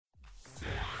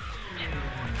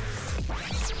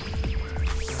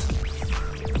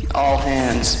all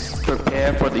hands,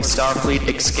 prepare for the Starfleet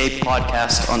Escape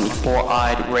podcast on the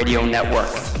Four-Eyed Radio Network.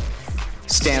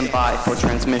 Stand by for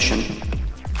transmission.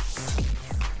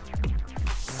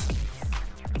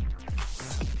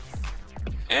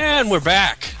 And we're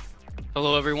back.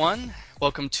 Hello, everyone.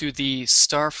 Welcome to the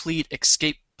Starfleet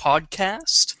Escape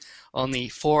podcast on the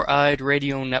Four-Eyed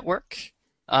Radio Network.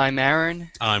 I'm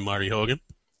Aaron. I'm Marty Hogan.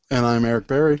 And I'm Eric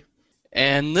Berry.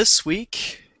 And this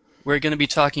week, we're going to be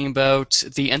talking about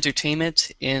the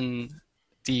entertainment in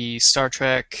the Star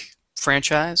Trek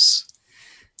franchise.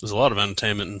 There's a lot of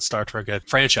entertainment in Star Trek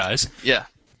franchise. Yeah.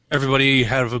 Everybody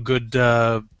have a good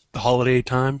holiday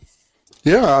time?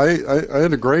 Yeah, I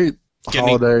had a great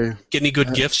holiday. Get any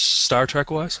good gifts, Star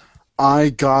Trek-wise? I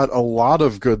got a lot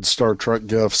of good Star Trek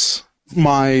gifts.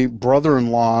 My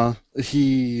brother-in-law,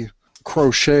 he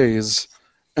crochets,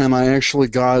 and I actually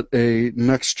got a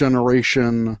Next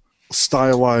Generation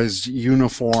stylized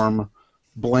uniform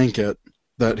blanket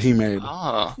that he made.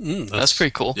 Oh, that's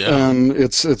pretty cool. Yeah. And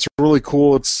it's really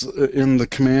cool. It's in the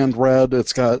command red.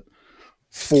 It's got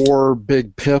 4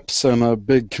 big pips and a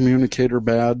big communicator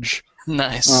badge.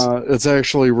 Nice. It's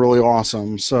actually really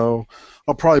awesome. So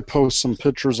I'll probably post some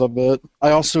pictures of it.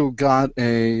 I also got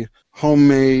a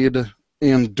homemade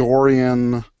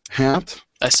Andorian hat.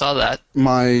 I saw that.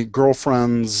 My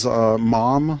girlfriend's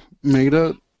mom made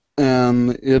it,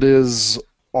 and it is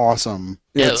awesome.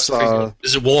 Yeah, It's it looks pretty cool.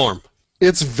 Is it warm?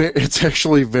 it's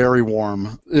actually very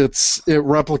warm. It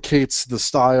replicates the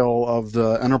style of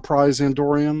the Enterprise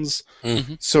Andorians.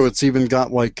 Mm-hmm. So it's even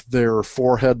got like their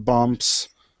forehead bumps,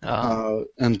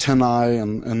 antennae,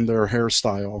 and their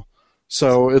hairstyle.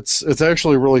 So it's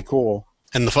actually really cool.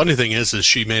 And the funny thing is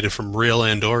she made it from real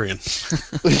Andorian.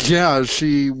 Yeah,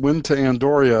 she went to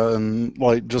Andoria and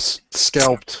like just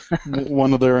scalped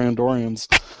one of their Andorians.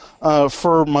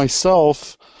 For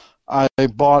myself, I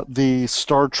bought the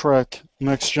Star Trek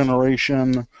Next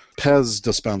Generation Pez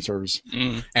dispensers.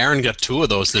 Aaron got 2 of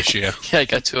those this year. Yeah, I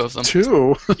got 2 of them.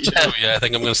 2? Yeah, I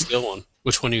think I'm going to steal one.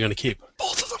 Which one are you going to keep?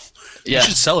 Both of them. Yeah. You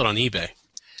should sell it on eBay. I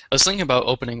was thinking about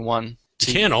opening one.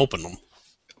 You can't open them.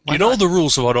 Why you know not? the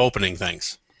rules about opening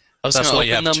things. I was That's going why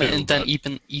you to open have them 2, and then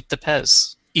but- eat the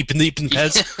Pez. Eepin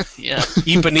Pez? Yeah.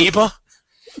 Eepaniba?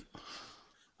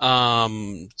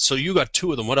 So you got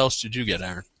 2 of them. What else did you get,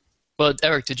 Aaron? But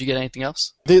Eric, did you get anything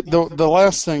else? The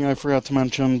last thing I forgot to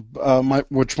mention,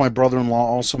 which my brother-in-law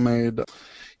also made,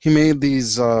 he made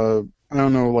these, I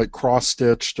don't know, like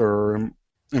cross-stitched or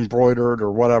embroidered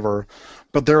or whatever,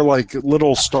 but they're like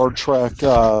little Star Trek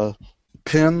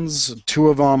pins. 2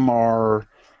 of them are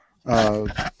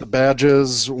the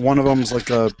badges. One of them's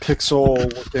like a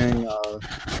pixel-looking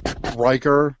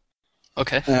Riker.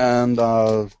 Okay. And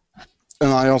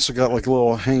I also got like a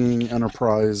little hanging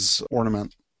Enterprise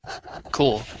ornament.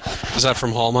 Cool. Is that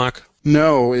from Hallmark?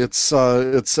 No, it's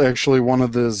actually one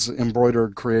of his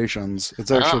embroidered creations.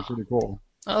 It's actually pretty cool.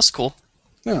 Oh, that's cool.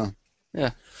 Yeah. Yeah.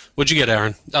 What'd you get,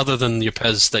 Aaron? Other than your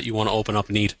Pez that you want to open up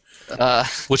and eat, Uh,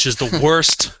 which is the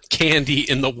worst candy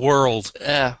in the world,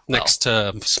 yeah. next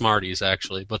to Smarties,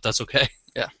 actually, but that's okay.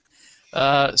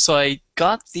 So I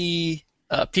got the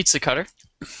pizza cutter.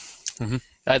 Mhm.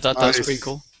 I thought that was Nice. pretty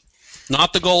cool.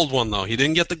 Not the gold one, though. He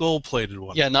didn't get the gold-plated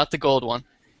one. Yeah, not the gold one.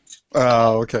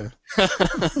 Oh, okay.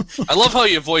 I love how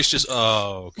your voice just,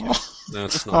 okay.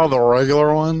 That's Oh, not the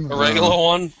regular one? a regular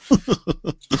one.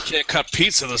 You can't cut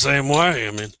pizza the same way,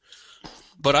 I mean.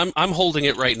 But I'm holding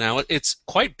it right now. It's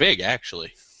quite big,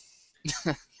 actually.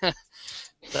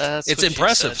 That's It's what she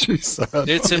impressive. said. She said.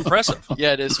 It's impressive.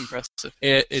 Yeah, it is impressive.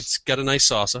 It's got a nice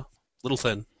salsa. Little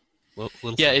thin.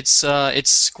 Little Yeah, it's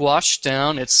squashed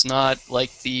down. It's not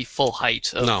like the full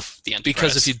height of No, the Enterprise.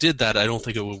 Because if you did that, I don't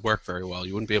think it would work very well.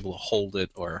 You wouldn't be able to hold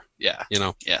it or, Yeah.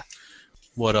 Yeah.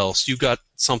 What else? You got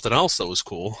something else that was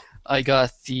cool. I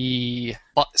got the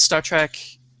Star Trek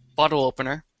bottle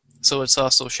opener, so it's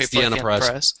also shaped the like Enterprise. the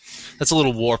Enterprise. That's a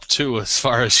little warped, too, as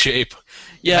far as shape.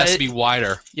 Yeah, It has to be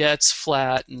wider. Yeah, it's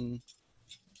flat and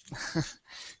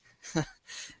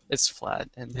it's flat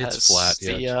and It's has flat,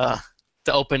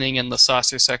 the opening and the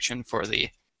saucer section for the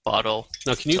bottle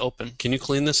Now, can to you open. can you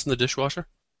clean this in the dishwasher?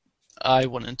 I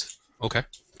wouldn't. Okay,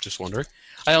 just wondering.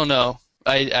 I don't know.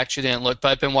 I actually didn't look, but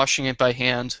I've been washing it by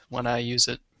hand when I use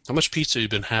it. How much pizza have you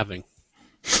been having?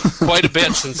 Quite a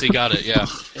bit since he got it, yeah.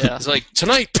 Yeah. It's like,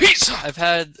 tonight, pizza! I've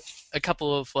had a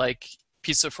couple of like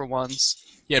pizza for ones,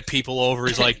 He had people over,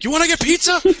 he's like, you want to get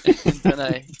pizza? and then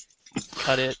I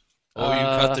cut it. Oh, you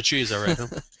cut the cheese, all right.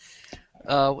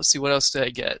 Huh? Let's see, what else did I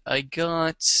get? I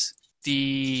got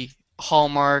the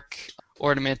Hallmark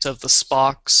ornament of the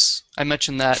Spocks. I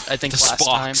mentioned that, I think, The last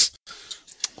time.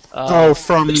 Spocks.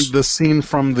 From the scene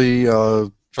from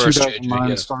the First 2009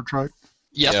 JJ, Star Trek.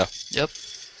 Yep. Yeah. Yep.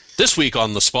 This week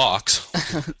on the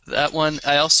Spox. That one.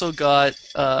 I also got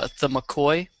the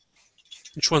McCoy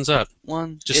Which one's that?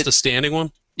 one. Just the standing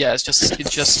one? Yeah, it's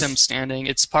just him standing.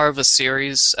 It's part of a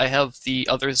series. I have the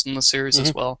others in the series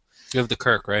as well. You have the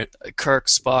Kirk, right? Kirk,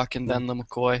 Spock, and then the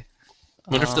McCoy.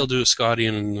 Wonder if they'll do a Scotty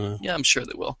and. Yeah, I'm sure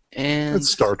they will. And It's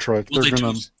Star Trek. Well, They're they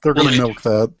gonna do- they're well, gonna they milk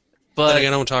that. But but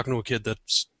again, I'm talking to a kid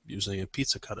that's using a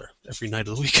pizza cutter every night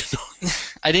of the week.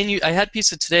 I didn't. I had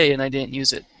pizza today and I didn't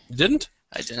use it. You didn't?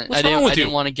 I didn't. What's I didn't. wrong with I didn't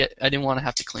you? want to get. I didn't want to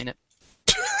have to clean it.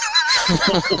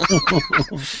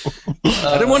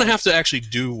 I didn't want to have to actually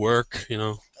do work, you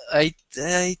know. I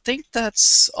think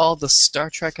that's all the Star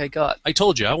Trek I got. I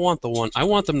told you, I want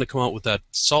them to come out with that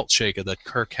salt shaker that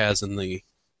Kirk has in the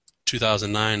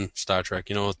 2009 Star Trek,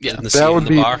 you know, Yeah. in the scene That in would the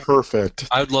be bar. perfect.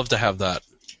 I would love to have that.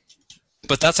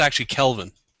 But that's actually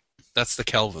Kelvin. That's the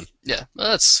Kelvin. Yeah,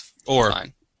 that's Or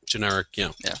fine. generic, you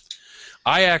know. Yeah.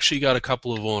 I actually got a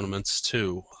couple of ornaments,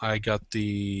 too. I got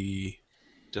the...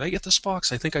 Did I get the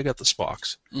Spocks? I think I got the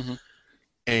Spocks. Mhm.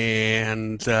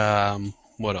 And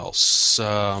what else?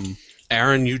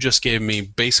 Aaron, you just gave me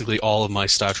basically all of my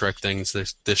Star Trek things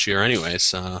this year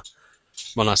anyways.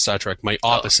 Well, not Star Trek. My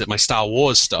opposite, my Star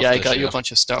Wars stuff. Yeah, I this got you year. a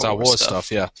bunch of Star Star Wars Wars stuff.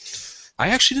 stuff, yeah. I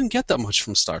actually didn't get that much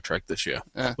from Star Trek this year,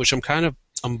 Yeah. which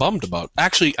I'm bummed about.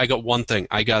 Actually, I got one thing.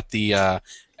 I got the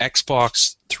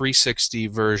Xbox 360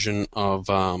 version of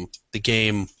the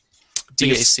game.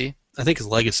 DAC. I think it's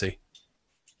Legacy.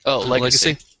 Oh,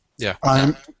 Legacy. Yeah.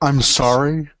 I'm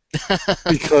sorry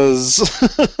because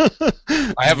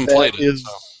I haven't played it. Is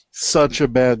such a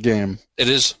bad game. It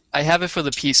is. I have it for the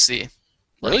PC.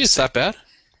 Really? It's that bad?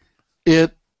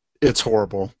 It's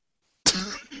horrible.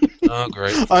 Oh,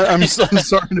 great. I'm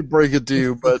sorry to break it to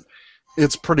you, but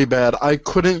it's pretty bad. I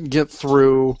couldn't get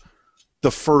through the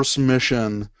first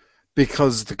mission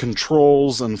because the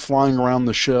controls and flying around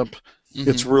the ship,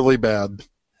 it's really bad.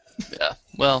 Yeah.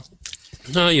 Well,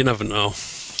 No, you never know.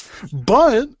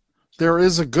 But there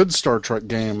is a good Star Trek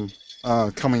game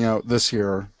coming out this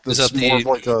year. Is That's that the- more of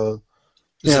like a... Is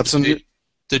Yeah, it it's a,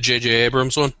 the J.J.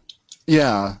 Abrams one?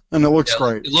 yeah, and it looks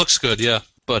great. It looks good, yeah.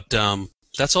 But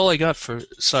that's all I got for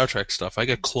Star Trek stuff. I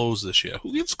got clothes this year.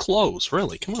 Who gives clothes?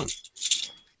 Really? Come on.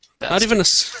 Not even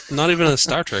a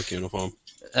Star Trek uniform.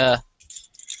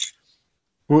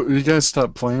 Well, you guys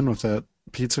stop playing with that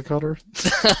pizza cutter?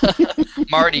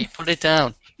 Marty, put it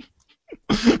down.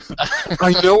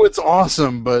 I know it's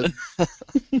awesome, but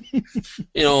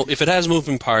You know, if it has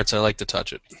moving parts, I like to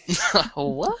touch it.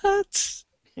 What?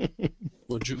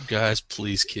 Would you guys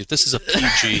please keep... This is a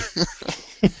PG.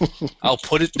 I'll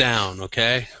put it down,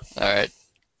 okay? All right.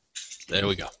 There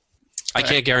we go. I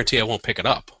can't guarantee I won't pick it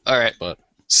up. All right. But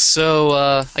So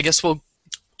I guess we'll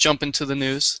jump into the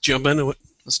news. jump into it.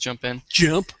 Let's jump in.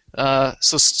 Jump.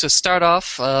 So to start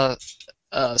off,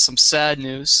 some sad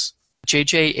news.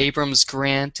 J.J. Abrams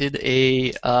granted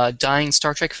a dying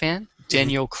Star Trek fan,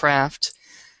 Daniel Kraft,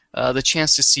 the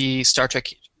chance to see Star Trek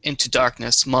Into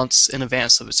Darkness months in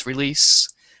advance of its release.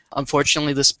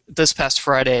 Unfortunately, this past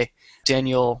Friday,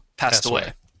 Daniel passed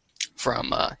away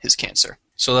from his cancer.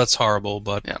 So that's horrible,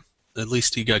 but Yeah. at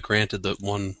least he got granted the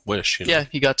one wish. You know? Yeah,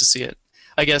 he got to see it.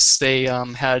 I guess they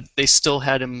still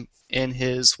had him and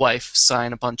his wife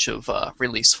sign a bunch of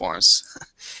release forms.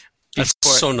 That's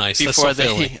so nice. That's Before so they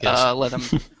feeling, yes. let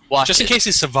him watch Just in it. case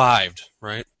he survived,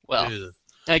 right? Well, Ew.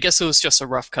 I guess it was just a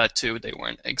rough cut too. They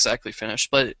weren't exactly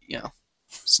finished, but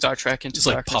Star Trek Into It's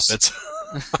like Darkness.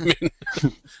 puppets. I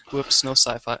mean, Whoops, no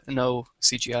sci-fi, no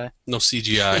CGI. no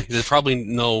CGI. There's probably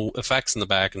no effects in the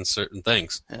back in certain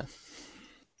things.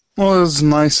 well, it was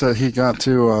nice that he got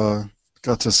to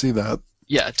see that.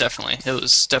 Yeah, definitely. It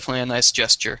was definitely a nice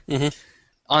gesture. Mhm.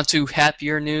 On to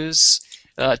happier news.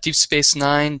 Deep Space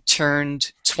Nine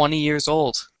turned 20 years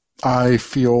old. I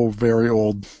feel very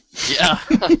old. Yeah.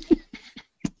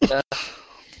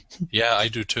 Yeah, I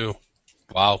do too.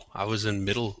 Wow, I was in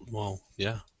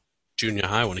junior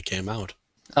high when it came out.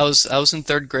 I was in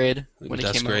third grade when it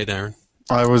That's came great, out. Aaron.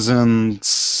 I was in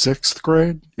 6th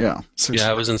grade. Yeah, 6th Yeah, I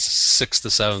grade. was in 6th to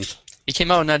 7th. It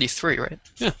came out in '93, right?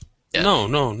 Yeah. Yeah.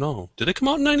 No. Did it come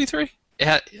out in 93? It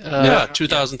had, Yeah,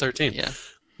 2013. Yeah,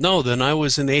 No, then I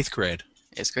was in 8th grade.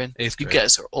 8th grade. 8th You grade.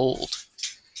 guys are old.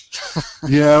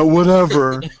 Yeah,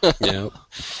 whatever. Yeah.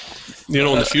 You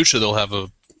know, in the future they'll have a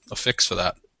fix for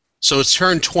that. So it's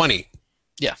turned 20.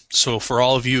 Yeah. So for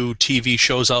all of you TV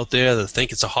shows out there that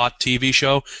think it's a hot TV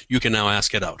show, you can now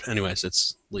ask it out. Anyways,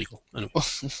 it's legal. Anyway.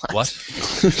 What?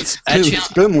 Actually,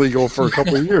 It's been legal for a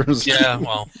couple of years. Yeah,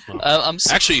 well. I'm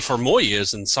s- Actually, for more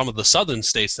years in some of the southern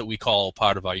states that we call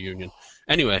part of our union.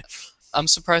 Anyway, I'm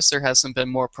surprised there hasn't been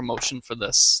more promotion for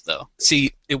this, though.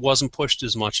 See, it wasn't pushed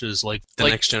as much as like the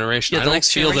Next Generation. Yeah, I the don't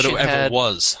Next feel that it Generation ever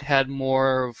was. Had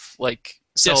more of like.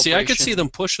 Yeah, see, I could see them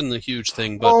pushing the huge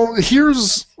thing, but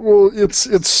it's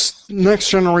Next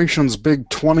Generation's big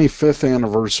 25th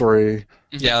anniversary.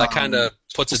 Yeah, that kind of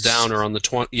puts a downer on the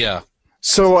 20. Yeah.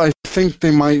 So I think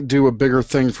they might do a bigger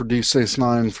thing for Deep Space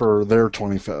Nine for their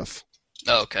 25th.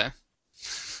 Oh, okay.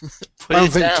 I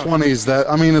don't think 20 is that.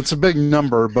 I mean, it's a big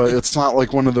number, but it's not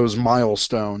like one of those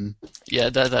milestone. Yeah,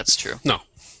 that's true. No.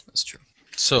 That's true.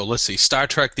 So let's see. Star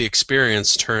Trek: The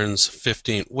Experience turns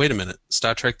 15. Wait a minute.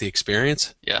 Star Trek: The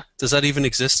Experience? Yeah. Does that even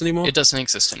exist anymore? It doesn't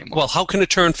exist anymore. Well, how can it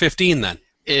turn 15 then?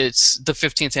 It's the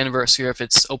 15th anniversary of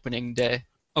its opening day.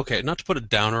 Okay, not to put a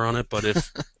downer on it, but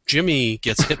if Jimmy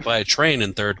gets hit by a train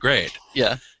in 3rd grade,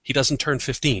 yeah, he doesn't turn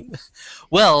 15.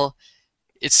 Well,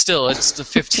 it's the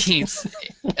 15th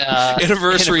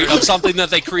anniversary of something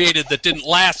that they created that didn't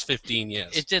last 15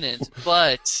 years. It didn't,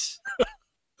 but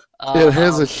it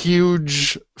has a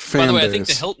huge fan base. By the way, I think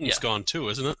the Hilton's gone too,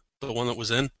 isn't it? The one that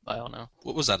was in? I don't know.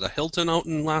 What was that? The Hilton out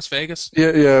in Las Vegas?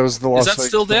 Yeah, it was the Las Vegas. Is that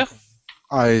still there?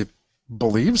 I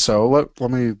believe so. Let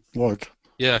me look.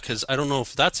 Yeah, because I don't know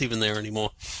if that's even there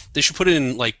anymore. They should put it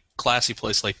in like classy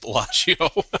place like Bellagio.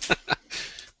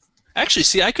 Actually,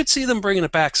 see, I could see them bringing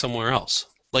it back somewhere else,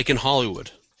 like in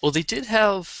Hollywood. Well, they did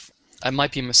have. I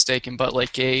might be mistaken, but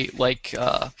like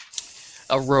a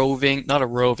roving, not a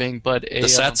roving, but a the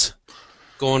sets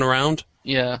going around.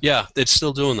 Yeah. Yeah, they're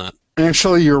still doing that.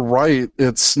 Actually, you're right.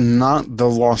 It's not the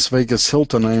Las Vegas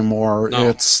Hilton anymore. No.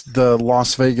 It's the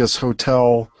Las Vegas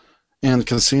Hotel and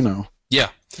Casino. Yeah,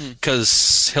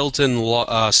 because Hilton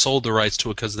sold the rights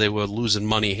to it because they were losing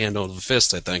money hand over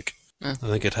fist, I think. I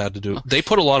think it had to do... They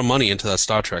put a lot of money into that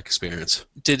Star Trek experience.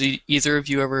 Did either of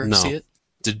you ever see it?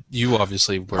 You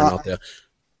obviously weren't out there.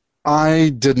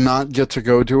 I did not get to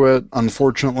go to it,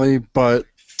 unfortunately, but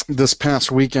this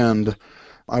past weekend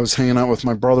I was hanging out with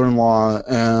my brother-in-law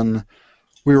and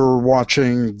we were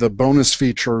watching the bonus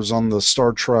features on the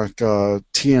Star Trek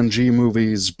TNG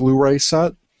movies Blu-ray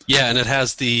set. Yeah, and it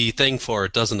has the thing for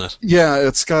it, doesn't it? Yeah,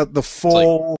 it's got the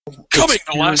full... Coming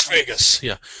to Las Vegas!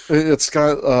 Yeah. It's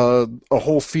got a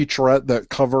whole featurette that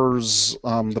covers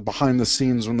the behind the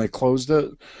scenes when they closed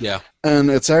it. Yeah. And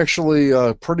it's actually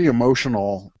pretty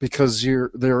emotional because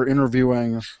they're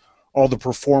interviewing all the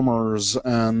performers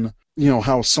and, you know,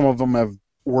 how some of them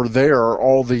were there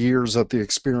all the years that the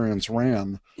experience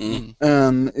ran. Mm.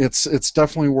 And it's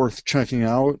definitely worth checking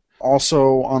out.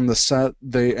 Also on the set,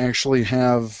 they actually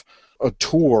have a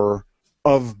tour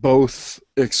of both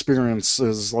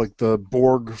experiences, like the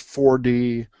Borg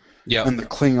 4D and the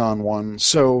Klingon one.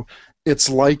 So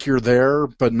it's like you're there,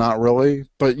 but not really.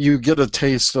 But you get a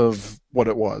taste of what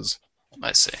it was.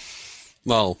 I see.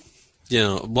 Well, you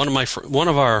know, one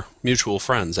of our mutual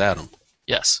friends, Adam.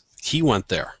 Yes. He went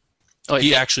there. Oh,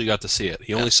 he actually got to see it.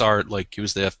 He only saw it he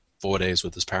was there 4 days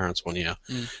with his parents one year,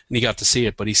 and he got to see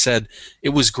it. But he said it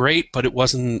was great, but it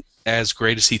wasn't as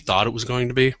great as he thought it was going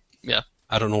to be. Yeah.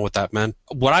 I don't know what that meant.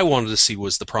 What I wanted to see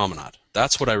was the promenade.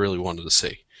 That's what I really wanted to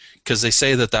see, because they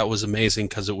say that was amazing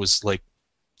because it was like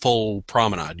full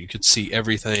promenade. You could see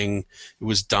everything. It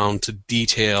was down to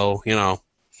detail. You know.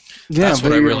 Yeah, that's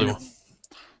what I really want.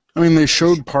 I mean, they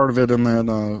showed part of it in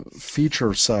that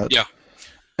feature set. Yeah.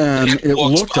 And it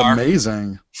looked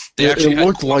amazing. It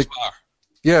looked like bar.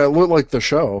 Yeah, it looked like the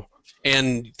show.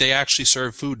 And they actually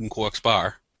served food in Quark's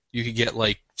bar. You could get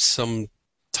like some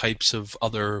types of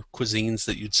other cuisines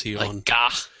that you'd see on. Gah.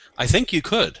 I think you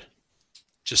could.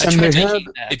 Just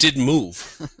it didn't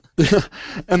move.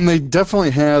 And they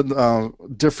definitely had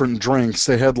different drinks.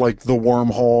 They had like the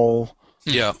wormhole.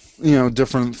 Yeah. You know,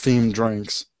 different themed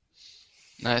drinks.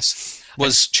 Nice.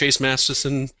 Was Chase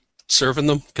Masterson serving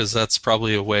them? Because that's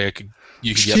probably a way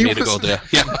you could get me to go there.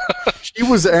 Yeah. She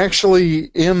was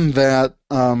actually in that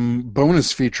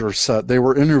bonus feature set. They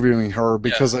were interviewing her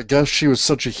because I guess she was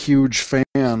such a huge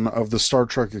fan of the Star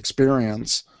Trek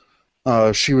experience.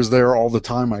 She was there all the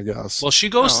time, I guess. Well, she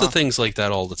goes to things like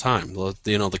that all the time.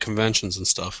 You know, the conventions and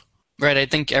stuff. Right. I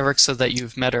think Eric said that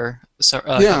you've met her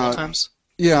several times.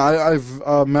 Yeah,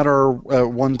 I've met her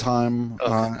at one time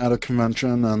at a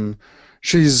convention, and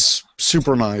she's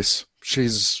super nice.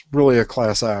 She's really a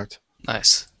class act.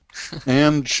 Nice.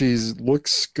 And she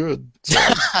looks good. So.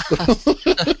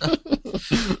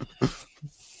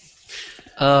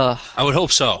 I would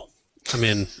hope so. I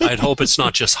mean, I'd hope it's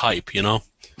not just hype, you know?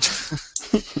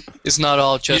 It's not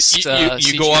all just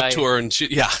you go up to her and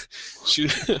she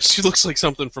looks like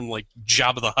something from like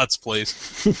Jabba the Hutt's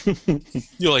place.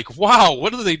 You're like, wow,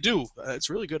 what do they do? It's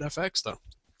really good FX though.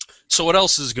 So what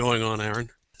else is going on, Aaron?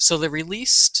 So they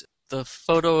released the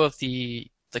photo of the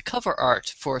cover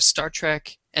art for Star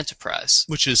Trek Enterprise,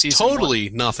 which is Season totally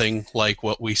nothing like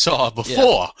what we saw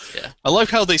before. Yeah. I like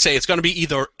how they say it's going to be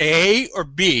either A or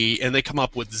B, and they come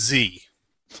up with Z.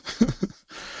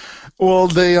 Well,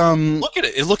 they Look at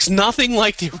it. It looks nothing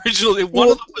like the original. One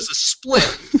of them was a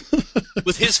split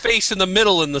with his face in the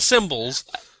middle and the symbols.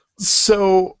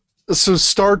 So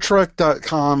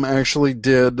StarTrek.com actually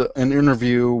did an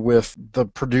interview with the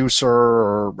producer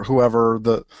or whoever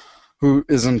who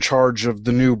is in charge of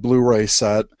the new Blu-ray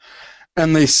set,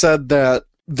 and they said that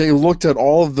they looked at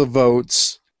all of the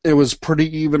votes. It was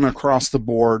pretty even across the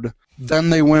board. Then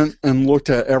they went and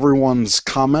looked at everyone's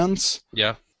comments.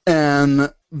 Yeah.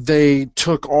 And they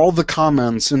took all the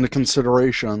comments into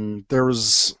consideration. There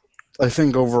was, I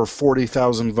think, over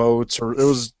 40,000 votes, or it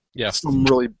was some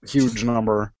really huge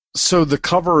number. So the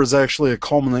cover is actually a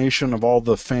culmination of all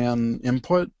the fan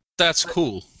input. That's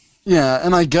cool. Yeah,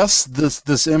 and I guess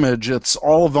this image, it's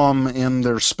all of them in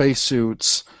their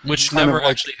spacesuits. Which never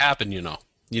actually happened, you know.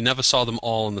 You never saw them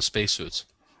all in the spacesuits.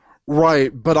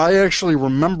 Right, but I actually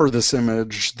remember this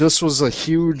image. This was a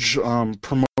huge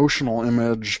promotional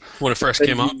image. When it first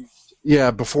came out? Yeah,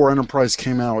 before Enterprise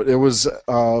came out. It was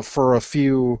for a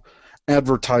few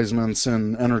advertisements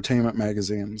in entertainment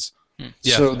magazines.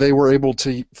 Yeah. So they were able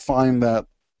to find that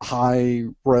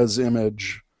high-res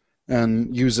image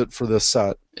and use it for this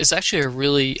set. It's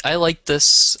actually I like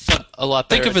this a lot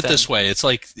better. Think of it this way. It's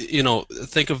like,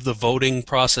 think of the voting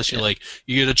process. You're like,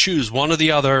 you got to choose one or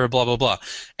the other, blah, blah, blah.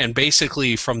 And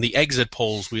basically, from the exit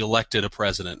polls, we elected a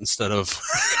president instead of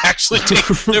actually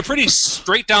they're pretty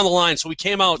straight down the line. So we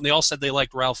came out and they all said they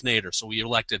liked Ralph Nader, so we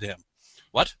elected him.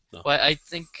 What? No. Well, I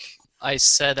think I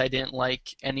said I didn't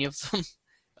like any of them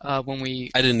when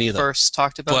we I didn't either. first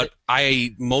talked about it. But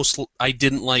I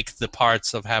didn't like the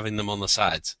parts of having them on the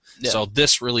sides. Yeah. So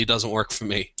this really doesn't work for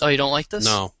me. Oh, you don't like this?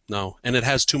 No. And it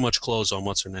has too much clothes on.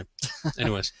 What's her name?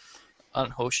 Anyways. On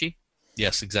Hoshi?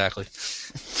 Yes, exactly.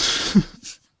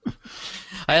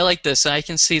 I like this. I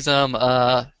can see them,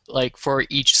 for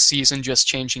each season, just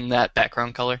changing that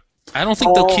background color. I don't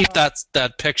think they'll keep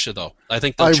that picture, though. I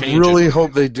think they'll change it. I really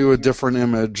hope they do a different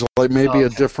image, like maybe a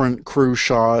different crew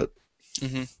shot.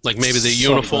 Mm-hmm. Like maybe the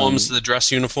uniforms, the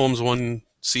dress uniforms one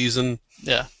season.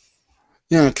 Yeah.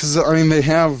 Yeah, because, they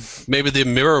have... Maybe the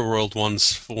Mirror World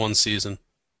ones for one season.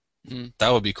 That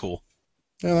would be cool.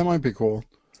 Yeah, that might be cool.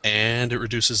 And it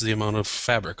reduces the amount of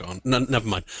fabric on... No, never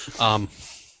mind. Do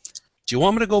you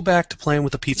want me to go back to playing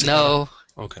with the pizza? No.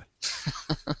 Cutter? Okay.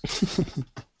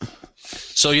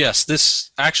 So,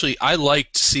 yes, I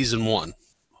liked Season 1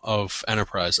 of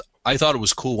Enterprise. I thought it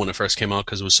was cool when it first came out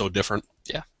because it was so different.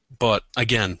 Yeah. But,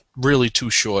 again, really too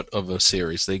short of a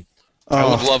series. I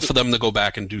would love for them to go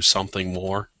back and do something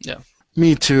more. Yeah.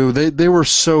 Me too. They were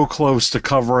so close to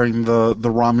covering the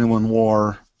Romulan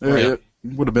War. It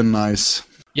would have been nice.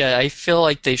 Yeah, I feel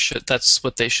like that's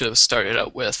what they should have started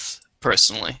out with,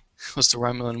 personally, was the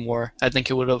Romulan War. I think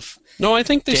it would have... No, I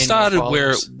think they started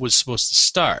where followers. it was supposed to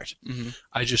start. Mm-hmm.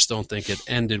 I just don't think it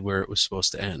ended where it was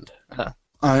supposed to end.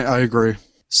 I agree.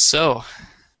 So,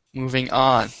 moving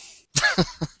on.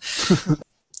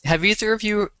 Have either of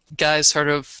you guys heard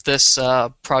of this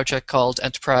project called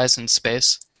Enterprise in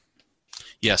Space?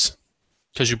 Yes,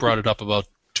 because you brought it up about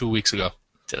 2 weeks ago.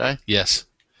 Did I? Yes.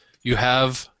 You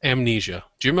have amnesia.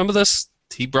 Do you remember this?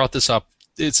 He brought this up.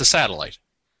 It's a satellite.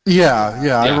 Yeah,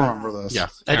 I remember this. Yeah.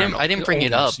 I didn't bring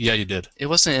it up. Yeah, you did. It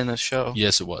wasn't in the show.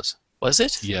 Yes, it was. Was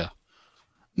it? Yeah.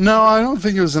 No, I don't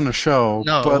think it was in the show.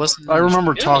 No, it but wasn't. I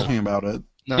remember talking about it.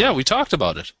 No. Yeah, we talked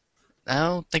about it. I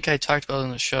don't think I talked about it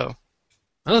in the show.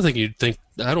 I don't think you'd think...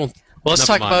 I don't... Well, let's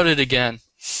never talk mind. about it again.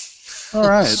 All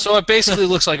right. So it basically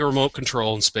looks like a remote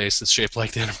control in space that's shaped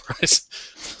like the Enterprise.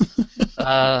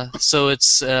 So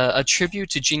it's a tribute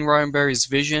to Gene Roddenberry's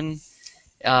vision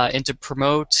and to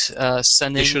promote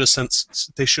sending... They should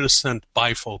have sent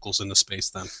bifocals into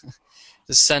space then.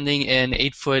 Sending an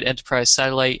 8-foot Enterprise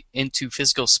satellite into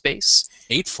physical space.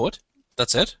 8 foot?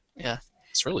 That's it? Yeah.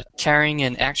 It's really... Carrying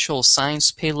an actual science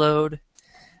payload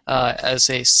as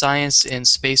a science and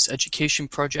space education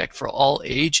project for all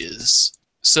ages.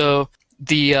 So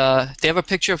they have a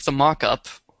picture of the mock-up,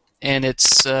 and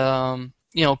it's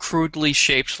crudely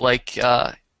shaped like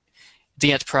the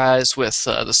Enterprise with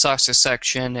the saucer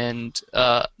section and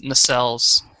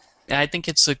nacelles. And I think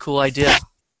it's a cool idea.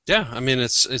 Yeah, I mean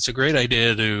it's a great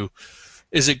idea to.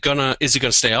 Is it gonna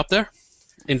stay up there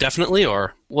indefinitely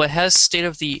or? Well, it has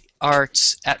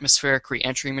state-of-the-art atmospheric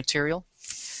re-entry material.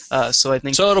 So I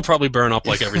think it'll probably burn up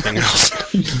like everything else.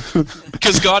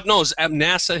 Because God knows,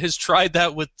 NASA has tried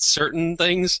that with certain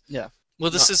things. Yeah.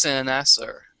 Well, this isn't a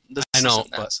NASA. I know,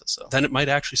 isn't NASA, so. then it might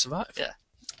actually survive. Yeah.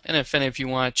 And if any of you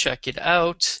want to check it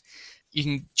out, you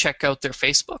can check out their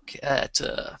Facebook at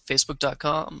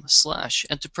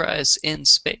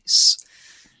facebook.com/EnterpriseInSpace.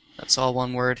 That's all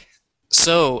one word.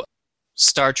 So,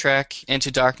 Star Trek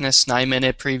Into Darkness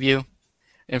 9-minute preview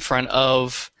in front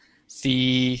of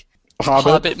the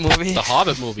Hobbit movie. The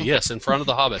Hobbit movie, yes, in front of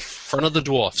the Hobbit, in front of the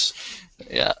dwarfs.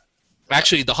 Yeah.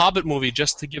 Actually, the Hobbit movie,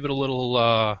 just to give it a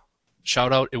little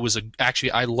shout out,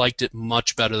 actually I liked it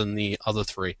much better than the other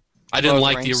three. I didn't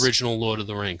like the original Lord of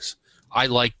the Rings. I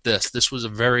liked this. This was a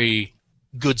very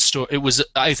good story.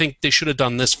 I think they should have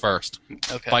done this first,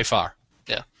 by far.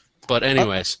 Yeah. But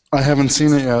anyways. I haven't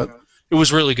seen it yet. It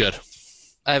was really good.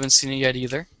 I haven't seen it yet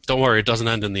either. Don't worry, it doesn't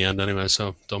end in the end anyway,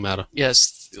 so don't matter.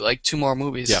 Yes, like 2 more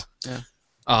movies. Yeah.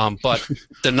 But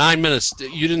the 9 minutes,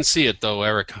 you didn't see it though,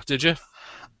 Eric, did you?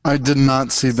 I did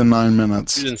not see the 9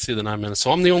 minutes. You didn't see the 9 minutes,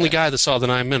 so I'm the only guy that saw the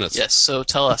 9 minutes. Yes, so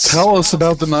tell us. Tell us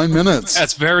about the 9 minutes.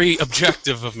 That's very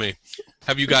objective of me.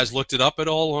 Have you guys looked it up at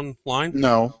all online?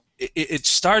 No. It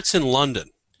starts in London,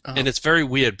 and it's very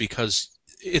weird because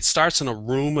it starts in a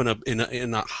room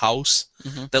in a house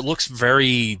that looks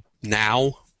very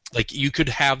now. Like you could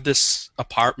have this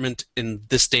apartment in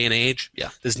this day and age. Yeah.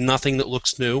 There's nothing that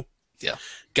looks new. Yeah.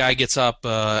 Guy gets up,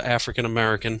 African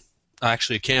American.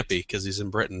 Actually, it can't be because he's in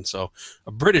Britain. So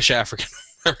a British African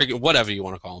American, whatever you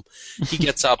want to call him, he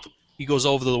gets up. He goes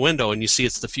over to the window, and you see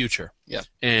it's the future. Yeah.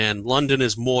 And London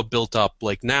is more built up.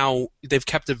 Like now, they've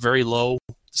kept it very low,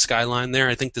 the skyline there.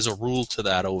 I think there's a rule to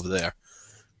that over there.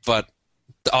 But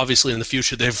obviously in the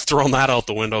future, they've thrown that out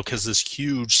the window because there's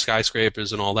huge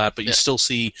skyscrapers and all that. But you still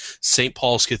see St.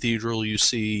 Paul's Cathedral. You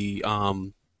see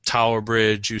Tower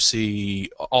Bridge. You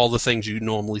see all the things you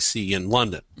normally see in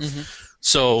London. Mm-hmm.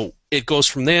 So it goes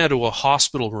from there to a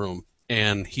hospital room,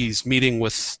 and he's meeting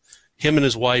with... Him and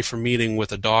his wife are meeting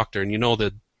with a doctor, and you know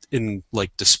they're in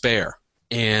like despair.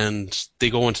 And they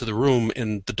go into the room,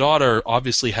 and the daughter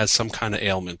obviously has some kind of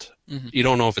ailment. Mm-hmm. You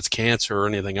don't know if it's cancer or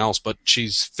anything else, but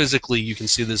she's physically, you can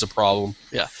see there's a problem.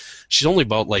 Yeah. She's only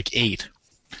about like 8.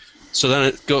 So then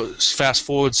it goes fast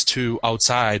forwards to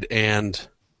outside, and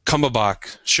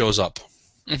Cumberbatch shows up,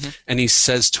 and he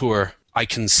says to her, "I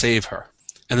can save her."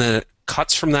 And then it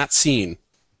cuts from that scene,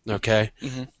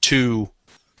 to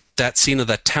that scene of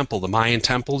that temple, the Mayan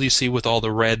temple you see with all the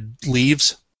red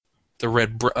leaves, the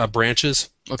red branches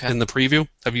in the preview.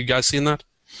 Have you guys seen that?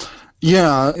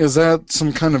 Yeah, is that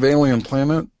some kind of alien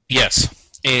planet? Yes,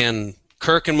 and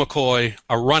Kirk and McCoy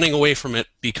are running away from it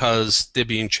because they're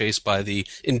being chased by the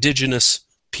indigenous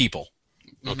people,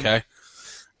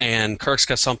 And Kirk's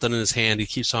got something in his hand, he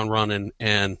keeps on running,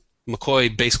 and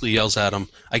McCoy basically yells at him,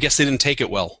 "I guess they didn't take it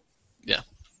well." Yeah.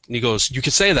 And he goes, "You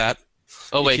could say that."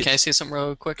 Oh, wait, can I say something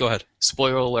real quick? Go ahead.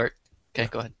 Spoiler alert. Okay,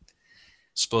 go ahead.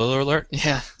 Spoiler alert?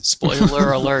 Yeah,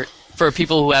 spoiler alert. For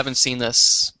people who haven't seen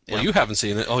this. Well, you haven't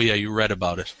seen it. Oh, yeah, you read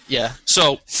about it. Yeah.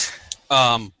 So,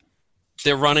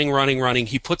 they're running.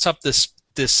 He puts up this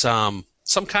some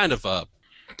kind of a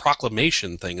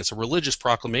proclamation thing. It's a religious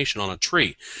proclamation on a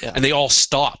tree. Yeah. And they all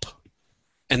stop.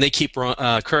 And they keep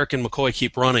Kirk and McCoy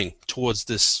keep running towards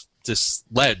this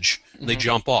ledge. And they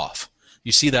jump off.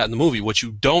 You see that in the movie. What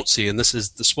you don't see, and this is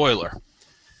the spoiler,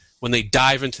 when they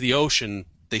dive into the ocean,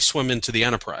 they swim into the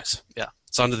Enterprise. Yeah.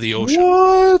 It's under the ocean.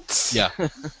 What? Yeah.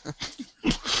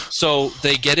 So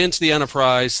they get into the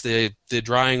Enterprise, they're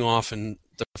drying off, and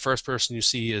the first person you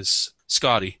see is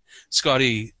Scotty.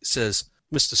 Scotty says,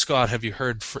 "Mr. Scott, have you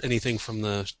heard anything from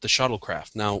the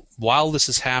shuttlecraft?" Now, while this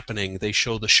is happening, they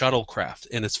show the shuttlecraft,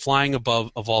 and it's flying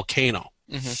above a volcano.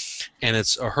 And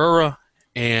it's Uhura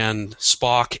and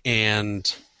Spock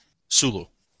and Sulu,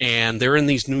 and they're in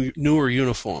these newer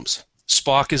uniforms.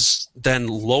 Spock is then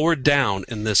lowered down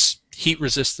in this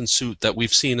heat-resistant suit that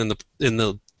we've seen in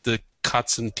the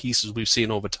cuts and pieces we've seen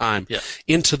over time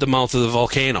into the mouth of the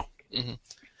volcano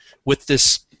with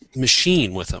this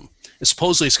machine with him. And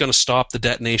supposedly it's going to stop the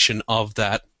detonation of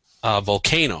that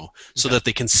volcano so that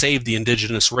they can save the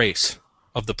indigenous race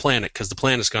of the planet, because the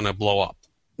planet's going to blow up.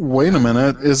 Wait a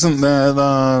minute, isn't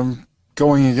that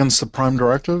going against the Prime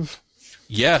Directive?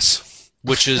 Yes,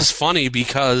 which is funny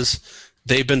because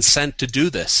they've been sent to do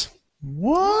this.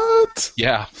 What?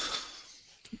 Yeah.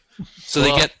 So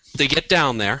they get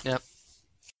down there,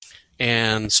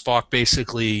 and Spock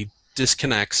basically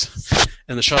disconnects,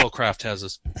 and the shuttlecraft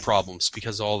has problems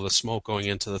because of all the smoke going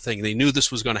into the thing. They knew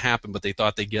this was going to happen, but they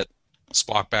thought they'd get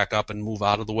Spock back up and move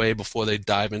out of the way before they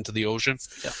dive into the ocean.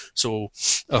 Yeah. So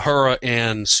Uhura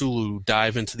and Sulu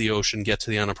dive into the ocean, get to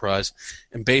the Enterprise,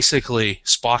 and basically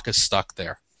Spock is stuck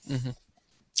there.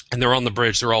 And they're on the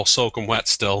bridge. They're all soaking wet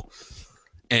still.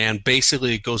 And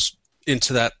basically it goes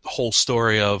into that whole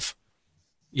story of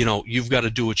you've got to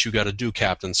do what you got to do,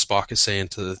 Captain. Spock is saying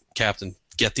to the Captain,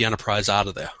 get the Enterprise out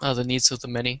of there. The needs of the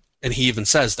many. And he even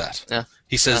says that. Yeah.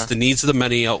 He says the needs of the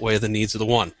many outweigh the needs of the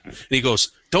one. And he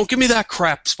goes, don't give me that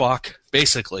crap, Spock,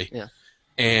 basically. Yeah.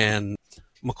 And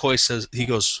McCoy says, he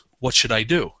goes, what should I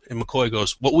do? And McCoy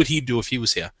goes, what would he do if he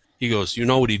was here? He goes, you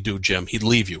know what he'd do, Jim. He'd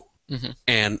leave you. Mm-hmm.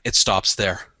 And it stops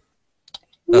there.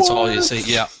 That's all you say.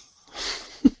 Yeah.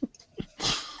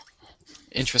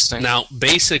 Interesting. Now,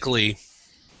 basically,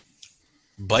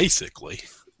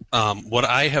 what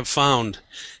I have found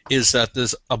is that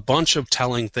there's a bunch of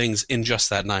telling things in just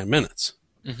that 9 minutes.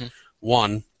 Mm-hmm.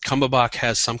 One, Cumberbatch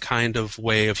has some kind of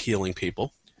way of healing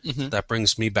people. Mm-hmm. That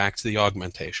brings me back to the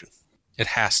augmentation. It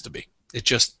has to be.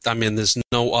 There's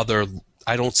no other,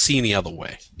 I don't see any other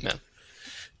way. No.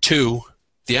 Two,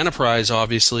 the Enterprise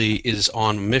obviously is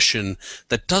on a mission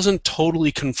that doesn't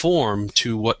totally conform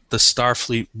to what the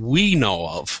Starfleet we know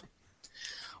of.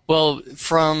 Well,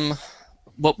 from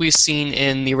what we've seen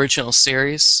in the original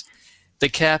series, the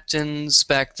captains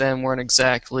back then weren't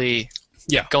exactly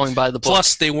going by the book.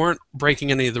 Plus, they weren't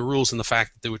breaking any of the rules in the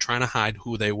fact that they were trying to hide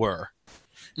who they were.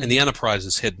 And the Enterprise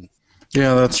is hidden.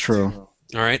 Yeah, that's true.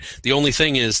 All right? The only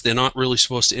thing is they're not really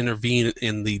supposed to intervene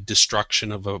in the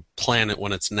destruction of a planet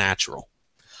when it's natural.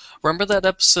 Remember that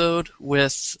episode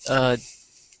with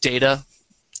Data?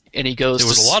 And he goes. There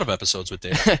was a lot of episodes with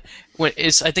Data. I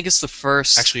think it's the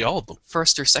first. Actually, all of them.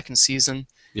 First or second season.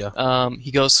 Yeah.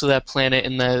 He goes to that planet,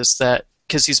 and there's that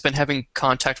because he's been having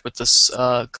contact with this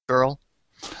girl.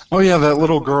 Oh yeah, that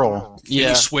little girl. Yeah.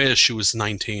 He swears she was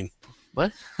 19.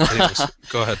 What? Anyways,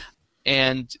 go ahead.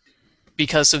 And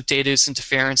because of Data's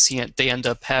interference, they end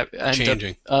up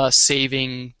Changing.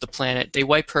 Saving the planet. They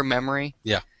wipe her memory.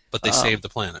 Yeah, but they save the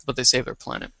planet. But they save their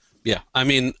planet. Yeah, I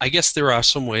mean, I guess there are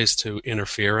some ways to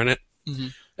interfere in it, Mm-hmm.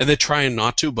 and they're trying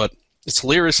not to, but it's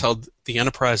hilarious how the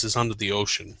Enterprise is under the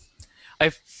ocean. I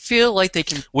feel like they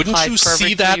can. Wouldn't hide you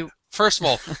see that? perfectly- First of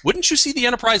all, wouldn't you see the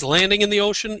Enterprise landing in the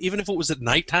ocean, even if it was at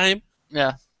nighttime?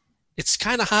 Yeah. It's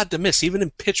kind of hard to miss. Even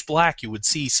in pitch black, you would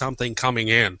see something coming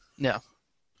in. Yeah.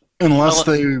 Unless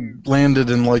they landed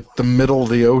in like the middle of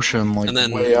the ocean, like And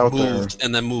then way out moved, there.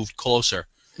 and then moved closer.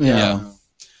 Yeah.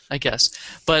 I guess.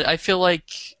 But I feel like,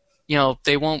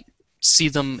 they won't see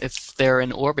them if they're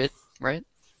in orbit, right?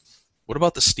 What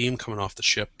about the steam coming off the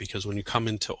ship? Because when you come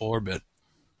into orbit,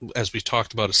 as we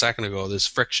talked about a second ago, there's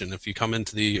friction. If you come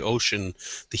into the ocean,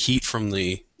 the heat from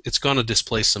it's going to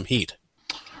displace some heat.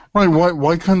 Right,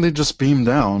 why couldn't they just beam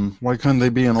down? Why couldn't they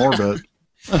be in orbit?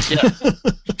 Yeah.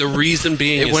 The reason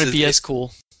being It is wouldn't that be as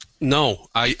cool. No,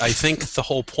 I think the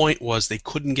whole point was they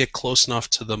couldn't get close enough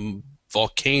to the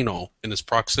volcano and its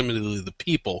proximity to the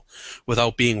people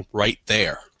without being right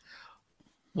there.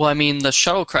 Well, I mean, the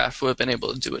shuttlecraft would have been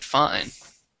able to do it fine.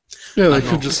 Yeah, they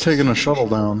could just taken a shuttle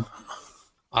down.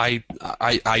 I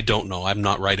don't know. I'm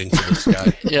not writing for this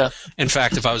guy. Yeah. In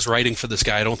fact, if I was writing for this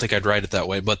guy, I don't think I'd write it that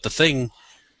way. But the thing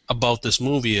about this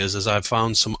movie is I've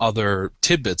found some other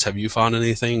tidbits. Have you found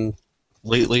anything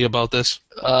lately about this?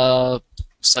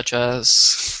 Such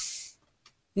as...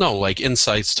 No, like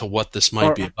insights to what this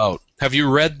might be about. Have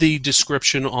you read the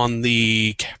description on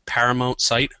the Paramount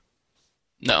site?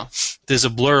 No. There's a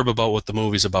blurb about what the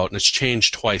movie's about, and it's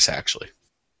changed twice, actually.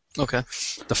 Okay.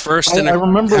 The first... I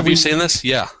remember have you seen this?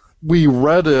 Yeah. We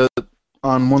read it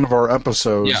on one of our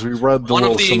episodes. Yeah. We read the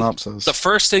little synopsis. The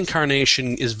first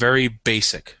incarnation is very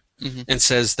basic Mm-hmm. and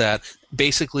says that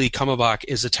basically Cumberbatch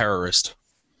is a terrorist.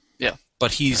 Yeah.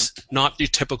 But he's not your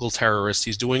typical terrorist.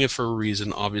 He's doing it for a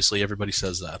reason. Obviously, everybody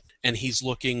says that. And he's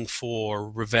looking for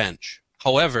revenge.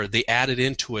 However, they added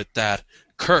into it that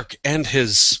Kirk and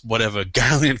his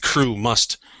gallant crew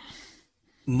must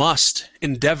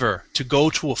endeavor to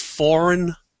go to a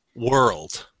foreign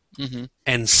world Mm-hmm.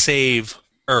 and save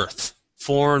Earth.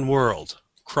 Foreign world.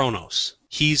 Kronos.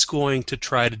 He's going to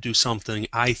try to do something,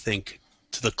 I think,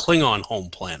 to the Klingon home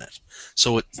planet.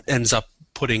 So it ends up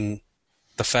putting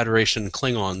the Federation and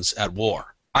Klingons at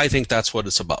war. I think that's what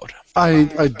it's about.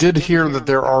 I did hear that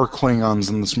there are Klingons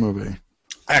in this movie.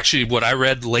 Actually, what I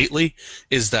read lately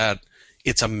is that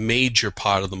it's a major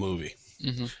part of the movie.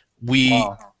 Mm-hmm.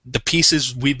 The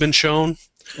pieces we've been shown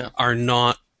are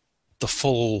not the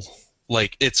full,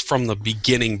 it's from the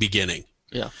beginning.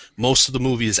 Yeah. Most of the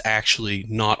movie is actually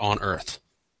not on Earth.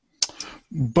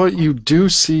 But you do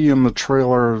see in the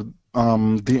trailer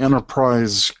the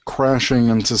Enterprise crashing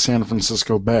into San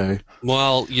Francisco Bay.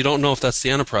 Well, you don't know if that's the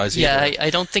Enterprise either. Yeah, I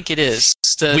don't think it is.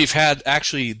 We've had,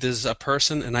 actually, there's a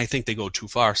person, and I think they go too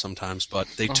far sometimes, but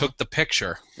they took the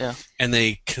picture, and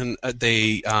they what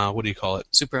do you call it?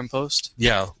 Superimposed?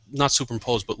 Yeah, not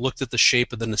superimposed, but looked at the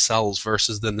shape of the nacelles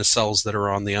versus the nacelles that are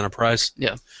on the Enterprise.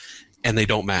 Yeah. and they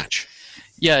don't match.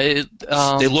 Yeah,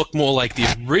 They look more like the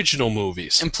original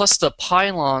movies. and plus the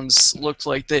pylons looked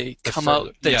like they come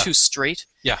out, they're too straight.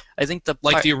 Yeah. I think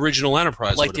Like the original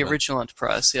Enterprise. like the original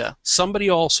Enterprise, yeah. Somebody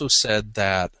also said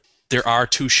that there are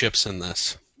 2 ships in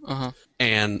this. Uh-huh.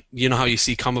 And you know how you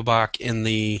see Cumberbatch in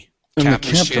the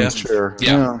captain's captain's chair.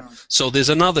 Yeah. So there's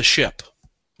another ship.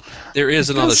 There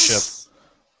is another ship.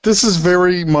 This is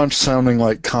very much sounding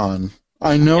like Khan.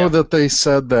 I know that they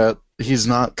said that he's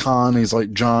not Khan, he's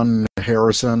like John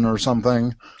Harrison or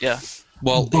something. Yeah.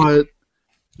 Well, But,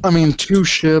 I mean, 2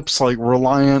 ships, like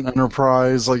Reliant,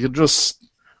 Enterprise, like it just...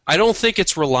 I don't think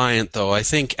it's Reliant, though. I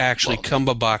think actually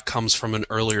Cumberbatch comes from an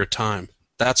earlier time.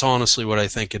 That's honestly what I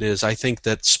think it is. I think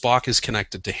that Spock is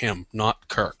connected to him, not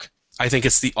Kirk. I think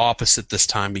it's the opposite this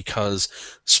time because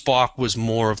Spock was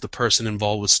more of the person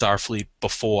involved with Starfleet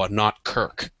before, not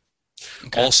Kirk.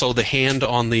 Okay. Also, the hand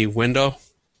on the window,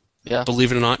 Yeah.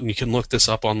 believe it or not, and you can look this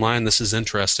up online, this is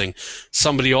interesting.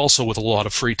 Somebody also with a lot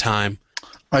of free time.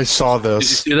 I saw Did you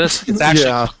this. see this? It's actually,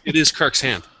 Yeah. it is Kirk's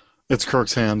hand. It's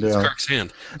Kirk's hand, yeah. Kirk's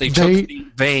hand. They took the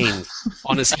vein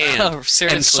on his hand Oh,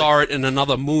 seriously? and saw it in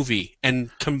another movie and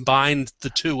combined the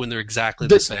two, and they're exactly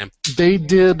the same. They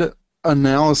did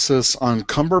analysis on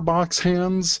Cumberbatch's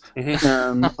hands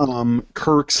and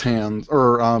Kirk's hands,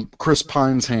 or Chris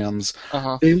Pine's hands.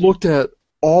 Uh-huh. They looked at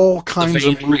all The kinds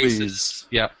vein of movies. races.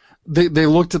 Yeah. They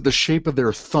looked at the shape of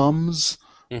their thumbs,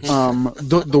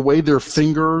 the way their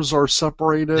fingers are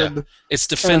separated. Yeah. It's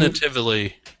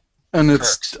definitively And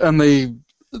Kirk's.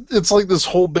 it's like this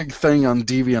whole big thing on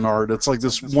DeviantArt. It's like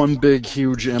this one big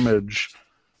huge image.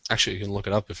 Actually, you can look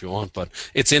it up if you want, but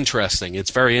it's interesting.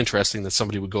 It's very interesting that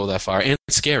somebody would go that far, and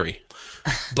it's scary.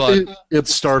 But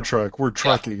It's Star Trek. We're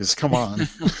Trekkies. Come on,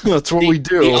 that's what we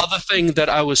do. the other thing that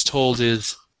I was told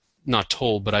is, not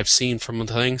told, but I've seen from the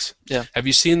things. Yeah. Have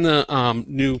you seen the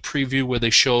new preview where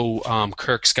they show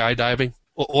Kirk skydiving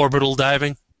or orbital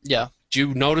diving? Yeah. Do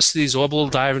you notice these orbital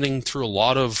diving through a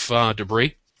lot of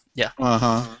debris?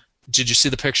 Uh-huh. Did you see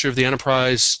the picture of the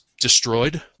Enterprise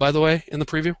destroyed, by the way, in the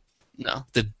preview? No.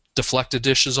 The deflected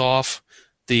dish is off,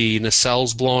 the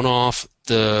nacelles blown off, I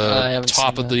the haven't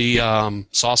top seen of the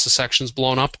saucer section's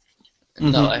blown up.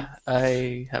 No,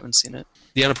 I haven't seen it.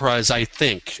 The Enterprise, I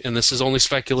think, and this is only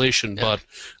speculation, but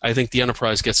I think the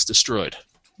Enterprise gets destroyed.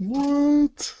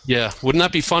 What? Yeah, wouldn't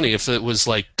that be funny if it was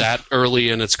like that early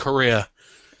in its career?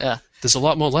 Yeah. There's a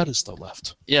lot more letters though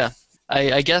left. Yeah.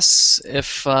 I guess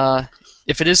if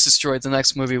it is destroyed, the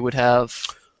next movie would have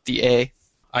the A.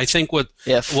 I think what.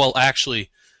 If. Well, actually,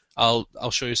 I'll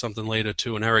show you something later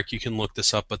too, and Eric, you can look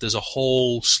this up. But there's a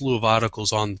whole slew of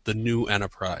articles on the new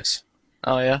Enterprise,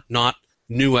 Oh, yeah? not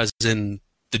new as in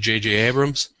the J.J.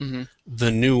 Abrams,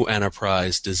 the new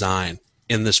Enterprise design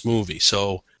in this movie.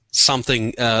 So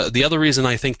something. The other reason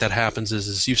I think that happens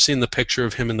is you've seen the picture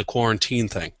of him in the quarantine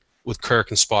thing with Kirk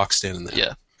and Spock standing there.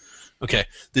 Yeah. Okay,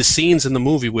 there's scenes in the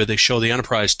movie where they show the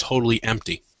Enterprise totally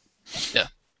empty. Yeah.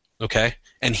 Okay,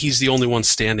 and he's the only one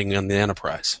standing on the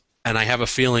Enterprise. And I have a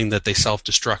feeling that they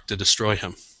self-destruct to destroy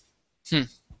him. Yeah,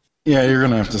 you're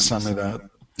gonna have to send me that.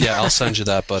 Yeah, I'll send you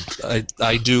that, but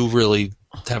I do really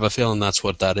have a feeling that's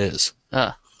what that is.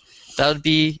 That would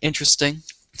be interesting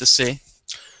to see.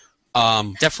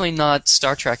 Definitely not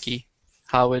Star Trek-y.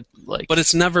 How it, like... But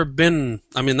it's never been...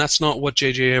 I mean, that's not what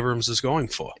J.J. Abrams is going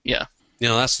for. Yeah. You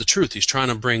know, that's the truth. He's trying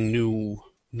to bring new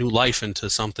life into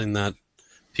something that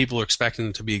people are expecting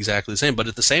it to be exactly the same. But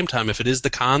at the same time, if it is the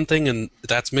Khan thing and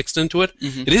that's mixed into it,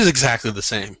 it is exactly the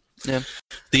same. Yeah.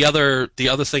 The other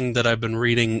thing that I've been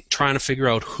reading, trying to figure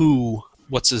out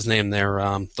what's his name there,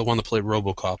 the one that played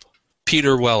RoboCop,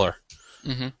 Peter Weller.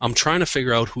 I'm trying to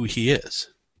figure out who he is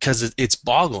because it's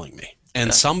boggling me.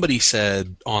 And somebody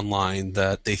said online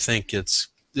that they think it's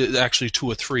actually 2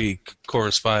 or 3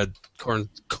 coincided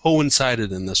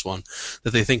in this one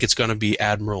that they think it's going to be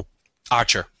Admiral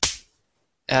Archer.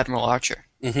 Admiral Archer.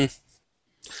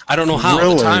 I don't know how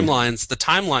Really? the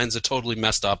timelines are totally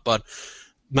messed up, but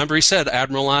remember he said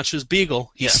Admiral Archer's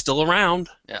Beagle. He's still around.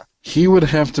 Yeah. He would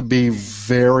have to be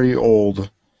very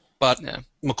old. But Yeah.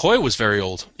 McCoy was very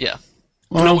old. Yeah.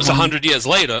 I know it was 100 years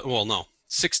later. Well, no,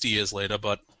 60 years later,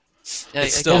 but Yeah,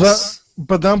 It's I still- guess.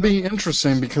 But that'd be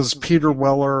interesting because Peter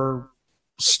Weller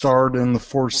starred in the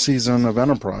 4th season of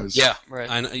Enterprise. yeah,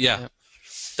 Right. yeah.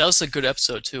 That was a good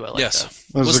episode, too. I like Yes. that.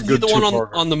 That was Wasn't a good he the one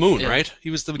two-parter. on the moon, Yeah. right? He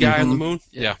was the guy on the moon?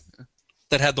 Yeah.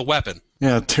 That had the weapon.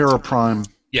 Yeah, Terra Prime.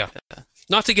 Yeah.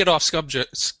 Not to get off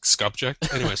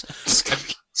Scubject. Anyways.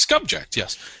 Scubject,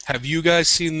 yes. Have you guys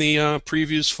seen the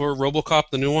previews for RoboCop,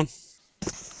 the new one?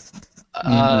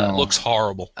 No. Looks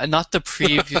horrible. Not the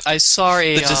preview. I saw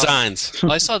The designs.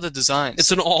 I saw the designs.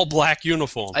 It's an all-black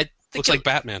uniform. Looks like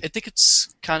Batman. I think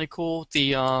it's kind of cool.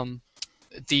 The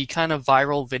kind of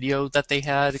viral video that they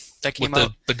had that came With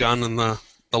out. the gun and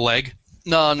the leg.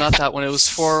 No, not that one. It was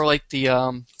for like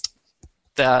the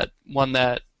that one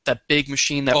that big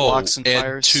machine that walks and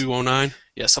fires. Ed 209.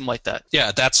 Yeah, something like that.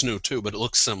 Yeah, that's new too, but it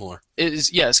looks similar. It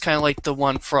is. Yeah, it's kind of like the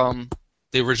one from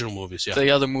The original movies, yeah. the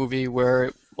other movie where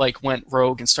it like went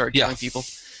rogue and started killing people.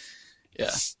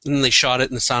 Yeah. And then they shot it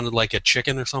and it sounded like a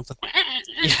chicken or something.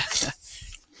 Yeah.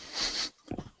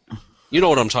 You know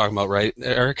what I'm talking about, right,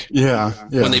 Eric? Yeah.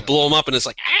 When they blow them up and it's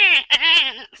like...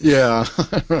 Yeah,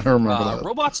 I remember that.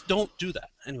 Robots don't do that.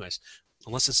 Anyways,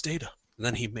 unless it's Data. And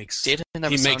then he makes Data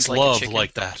never he makes sounds like a love chicken.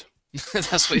 like that.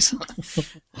 That's what he's.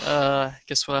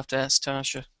 Guess we'll have to ask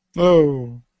Tasha.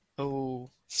 Oh. Oh,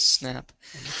 snap.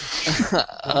 What is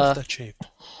that shape?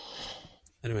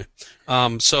 Anyway,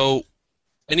 so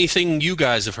anything you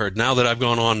guys have heard now that I've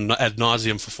gone on ad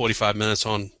nauseum for 45 minutes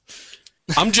on?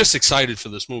 I'm just excited for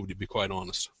this movie, to be quite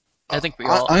honest. I think we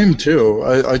all. I'm too.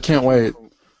 I can't wait.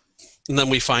 And then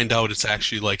we find out it's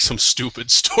actually like some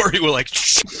stupid story. We're like,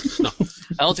 no,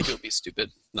 I don't think it would be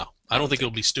stupid. no, I don't think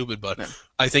it'll be stupid, but No.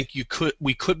 I think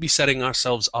we could be setting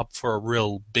ourselves up for a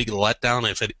real big letdown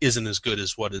if it isn't as good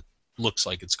as what it looks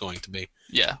like it's going to be.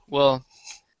 Yeah. Well,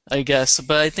 I guess,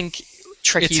 but I think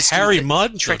Trekkies. It's Harry do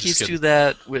Mudd. No, Trekkies just do kidding.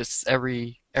 that with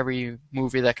every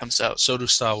movie that comes out. So do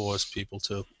Star Wars people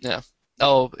too. Yeah.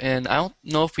 Oh, and I don't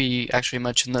know if we actually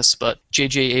mentioned this, but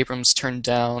J.J. Abrams turned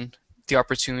down the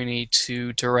opportunity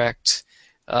to direct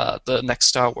the next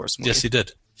Star Wars movie. Yes, he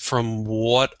did. From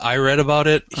what I read about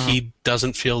it, he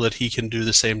doesn't feel that he can do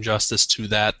the same justice to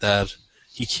that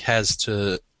he has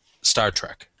to Star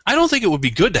Trek. I don't think it would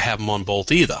be good to have him on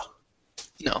both either.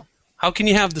 No. How can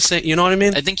you have the same? You know what I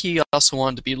mean? I think he also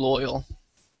wanted to be loyal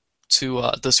to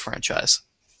this franchise.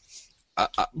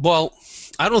 Well,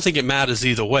 I don't think it matters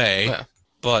either way. Yeah.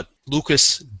 But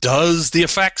Lucas does the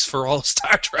effects for all of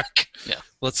Star Trek. Yeah.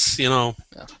 Let's,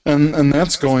 And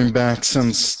that's going back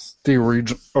since the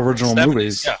original 70s,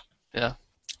 movies. Yeah. Yeah.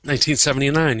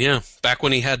 1979, yeah. Back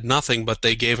when he had nothing, but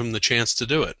they gave him the chance to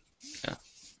do it. Yeah.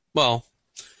 Well,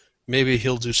 maybe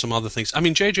he'll do some other things. I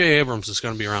mean, J.J. Abrams is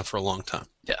going to be around for a long time.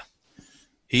 Yeah.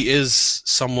 He is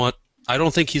somewhat... I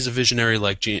don't think he's a visionary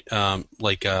like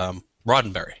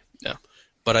Roddenberry. Yeah.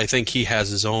 But I think he has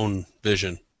his own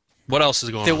vision. What else is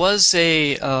going There on? was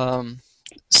a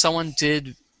someone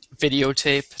did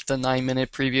videotape the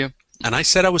 9-minute preview And I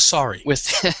said I was sorry. with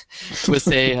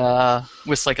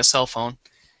with like a cell phone.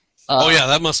 Oh yeah,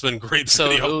 that must have been great So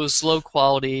video. it was low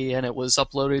quality and it was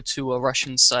uploaded to a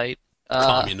Russian site.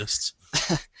 Communists.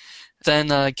 Then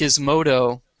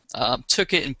Gizmodo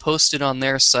took it and posted on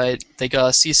their site. They got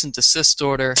a cease and desist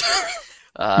order.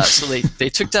 So they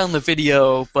took down the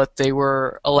video, but they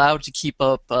were allowed to keep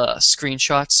up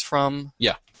screenshots from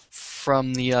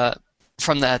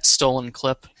that stolen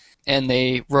clip, and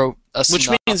they wrote a Which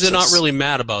means they're not synopsis. really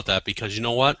mad about that because you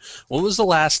know what? When was the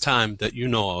last time that you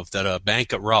know of that a bank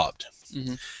got robbed?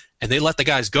 Mhm. And they let the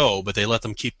guys go, but they let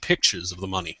them keep pictures of the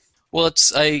money. Well,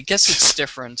 I guess it's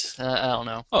different. I don't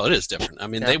know. Oh, it is different. I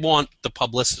mean, Yeah. they want the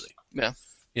publicity. Yeah.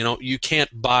 You know, you can't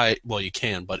buy. Well, you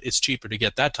can, but it's cheaper to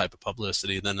get that type of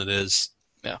publicity than it is.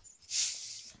 Yeah.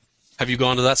 Have you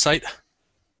gone to that site?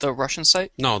 The Russian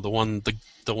site. No, the one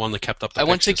that kept up the I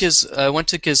went to pictures.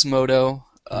 Gizmodo.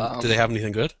 Do they have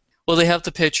anything good? Well, they have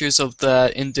the pictures of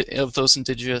of those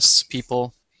indigenous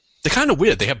people. They're kind of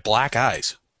weird. They have black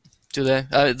eyes. Do they?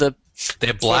 They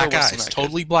have black Photo wasn't eyes, that good.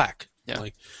 totally black. Yeah.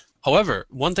 However,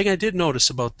 one thing I did notice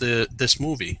about this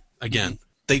movie, again,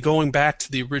 they going back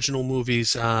to the original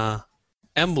movie's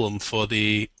emblem for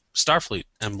the Starfleet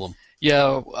emblem.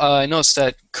 Yeah, I noticed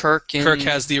that Kirk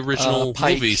Has the original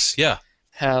Pike movies, yeah.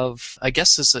 have, I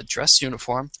guess, it's a dress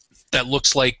uniform. That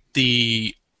looks like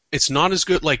it's not as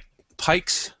good, like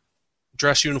Pike's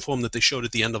dress uniform that they showed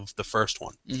at the end of the first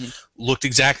one. Mhm. Looked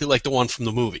exactly like the one from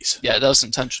the movies. Yeah, that was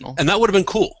intentional. And that would have been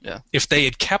cool Yeah. if they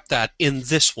had kept that in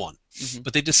this one. Mhm.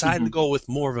 But they decided to go with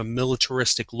more of a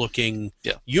militaristic looking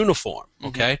Yeah. uniform,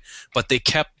 okay? But they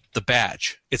kept the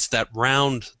badge. It's that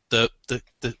round, the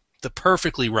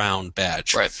perfectly round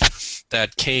badge Right.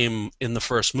 that came in the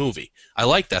first movie. I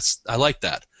like that.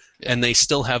 Yeah. And they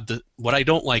still have what I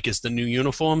don't like is the new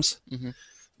uniforms. Mhm.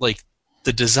 Like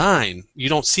the design, you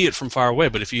don't see it from far away,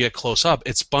 but if you get close up,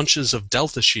 it's bunches of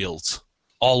Delta shields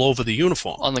all over the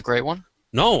uniform. On the gray one?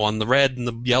 No, on the red and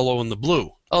the yellow and the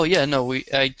blue. Oh, yeah, no,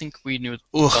 I think we knew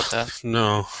about that.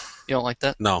 No, You don't like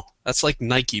that? no. That's like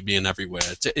Nike being everywhere.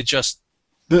 It just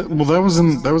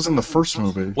That was in the first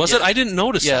movie. Was it? I didn't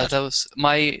notice Yeah, that. that was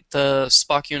the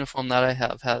Spock uniform that I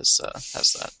have has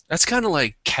that. That's kind of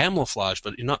like camouflage,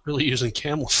 but you're not really using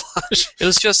camouflage. It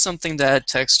was just something that had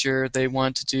texture. They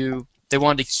wanted to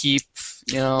keep,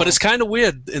 But it's kind of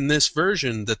weird in this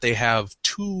version that they have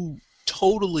two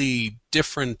totally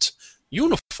different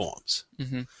uniforms.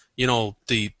 Mhm.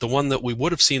 The one that we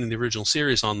would have seen in the original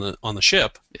series on the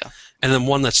ship, Yeah. and then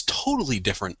one that's totally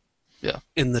different. Yeah.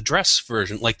 In the dress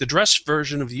version, like the dress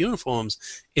version of the uniforms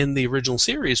in the original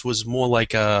series was more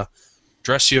like a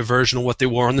dressier version of what they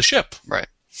wore on the ship. Right.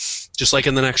 Just like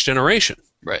in the Next Generation.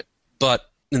 Right. But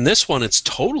in this one, it's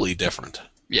totally different.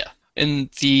 Yeah. And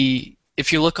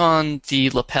if you look on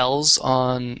the lapels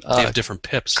on They have different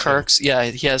pips. too. Kirk's, yeah,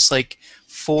 he has like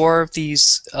 4 of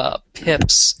these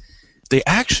pips. They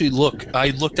actually look. I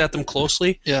looked at them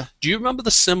closely. Yeah. Do you remember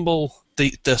the symbol,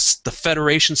 the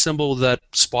Federation symbol that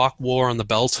Spock wore on the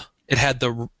belt? It had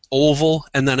the oval,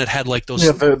 and then it had like those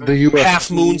the US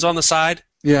half moons on the side.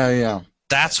 Yeah.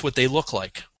 That's what they look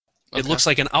like. It Okay. looks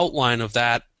like an outline of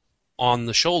that on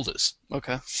the shoulders.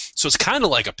 Okay. So it's kind of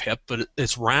like a pip, but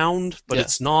it's round, but Yeah.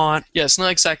 it's not. Yeah, it's not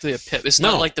exactly a pip. It's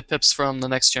No. not like the pips from the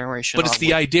Next Generation. But it's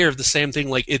the onward. idea of the same thing.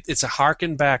 Like it's a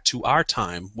harken back to our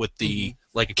time with the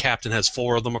like a captain has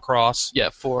 4 of them across. Yeah,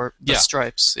 for the Yeah.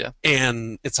 stripes. Yeah.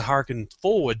 And it's a harken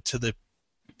forward to the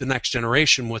Next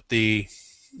Generation with the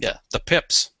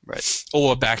pips, Right.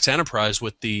 or back to Enterprise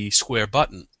with the square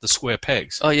button, the square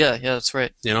pegs. Oh yeah, that's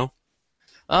right.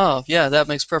 Oh yeah, that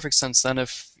makes perfect sense then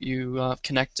if you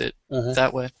connect it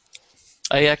that way.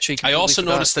 I actually. I also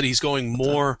completely noticed that he's going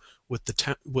more with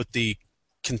the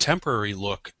contemporary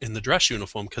look in the dress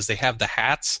uniform because they have the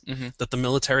hats Mhm. that the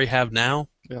military have now.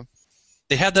 Yeah.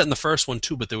 They had that in the first one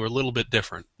too, but they were a little bit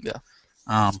different. Yeah.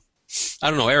 I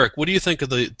don't know, Eric. What do you think of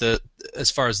the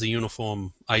as far as the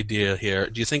uniform idea here?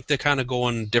 Do you think they're kind of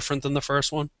going different than the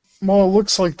first one? Well, it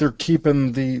looks like they're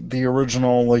keeping the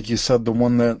original, like you said, the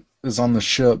one that is on the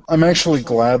ship. I'm actually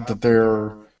glad that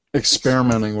they're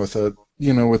experimenting with it,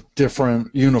 with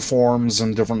different uniforms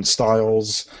and different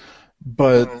styles.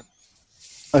 But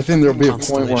I think there'll be a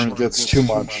point where it gets too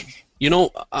much.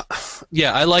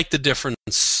 Yeah, I like the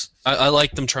difference. I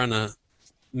like them trying to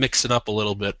mix it up a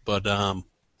little bit, but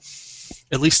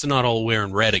at least they're not all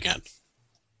wearing red again.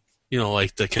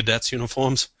 Like the cadets'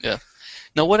 uniforms. Yeah.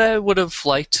 Now, what I would have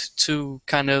liked to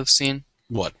kind of seen,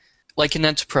 What? like in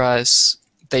Enterprise,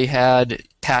 they had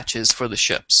patches for the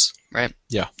ships, right?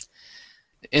 Yeah.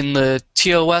 In the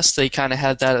TOS, they kind of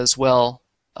had that as well.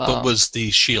 But was the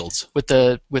shields. with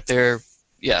their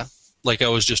Like I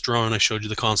was just drawing, I showed you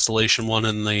the Constellation one,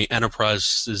 and the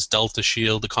Enterprise's Delta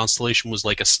shield. The Constellation was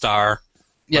like a star.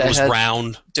 But yeah, it was had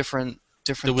round. different.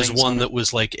 There was things one on that it.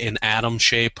 was like an atom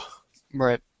shape.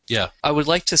 Right. Yeah. I would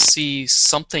like to see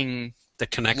something That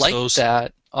connects like those.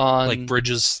 that on. Like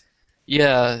bridges.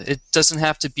 Yeah, it doesn't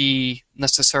have to be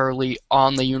necessarily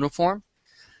on the uniform,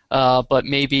 but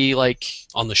maybe like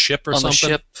On the ship or on something.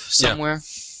 the ship somewhere.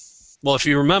 Well, if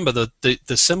you remember,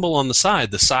 the symbol on the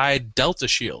side Delta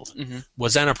shield, Mhm.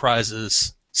 was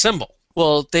Enterprise's symbol.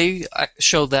 Well, they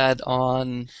show that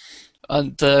on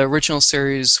the original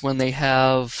series when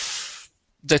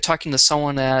they're talking to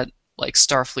someone at like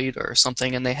Starfleet or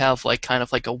something, and they have like kind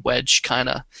of like a wedge kind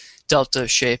of delta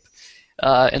shape,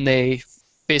 and they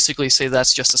basically say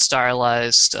that's just a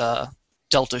stylized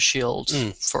delta shield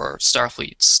for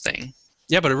Starfleet's thing.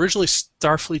 Yeah, but originally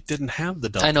Starfleet didn't have the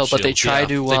Delta I know, but they shield. try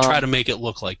They try to, to make it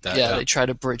look like that. they try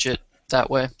to bridge it that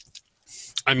way.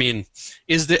 I mean,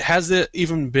 has there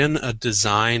even been a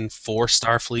design for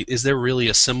Starfleet? Is there really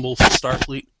a symbol for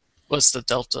Starfleet? What's the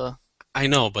delta? I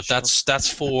know, but that's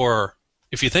for,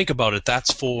 if you think about it,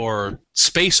 that's for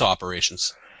space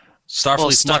operations.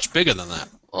 Starfleet's much bigger than that.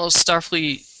 Well,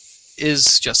 Starfleet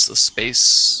is just the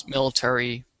space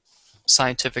military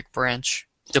scientific branch,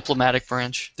 diplomatic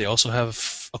branch. They also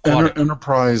have aquatic.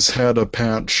 Enterprise had a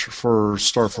patch for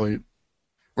Starfleet.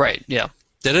 Right, yeah.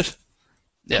 Did it?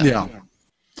 Yeah.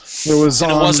 It was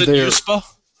And it on wasn't their... USPA?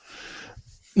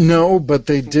 No, but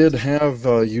they did have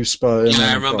USPA in Yeah, I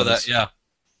Enterprise. remember that, yeah.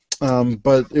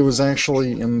 But it was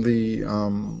actually in the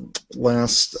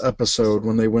last episode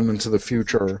when they went into the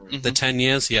future. The 10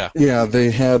 years, yeah. Yeah,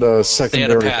 they had a They had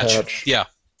secondary a patch. Yeah.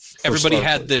 Everybody Starfleet.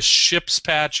 had this ship's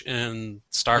patch and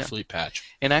Starfleet patch.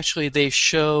 And actually, they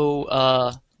show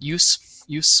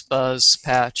USPA's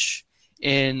patch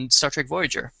in Star Trek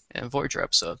Voyager, in a Voyager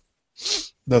episode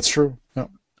That's true. Yeah.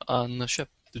 on the ship.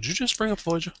 Did you just bring up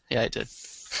Voyager? Yeah, I did.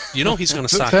 You know he's going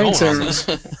to start Thanks, going on Aaron.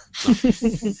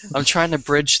 this. I'm trying to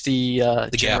bridge the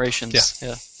gap. generations.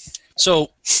 Yeah. So,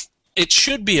 it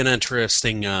should be an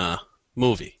interesting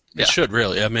movie. It Yeah. should,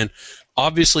 really. I mean,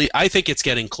 Obviously, I think it's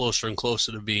getting closer and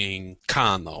closer to being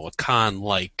Khan, though, a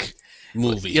Khan-like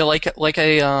movie. Yeah, like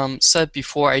I said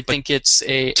before, I think it's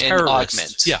an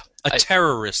augment. Yeah,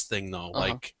 terrorist thing, though. Uh-huh.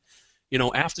 Like,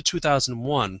 after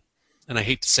 2001, and I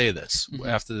hate to say this,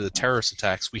 after the terrorist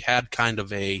attacks, we had kind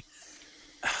of a,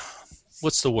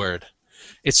 what's the word?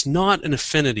 It's not an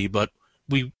affinity, but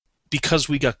because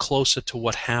we got closer to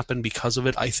what happened because of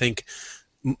it, I think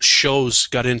shows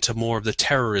got into more of the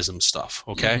terrorism stuff,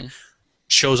 okay? Mm-hmm.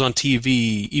 Shows on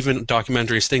TV, even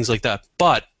documentaries, things like that.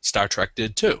 But Star Trek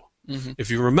did too. Mm-hmm. If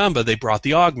you remember, they brought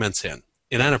the augments in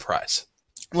Enterprise.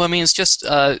 Well, I mean, it's just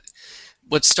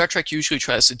what Star Trek usually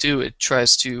tries to do. It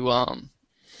tries to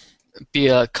be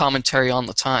a commentary on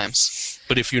the times.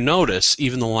 But if you notice,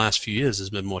 even the last few years, there's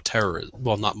been more terrorism.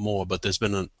 Well, not more, but there's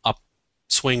been an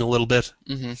upswing a little bit.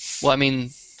 Mm-hmm. Well, I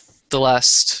mean, the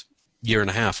last year and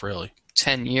a half, really.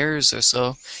 10 years or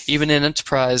so. Even in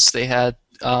Enterprise, they had,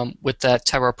 with that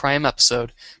Terra Prime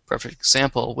episode, perfect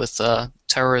example with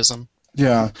terrorism.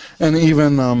 Yeah, and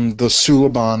even the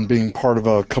Suliban being part of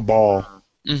a cabal.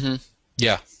 Mm-hmm.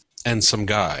 Yeah, and some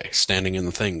guy standing in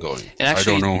the thing going, And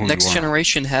actually, I don't know who Next you are.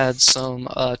 Generation had some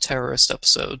terrorist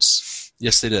episodes.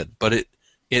 Yes, they did. But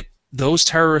those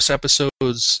terrorist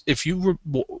episodes, if you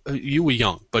were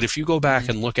young, but if you go back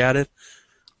and look at it,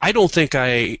 I don't think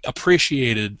I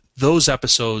appreciated those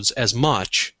episodes as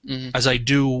much as I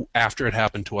do after it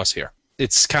happened to us here.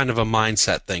 It's kind of a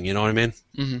mindset thing, you know what I mean?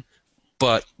 Mm-hmm.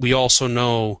 But we also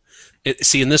know,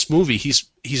 in this movie,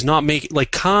 he's not making,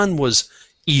 like, Khan was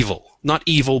evil. Not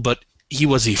evil, but he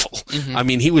was evil. Mm-hmm. I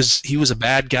mean, he was a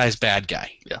bad guy's bad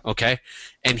guy. Yeah. Okay?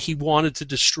 And he wanted to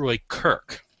destroy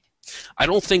Kirk. I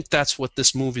don't think that's what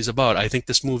this movie's about. I think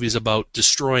this movie's about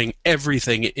destroying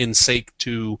everything in sake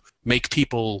to make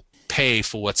people pay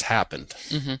for what's happened.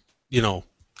 Mm-hmm.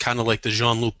 Kind of like the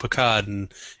Jean-Luc Picard in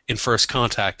First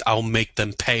Contact. I'll make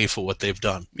them pay for what they've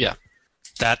done. Yeah.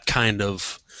 That kind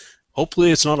of.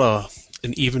 Hopefully, it's not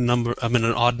an even number. I mean,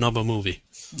 an odd number movie.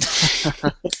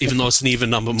 Even though it's an even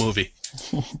number movie.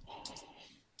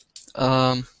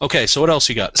 Okay, so what else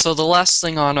you got? So the last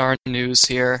thing on our news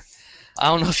here, I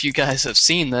don't know if you guys have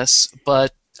seen this,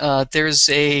 but there's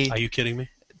Are you kidding me?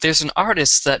 there's an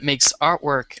artist that makes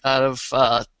artwork out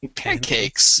of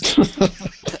pancakes.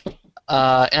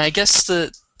 And I guess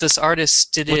this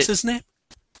artist did What's it. his name?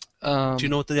 Do you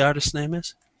know what the artist's name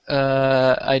is?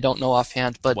 I don't know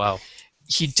offhand, but Wow.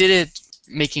 he did it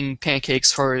making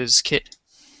pancakes for his kid.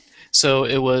 So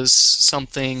it was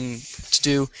something to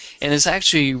do, and it's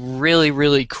actually really,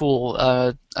 really cool.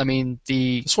 I mean,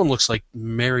 This one looks like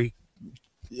Mary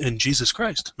and Jesus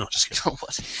Christ. No, just kidding.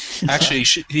 what? Actually,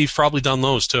 he's probably done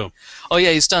those too. Oh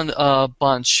yeah, he's done a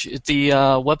bunch. The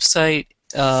website.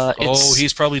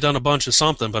 He's probably done a bunch of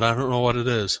something, but I don't know what it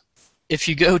is. If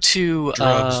you go to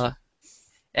Drugs.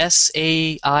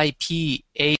 SAIPANCAKES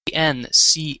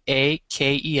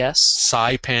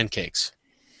Psy Pancakes.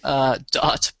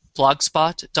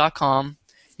 .blogspot.com,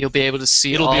 you'll be able to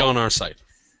see It'll all. be on our site.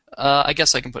 I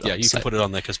guess I can put it Yeah, on you the can site. put it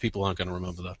on there because people aren't going to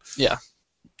remember that. Yeah.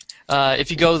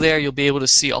 If you go there, you'll be able to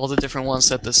see all the different ones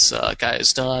that this guy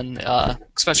has done,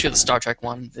 especially the Star Trek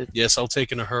one. Yes, I'll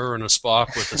take in a her and a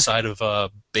Spock with a side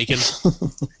of bacon.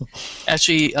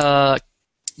 Actually,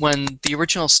 when the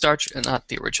original not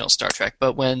the original Star Trek,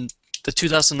 but when the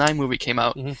 2009 movie came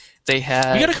out, they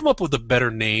had... We got to come up with a better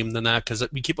name than that because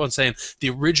we keep on saying the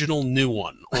original new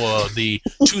one or the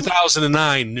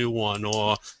 2009 new one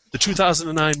or the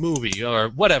 2009 movie or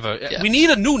whatever. Yeah. We need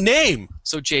a new name.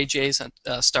 So JJ's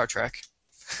Star Trek.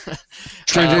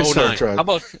 JJ Star 09. Trek. How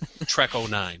about Trek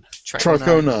 09? Truck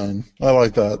 09. I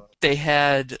like that. They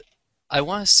had, I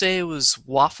want to say it was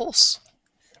waffles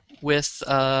with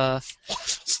Star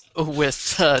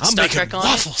Trek on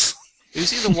waffles. it. It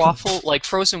was either waffle, like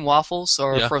frozen waffles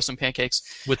or Yeah. frozen pancakes.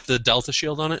 With the Delta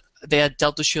Shield on it? They had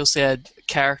Delta Shields. They had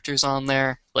characters on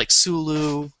there like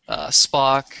Sulu,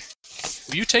 Spock.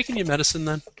 Were you taking your medicine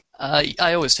then?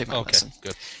 I always take my Okay, medicine.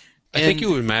 good. I think And-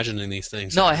 you were imagining these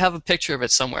things. No, I have a picture of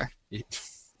it somewhere. Yeah.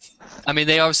 I mean,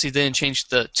 they obviously didn't change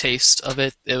the taste of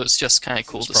it. It was just kind of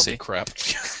cool to Probably see. crap.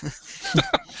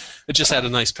 It just had a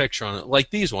nice picture on it,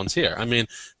 like these ones here. I mean,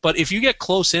 but if you get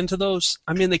close into those,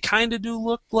 I mean, they kind of do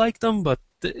look like them, but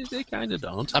they kind of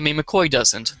don't. I mean, McCoy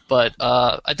doesn't, but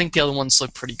I think the other ones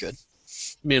look pretty good.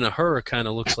 I mean, her kind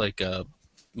of looks like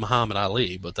Muhammad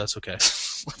Ali, but that's okay.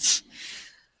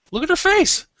 Look at her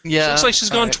face. Yeah, She looks like she's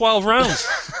gone alright. 12 rounds.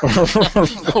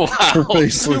 Her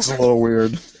face looks a little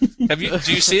weird.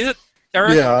 Do you see it,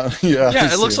 Eric? Yeah. Yeah,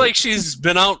 I it looks see like she's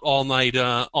been out all night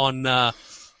on the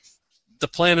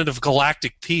planet of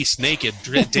galactic peace, naked,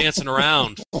 dancing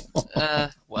around.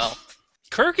 Well,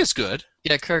 Kirk is good.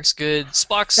 Yeah, Kirk's good.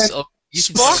 Spock's. And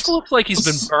Spock looks like he's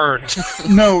been burned.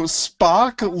 No,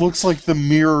 Spock looks like the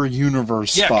Mirror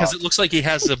Universe Yeah, Spock. because it looks like he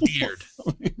has a beard.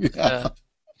 Yeah.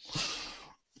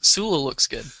 Sulu looks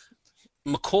good.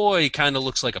 McCoy kind of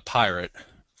looks like a pirate.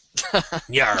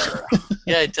 Yarr.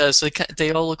 Yeah, it does.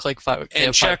 They all look like five.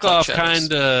 And Chekhov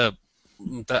kind of...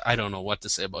 I don't know what to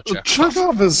say about Chekhov.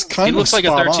 Chekhov is kind He of looks like a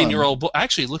spot on. 13-year-old boy.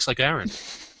 Actually, he looks like Aaron.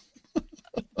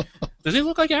 Does he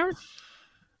look like Aaron?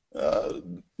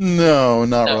 No,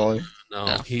 not really.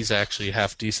 No, he's actually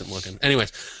half decent looking.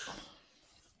 Anyways,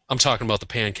 I'm talking about the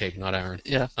pancake, not Aaron.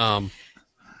 Yeah.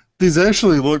 These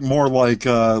actually look more like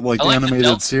like the animated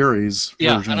Delta- series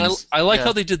Yeah, versions. and I like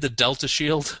how they did the Delta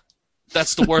Shield.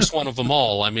 That's the worst one of them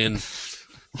all. I mean,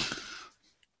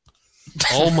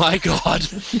 oh my God!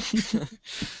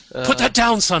 Put that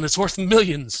down, son. It's worth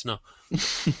millions. No,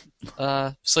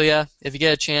 So yeah, if you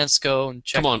get a chance, go and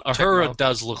check. come on. check them Uhura out.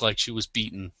 does look like she was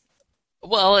beaten.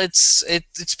 Well, it's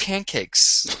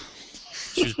pancakes.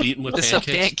 She was beaten with It's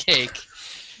pancakes. a pancake.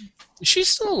 Is she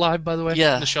still alive, by the way?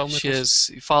 Yeah, Nichelle Nichols? she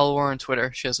is. You follow her on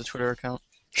Twitter. She has a Twitter account.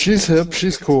 She's hip.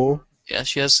 She's cool. Yeah,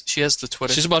 she has the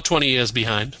Twitter. She's about 20 years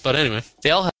behind, but anyway. They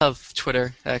all have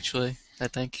Twitter, actually. I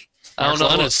think. I Mark don't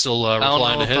know. Leonard's still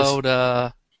replying to his.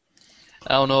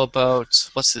 I don't know about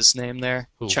what's his name there.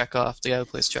 Who? Chekhov, the guy who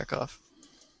plays Chekhov.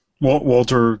 Walter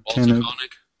Walter Koenig.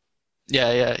 Koenig.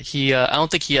 Yeah. He. I don't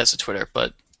think he has a Twitter,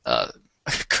 but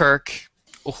Kirk,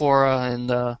 Uhura, and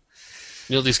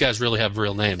You know, these guys really have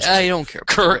real names. I don't care.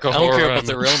 About Kirk, I don't care Uhura, about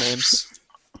their real names.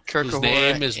 Kirk, His Uhura,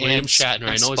 name is William and Shatner.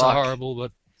 I know he's Spock. horrible,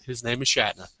 but his name is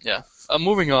Shatner. Yeah.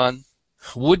 Moving on.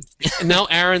 Now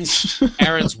Aaron's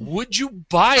would you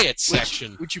buy it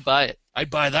section. Would you buy it?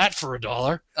 I'd buy that for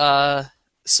 $1.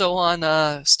 So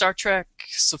on Star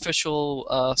Trek's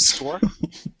official store,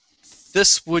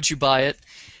 this would you buy it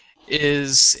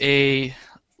is a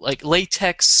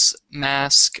latex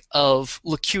mask of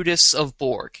Locutus of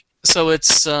Borg. So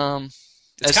it's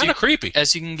It's kind of creepy.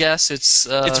 as you can guess, it's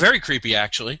It's very creepy,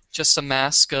 actually. just a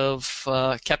mask of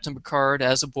Captain Picard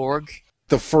as a Borg.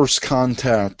 The First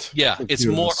Contact. Yeah, it's Locutus.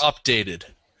 more updated.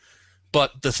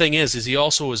 But the thing is he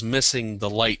also was missing the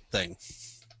light thing.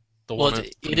 The Well, one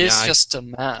it in is the eye. just a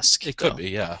mask. It could though. be,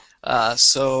 yeah.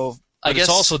 So I But guess it's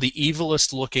also the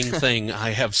evilest looking thing I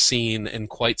have seen in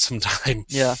quite some time.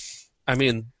 yeah. I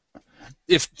mean,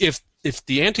 if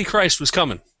the Antichrist was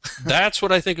coming, that's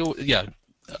what I think. Yeah,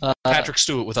 Patrick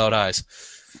Stewart without eyes.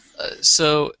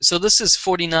 So this is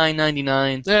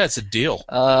 $49.99. Yeah, it's a deal.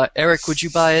 Eric, would you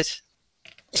buy it?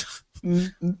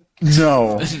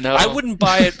 No. No. I wouldn't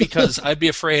buy it because I'd be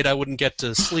afraid I wouldn't get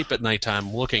to sleep at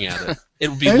nighttime looking at it. It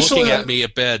would be Actually, looking at me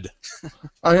at bed.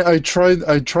 I tried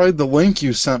the link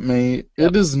you sent me.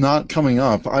 It is not coming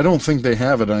up. I don't think they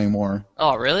have it anymore.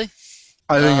 Oh, really?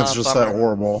 I think it's just bummer. that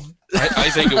horrible. I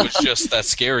think it was just that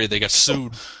scary. They got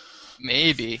sued.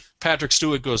 Maybe. Patrick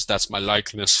Stewart goes, "That's my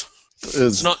likeness."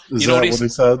 Is not- is you know that what what he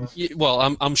said?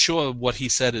 Well, I'm sure what he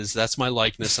said is, "That's my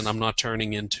likeness, and I'm not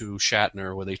turning into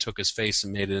Shatner," where they took his face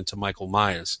and made it into Michael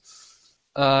Myers.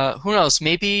 Who knows?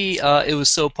 Maybe it was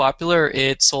so popular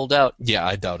it sold out. Yeah,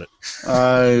 I doubt it.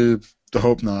 I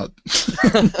hope not.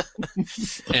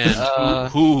 And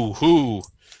who?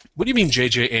 What do you mean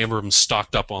J.J. Abrams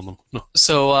stocked up on them? No,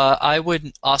 So I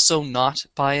would also not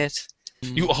buy it.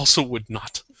 you also would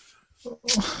not.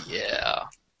 Yeah.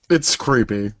 It's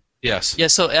creepy. Yes. Yeah.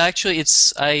 So actually,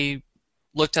 I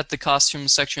looked at the costume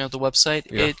section of the website.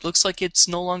 Yeah. It looks like it's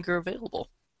no longer available.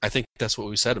 I think that's what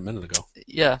we said a minute ago.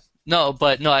 Yeah. No,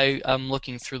 I'm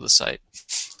looking through the site.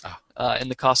 In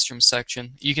the costume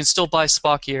section, you can still buy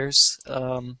Spock ears.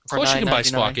 Of course you can buy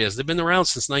 $9.99. Spock ears. They've been around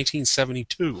since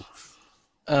 1972.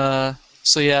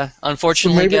 So yeah,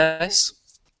 unfortunately, maybe- guys.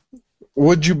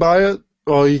 Would you buy it?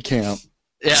 Well, you can't.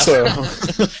 Yeah. So,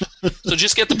 So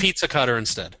just get the pizza cutter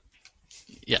instead.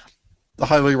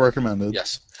 highly recommended.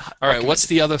 Yes. All right, what's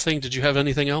the other thing? Did you have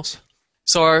anything else?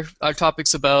 So our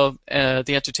topic's about the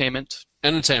entertainment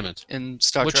Entertainment. in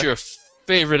Star What's Trek. your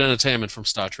favorite entertainment from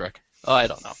Star Trek? Oh, I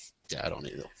don't know. Yeah, I don't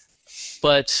either.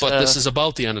 But This is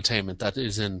about the entertainment that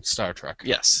is in Star Trek.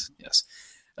 yes.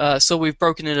 So we've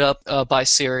broken it up by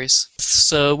series.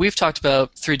 So we've talked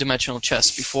about three-dimensional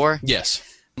chess before. Yes.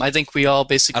 I think we all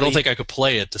basically. I don't think I could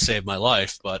play it to save my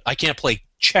life, but I can't play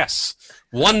chess.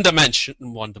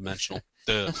 One-dimensional.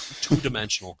 The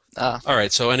two-dimensional. Ah. All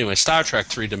right, so anyway, Star Trek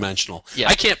three-dimensional. Yeah.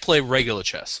 I can't play regular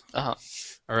chess. Uh-huh.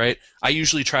 All right? I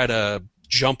usually try to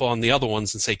jump on the other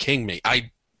ones and say king me.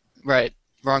 Right.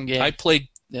 Wrong game. I played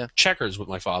Yeah. checkers with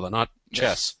my father, not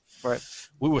chess. Right.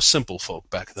 We were simple folk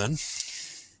back then.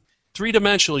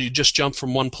 Three-dimensional, you just jump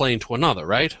from one plane to another,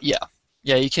 right? Yeah.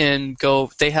 Yeah, you can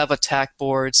go. They have attack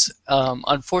boards.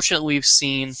 Unfortunately, we've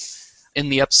seen in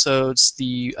the episodes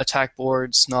the attack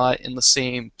boards not in the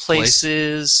same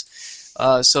places.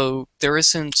 So there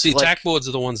isn't. The attack boards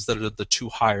are the ones that are the two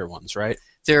higher ones, right?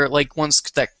 They're like ones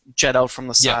that jet out from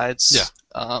the Yeah, sides.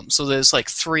 yeah. So there's like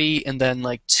 3 and then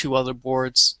like 2 other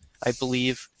boards, I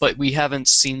believe. But we haven't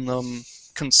seen them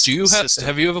consistent.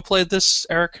 Have you ever played this,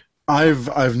 Eric?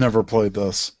 I've never played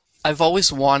this. I've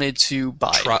always wanted to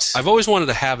buy it. I've always wanted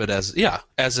to have it as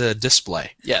a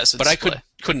display. Yeah, as a but display. I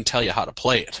couldn't tell you how to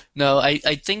play it. No, I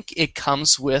think it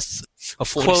comes with A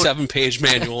 47-page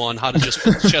manual on how to just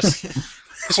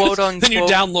quote unquote. Then you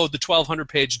download the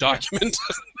 1,200-page document.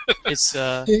 It's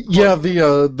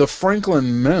the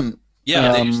Franklin Mint.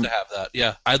 Yeah, they used to have that.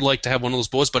 Yeah, I'd like to have one of those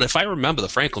boards, but if I remember, the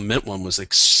Franklin Mint one was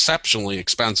exceptionally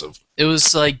expensive. It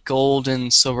was like gold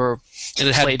and silver, and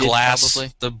it had plated, glass.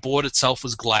 Probably. The board itself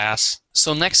was glass.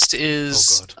 So next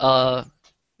is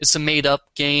it's a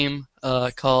made-up game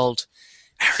called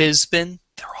Fizbin.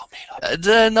 They're all made up.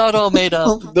 They're not all made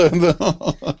up.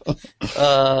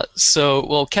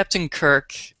 Captain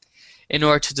Kirk, in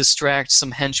order to distract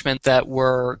some henchmen that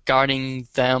were guarding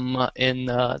them in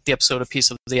the episode A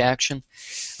Piece of the Action,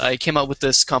 he came up with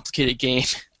this complicated game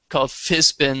called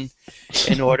Fizbin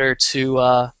in order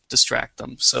to distract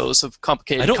them. So it's a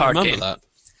complicated card game. I don't remember that.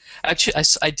 Actually,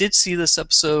 I did see this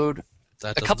episode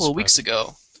a couple of weeks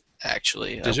ago,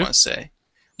 actually. Did you? I want to say.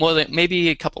 More than maybe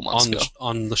a couple months ago.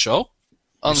 On the show?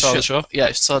 On the show? Yeah,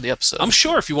 I saw the episode. I'm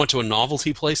sure if you went to a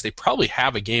novelty place, they probably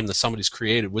have a game that somebody's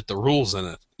created with the rules in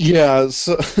it. Yeah,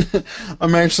 so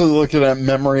I'm actually looking at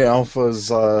Memory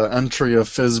Alpha's entry of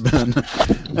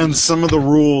Fizbin, and some of the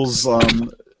rules,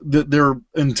 they're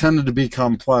intended to be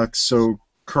complex, so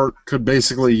Kirk could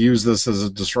basically use this as a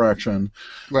distraction.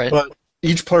 Right. But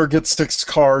each player gets 6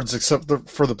 cards, except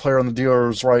for the player on the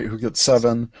dealer's right, who gets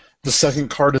 7. The second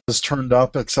card is turned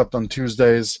up, except on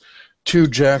Tuesdays. 2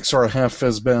 jacks are a half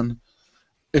Fizbin.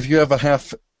 If you have a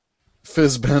half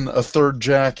Fizbin, a third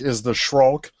jack is the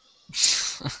Shulk,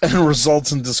 and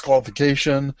results in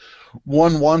disqualification.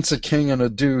 1 wants a king and a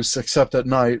deuce, except at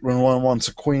night, when 1 wants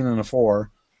a queen and a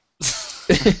 4.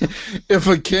 If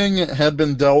a king had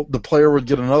been dealt, the player would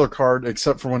get another card,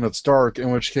 except for when it's dark,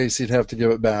 in which case he'd have to give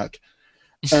it back.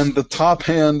 And the top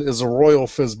hand is a royal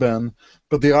Fizbin,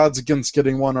 but the odds against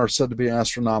getting one are said to be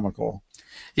astronomical.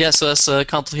 Yeah, so that's a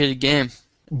complicated game.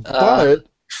 But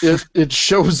it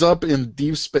shows up in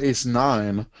Deep Space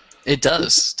Nine. It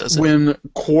does, doesn't it? When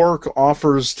Quark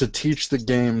offers to teach the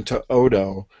game to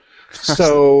Odo.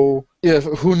 So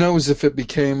who knows if it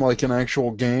became like an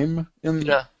actual game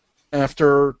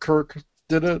after Kirk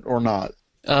did it or not.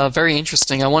 Very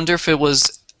interesting. I wonder if it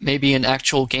was maybe an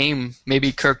actual game.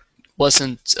 Maybe Kirk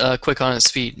wasn't quick on his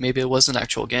feet. Maybe it was an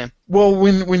actual game. Well,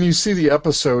 when you see the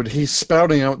episode, he's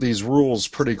spouting out these rules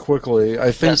pretty quickly.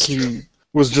 I think he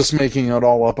was just making it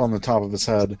all up on the top of his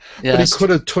head. Yeah, but he could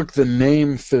have took the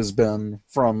name Fizbin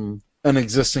from an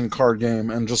existing card game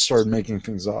and just started making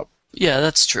things up. Yeah,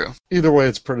 that's true. Either way,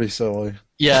 it's pretty silly.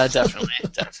 Yeah, definitely,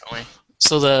 definitely.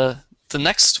 So the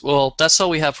next, that's all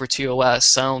we have for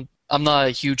TOS. I'm not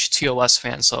a huge TOS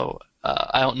fan, so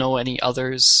I don't know any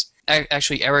others.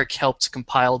 Actually, Eric helped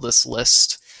compile this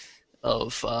list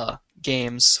of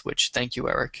games, which thank you,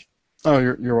 Eric. Oh,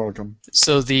 you're welcome.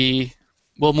 So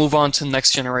we'll move on to the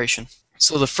next generation.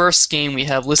 So the first game we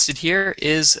have listed here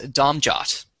is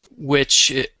Domjot,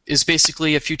 which is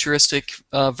basically a futuristic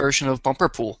version of Bumper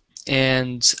Pool.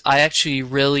 And I actually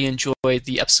really enjoyed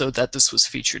the episode that this was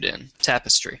featured in,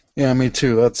 Tapestry. Yeah, me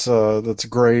too. That's a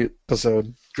great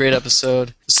episode. Great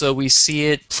episode. So we see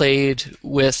it played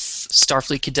with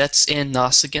Starfleet cadets and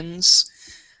Nausicaans.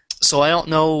 So I don't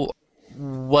know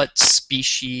what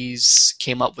species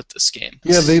came up with this game.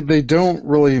 Yeah, they don't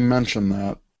really mention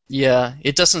that. Yeah,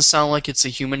 it doesn't sound like it's a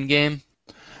human game.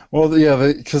 Well, yeah,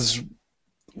 because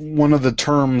one of the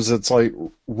terms, it's like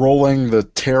rolling the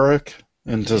Terek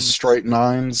into straight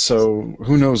 9, so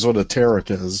who knows what a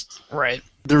Terek is. Right.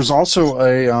 There's also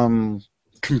a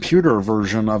computer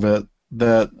version of it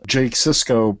that Jake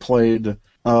Sisko played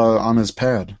on his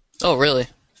pad. Oh, really?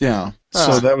 Yeah.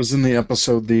 So that was in the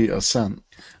episode The Ascent.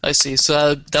 I see.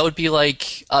 So that would be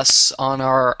like us on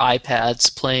our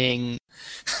iPads playing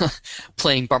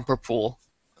Bumper Pool.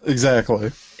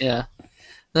 Exactly. Yeah.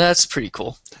 That's pretty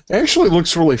cool. It actually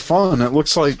looks really fun. It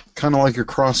looks like kind of like a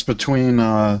cross between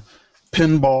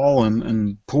pinball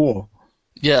and pool.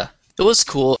 Yeah. It was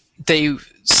cool.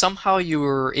 Somehow you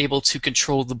were able to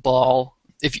control the ball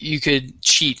if you could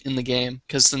cheat in the game,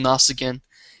 because the Nausicaan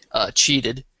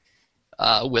cheated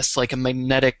with like a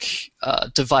magnetic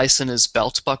device in his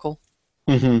belt buckle.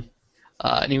 Mm-hmm.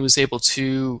 and he was able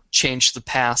to change the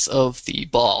path of the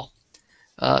ball.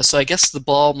 So I guess the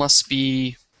ball must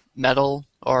be metal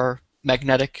or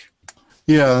magnetic.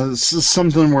 Yeah, it's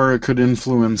something where it could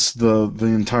influence the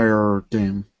entire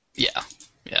game. Yeah.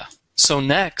 So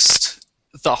next,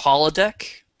 the holodeck.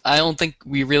 I don't think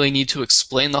we really need to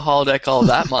explain the holodeck all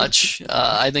that much.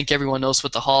 I think everyone knows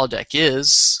what the holodeck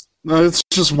is. No, it's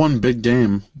just one big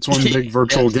game. It's one big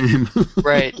virtual game.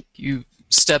 Right. You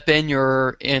step in,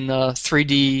 you're in a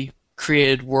 3D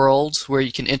created world where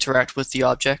you can interact with the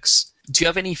objects. Do you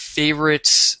have any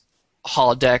favorite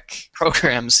holodeck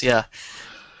programs? Yeah.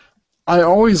 I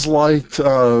always liked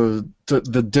the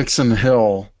Dixon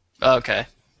Hill Okay.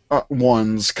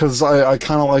 ones because I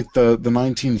kind of like the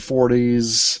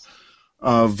 1940s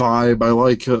vibe. I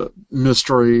like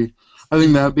mystery. I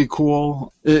think that'd be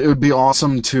cool. It would be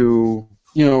awesome to,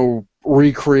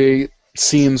 recreate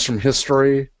scenes from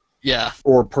history Yeah.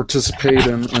 or participate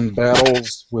in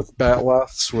battles with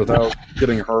batleths without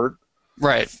getting hurt.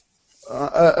 Right.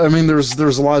 I mean, there's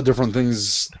a lot of different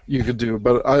things you could do,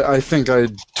 but I think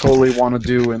I'd totally want to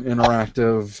do an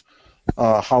interactive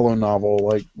holo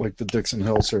novel like the Dixon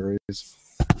Hill series.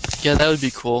 Yeah, that would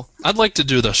be cool. I'd like to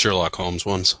do the Sherlock Holmes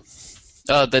ones.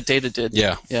 That Data did.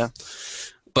 Yeah. Yeah.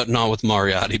 But not with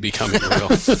Moriarty becoming real.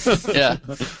 Yeah.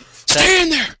 Stay in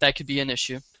there! That could be an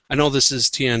issue. I know this is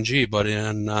TNG, but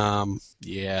in,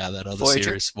 that other Voyager?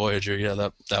 series, Voyager, yeah,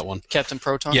 that one. Captain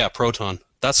Proton? Yeah, Proton.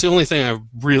 That's the only thing I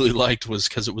really liked was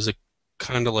because it was a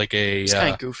kind of like a... It's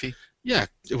kind of goofy. Yeah,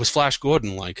 it was Flash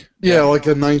Gordon-like. Yeah, like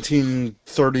a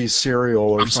 1930s serial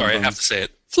or I'm something. sorry, I have to say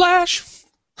it. Flash!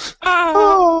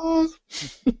 Ah!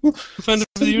 Defender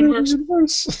of the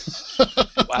universe.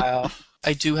 Wow.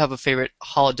 I do have a favorite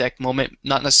holodeck moment,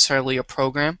 not necessarily a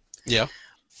program. Yeah.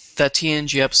 That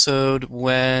TNG episode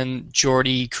when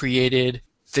Geordi created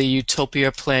the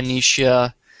Utopia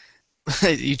Planitia.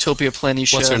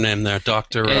 What's her name there?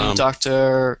 Doctor... And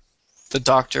the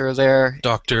doctor there.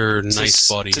 Dr.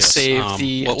 Nicebody. To yes. save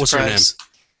the what was her name? Enterprise.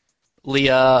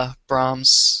 Leah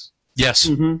Brahms. Yes.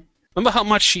 Mm-hmm. Remember how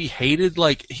much he hated,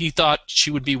 he thought she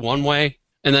would be one way,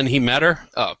 and then he met her,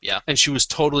 Oh, yeah. and she was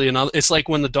totally another. It's like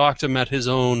when the Doctor met his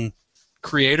own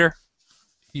creator.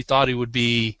 He thought he would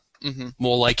be Mm-hmm.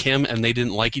 more like him, and they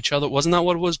didn't like each other. Wasn't that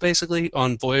what it was, basically,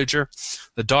 on Voyager?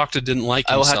 The Doctor didn't like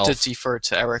I will himself. have to defer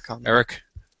to Eric on that. Eric?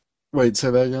 Wait, say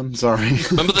that again? Sorry.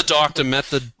 Remember the Doctor met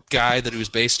the guy that he was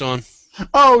based on?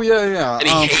 Oh, yeah. And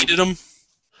he hated him?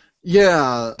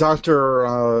 Yeah, Dr.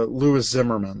 Louis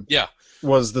Zimmerman. Yeah.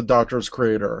 Was the Doctor's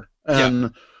creator.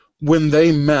 And when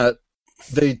they met,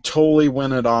 they totally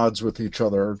went at odds with each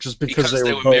other just because they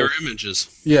were both, mirror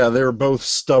images. Yeah, they were both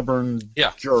stubborn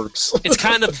jerks. It's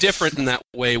kind of different in that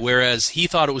way, whereas he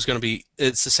thought it was going to be...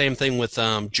 It's the same thing with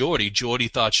Geordi.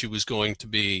 Geordi thought she was going to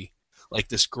be like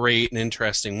this great and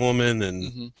interesting woman, and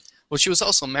Mm-hmm. Well, she was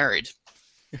also married.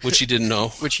 which he didn't know.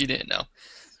 Which he didn't know.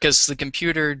 Because the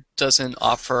computer doesn't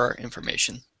offer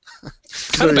information.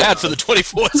 Kind of bad for the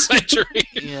 24th century.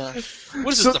 Yeah.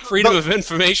 What is this, the Freedom of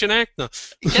Information Act? No.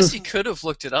 I guess he could have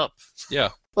looked it up. Yeah.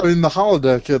 I mean, the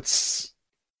holodeck,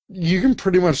 you can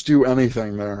pretty much do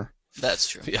anything there. That's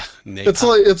true. Yeah.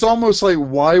 It's almost like,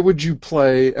 why would you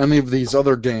play any of these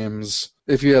other games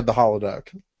if you had the holodeck?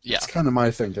 Yeah. It's kind of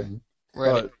my thinking.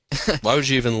 Right. Why would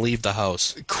you even leave the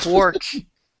house? Quark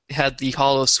had the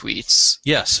Holo Suites.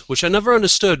 Yes, which I never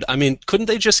understood. I mean, couldn't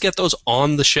they just get those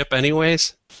on the ship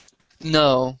anyways?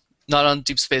 No, not on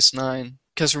Deep Space Nine.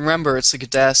 Because remember, it's a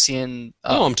Cardassian.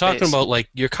 No, I'm talking base. about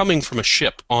you're coming from a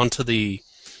ship onto the.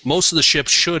 Most of the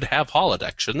ships should have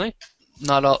holodeck, shouldn't they?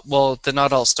 Not all. Well, they're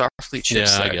not all Starfleet ships Yeah,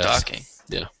 that I are guess. docking.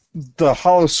 Yeah. The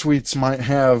Holo Suites might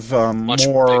have Much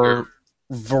more bigger.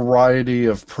 variety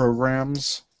of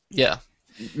programs. Yeah.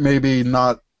 Maybe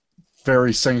not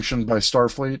very sanctioned by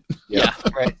Starfleet. Yeah.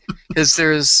 Right. Because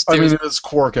there's. I mean, it is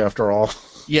Quark after all.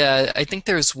 Yeah, I think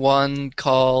there's one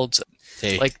called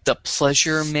Hey, the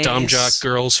Pleasure Maze. Domjot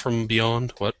Girls from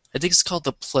Beyond. What? I think it's called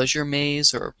the Pleasure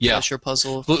Maze or Yeah. Pleasure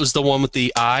Puzzle. What was the one with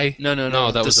the eye? No,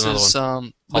 that was this another is,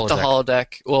 one. with the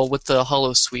holodeck. Well, with the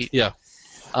Holo Suite. Yeah.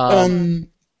 And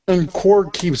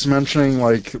Quark keeps mentioning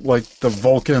like the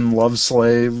Vulcan love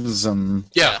slaves and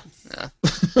Yeah.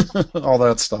 all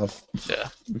that stuff. Yeah.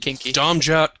 Kinky.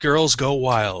 Domjot Girls Go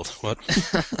Wild. What?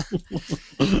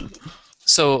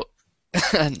 So,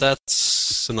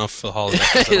 That's enough for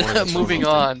holodeck. I don't wanna get moving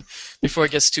thrown out on before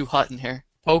it gets too hot in here.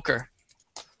 Poker.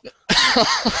 there.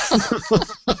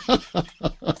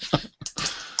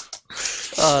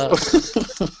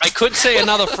 I could say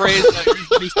another phrase that I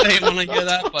usually say when I hear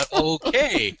that, but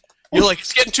okay. You're like,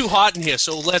 it's getting too hot in here,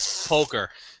 so let's poker.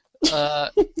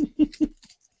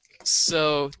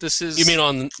 So this is You mean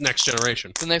on Next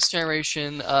Generation? the Next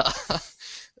Generation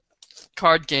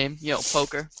card game,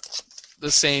 poker, the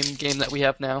same game that we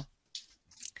have now.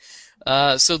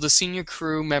 So the senior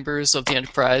crew members of the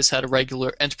Enterprise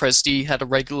Enterprise D had a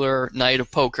regular night of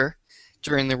poker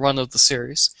during the run of the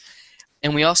series.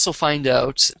 And we also find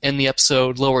out in the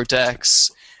episode Lower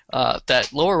Decks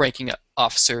that lower-ranking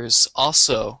officers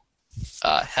also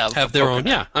have their own.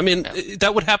 Yeah, I mean,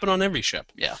 that would happen on every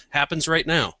ship. Yeah. Happens right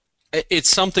now. It's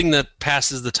something that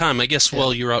passes the time. I guess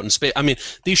while you're out in space. I mean,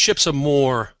 these ships are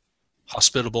more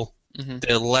hospitable. Mm-hmm.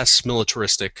 They're less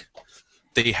militaristic.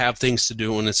 They have things to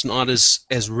do, and it's not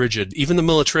as rigid. Even the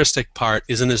militaristic part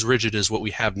isn't as rigid as what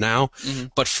we have now. Mm-hmm.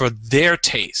 But for their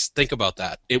taste, think about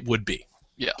that. It would be.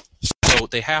 Yeah. So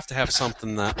they have to have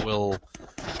something that will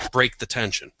break the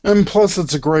tension. And plus,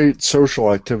 it's a great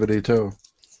social activity, too.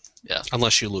 Yeah.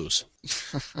 Unless you lose.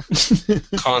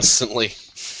 Constantly.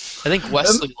 I think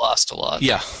Wesley lost a lot.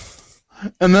 Yeah.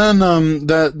 And then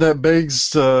that begs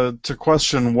to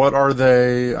question, what are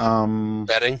they...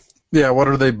 Betting? Yeah, what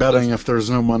are they betting if there's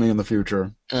no money in the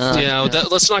future?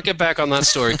 Let's not get back on that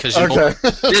story because Okay.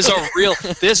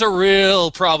 there's a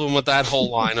real problem with that whole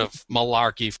line of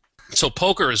malarkey. So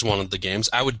poker is one of the games.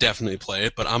 I would definitely play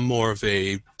it, but I'm more of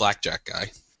a blackjack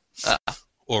guy.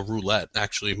 Or roulette,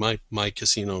 actually. My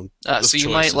casino. So you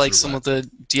might like some of the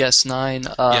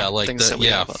DS9 things that we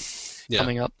have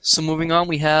coming up. So moving on,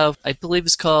 we have, I believe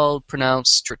it's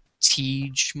pronounced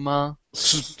Strategema.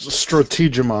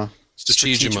 Strategema.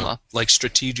 Strategema. Like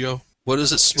Strategio? What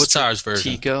is it? What's ours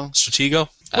version? Stratego?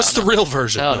 What's the real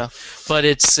version? I don't know. But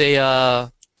it's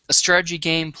a strategy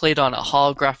game played on a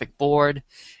holographic board,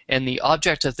 and the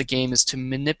object of the game is to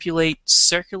manipulate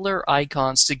circular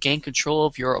icons to gain control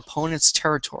of your opponent's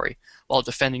territory while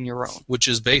defending your own. Which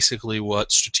is basically what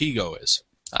Stratego is.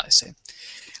 I see.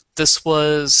 This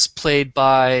was played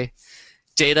by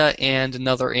Data and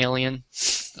another alien,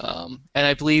 and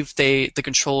I believe the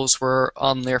controls were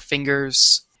on their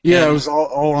fingers. Yeah, it was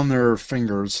all on their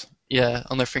fingers. Yeah,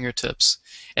 on their fingertips,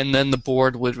 and then the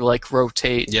board would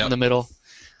rotate in the middle.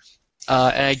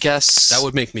 And I guess that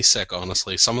would make me sick,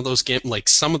 honestly. Some of those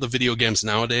some of the video games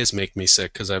nowadays make me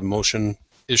sick because I have motion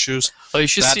issues. Oh, you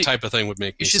should see, type of thing would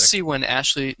make me sick. You should see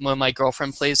when my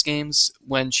girlfriend plays games,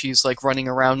 when she's running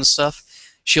around and stuff.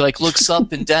 She looks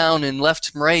up and down and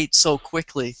left and right so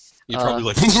quickly. You're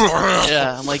probably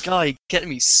yeah, I'm like, oh, you're getting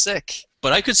me sick.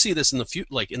 But I could see this in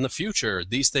the future.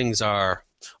 These things are.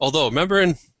 Although, remember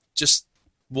in just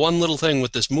one little thing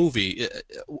with this movie,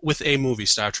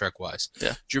 Star Trek wise. Yeah.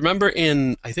 Do you remember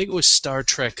in, I think it was Star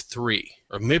Trek 3,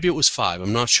 or maybe it was 5,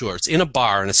 I'm not sure. It's in a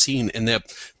bar in a scene, and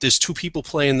there's two people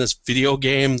playing this video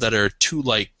game that are two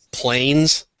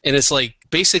planes, and it's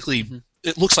basically. Mm-hmm.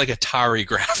 It looks like Atari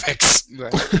graphics.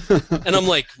 Right. And I'm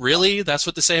like, really? That's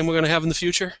what they're saying we're going to have in the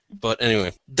future? But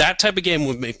anyway, that type of game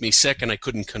would make me sick, and I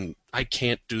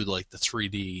can't do the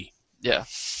 3D. Yeah.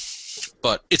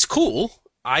 But it's cool.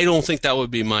 I don't think that would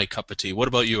be my cup of tea. What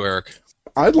about you, Eric?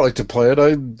 I'd like to play it.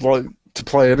 I'd like to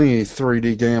play any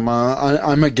 3D game.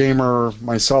 I'm a gamer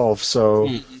myself, so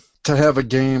to have a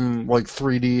game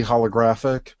 3D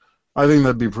holographic, I think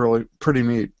that'd be pretty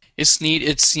neat. It's neat.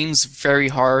 It seems very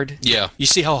hard. Yeah. You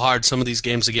see how hard some of these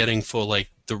games are getting for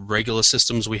the regular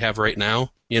systems we have right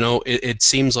now? It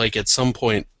seems like at some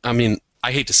point, I mean,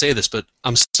 I hate to say this, but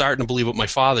I'm starting to believe what my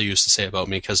father used to say about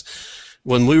me, because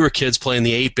when we were kids playing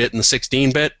the 8-bit and the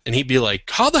 16-bit, and he'd be like,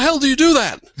 how the hell do you do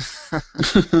that?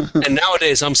 And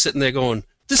nowadays I'm sitting there going,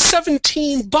 there's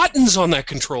 17 buttons on that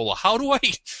controller. How do I...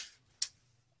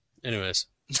 Anyways.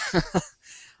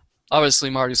 Obviously,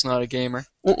 Marty's not a gamer.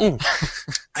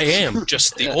 I am,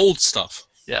 just the old stuff.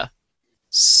 Yeah.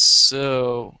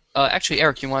 So, actually,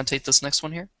 Eric, you want to take this next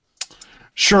one here?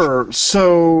 Sure.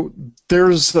 So,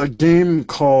 there's a game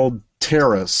called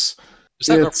Terrace. Is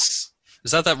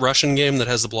that Russian game that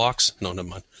has the blocks? No, never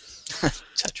mind.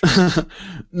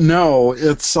 No,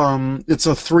 it's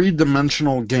a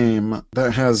three-dimensional game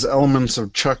that has elements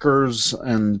of checkers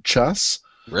and chess.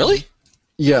 Really?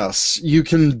 Yes, you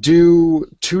can do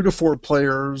 2 to 4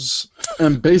 players,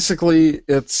 and basically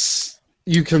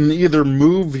you can either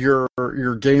move your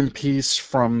game piece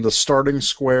from the starting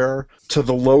square to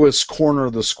the lowest corner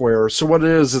of the square. So what it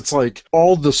is, it's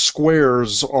all the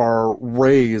squares are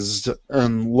raised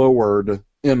and lowered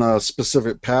in a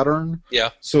specific pattern.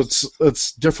 Yeah. So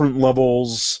it's different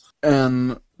levels,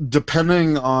 and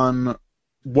depending on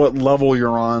what level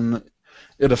you're on,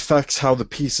 it affects how the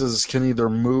pieces can either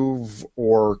move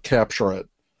or capture it.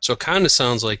 So it kind of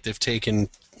sounds like they've taken,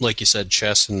 like you said,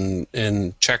 chess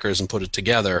and checkers and put it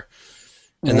together,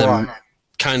 and then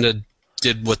kind of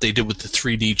did what they did with the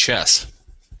 3D chess.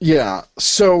 Yeah,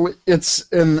 so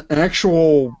it's an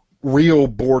actual real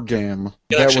board game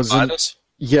You can that actually was buy this?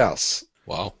 yes.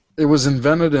 Wow. It was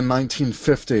invented in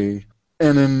 1950,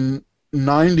 and in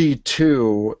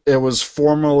 92 it was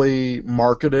formally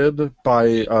marketed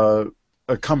by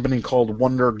a company called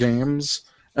Wonder Games,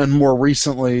 and more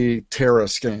recently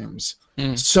Terrace Games.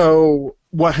 So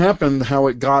what happened, how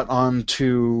it got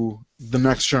onto the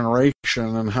Next Generation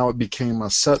and how it became a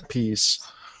set piece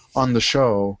on the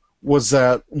show was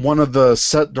that one of the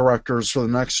set directors for the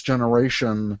Next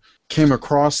Generation came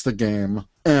across the game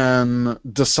and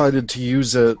decided to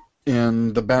use it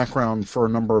in the background for a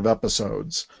number of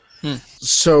episodes.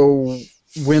 So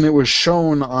when it was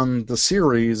shown on the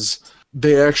series,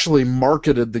 they actually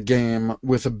marketed the game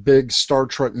with a big Star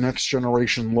Trek Next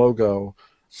Generation logo,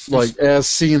 like as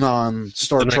seen on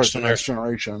Star Trek The Next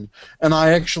Generation. And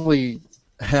I actually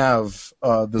have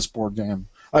this board game.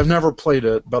 I've never played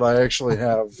it, but I actually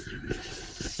have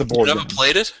the board game. You never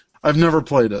played it? I've never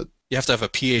played it. You have to have a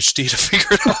PhD to figure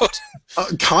it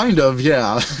out. Kind of,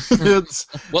 yeah. What it's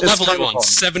level are you on? hard.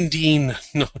 17.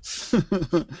 No.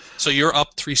 So you're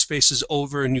up 3 spaces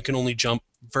over, and you can only jump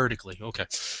vertically. Okay.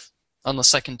 On the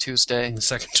second Tuesday. The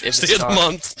second If Tuesday of the it's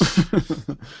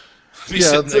month.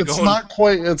 Yeah, it's not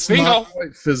quite. It's Bingo. not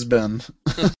quite Fizbin.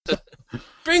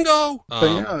 Bingo! But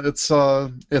yeah,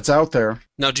 it's out there.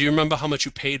 Now, do you remember how much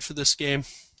you paid for this game?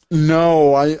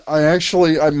 No, I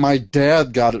actually, my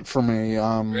dad got it for me.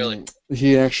 Really?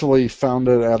 He actually found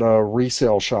it at a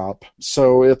resale shop.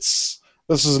 So this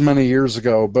is many years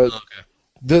ago, but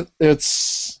Okay.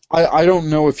 I don't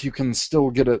know if you can still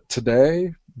get it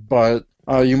today, but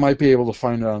you might be able to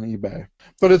find it on eBay.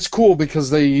 But it's cool because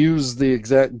they use the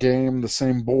exact game, the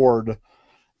same board,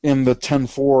 in the 10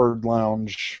 Forward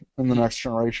Lounge in the Next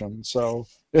Generation. So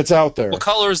it's out there. What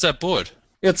color is that board?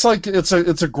 It's like it's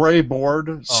a gray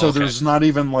board, so okay. there's not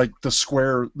even like the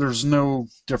square. There's no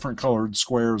different colored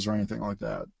squares or anything like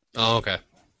that. Oh, okay.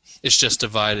 It's just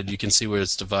divided. You can see where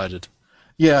it's divided.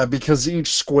 Yeah, because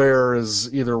each square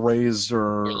is either raised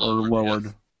or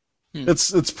lowered. Yeah.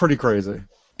 It's pretty crazy.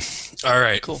 All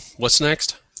right. Cool. What's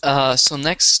next? So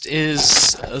next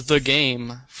is The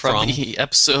Game from the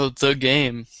episode The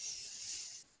Game.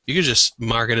 You could just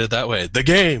market it that way. The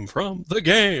Game from The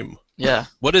Game. Yeah.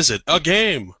 What is it? A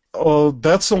game. Oh,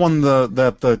 that's the one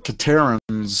that the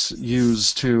Katerans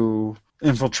use to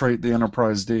infiltrate the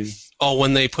Enterprise D. Oh,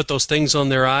 when they put those things on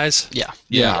their eyes? Yeah.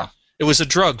 Yeah. It was a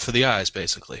drug for the eyes,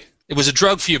 basically. It was a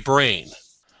drug for your brain.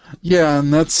 Yeah,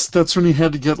 and that's when you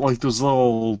had to get like those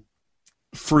little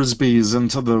frisbees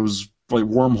into those like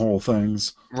wormhole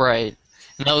things. Right.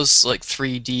 And that was like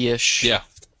 3D-ish. Yeah.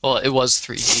 Well, it was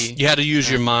 3D. You had to use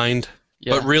your mind,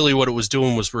 Yeah. but really what it was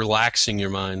doing was relaxing your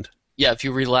mind. Yeah, if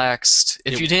you relaxed.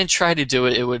 If you didn't try to do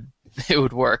it, it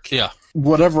would work. Yeah.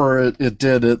 Whatever it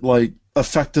did, it like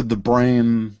affected the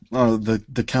brain,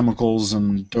 the chemicals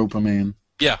and dopamine.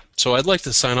 Yeah. So I'd like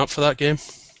to sign up for that game.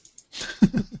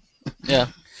 Yeah.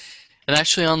 And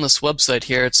actually on this website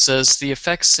here, it says the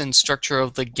effects and structure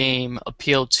of the game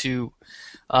appear to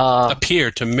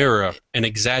mirror an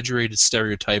exaggerated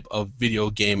stereotype of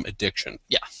video game addiction.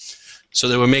 Yeah. So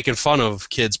they were making fun of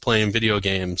kids playing video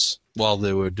games while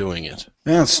they were doing it.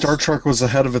 Yeah, Star Trek was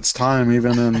ahead of its time,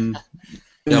 even in,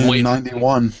 Yeah, I'm waiting.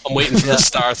 91. I'm waiting for the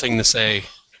star thing to say,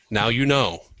 now you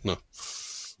know. No.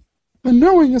 And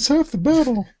knowing is half the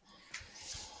battle.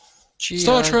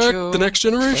 Star Trek, The Next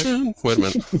Generation. Wait a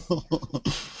minute.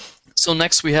 So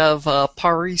next we have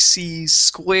Parisi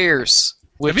Squares.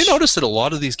 Have you noticed that a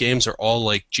lot of these games are all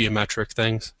like geometric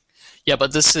things? Yeah,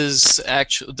 but this is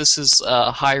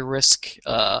high risk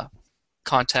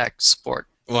contact sport.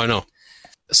 Well, I know.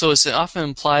 So it's often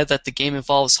implied that the game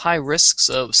involves high risks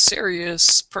of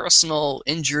serious personal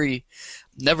injury.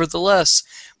 Nevertheless,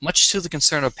 much to the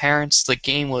concern of parents, the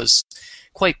game was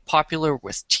quite popular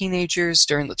with teenagers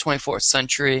during the 24th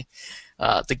century.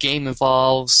 The game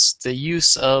involves the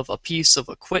use of a piece of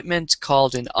equipment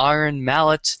called an iron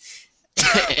mallet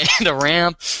and a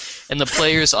ramp, and the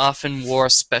players often wore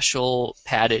special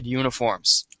padded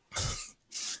uniforms.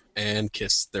 And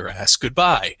kiss their ass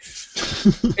goodbye.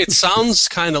 It sounds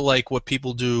kind of like what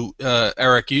people do.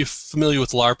 Eric, are you familiar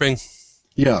with LARPing?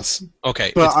 Yes.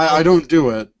 Okay. But I don't do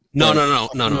it. No.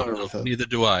 familiar with it. Neither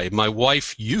do I. My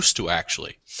wife used to,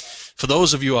 actually. For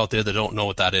those of you out there that don't know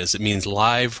what that is, it means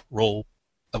live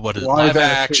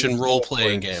action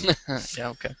role-playing game. Yeah,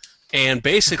 okay. And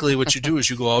basically what you do is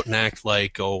you go out and act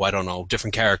like,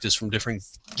 different characters from different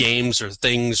games or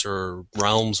things or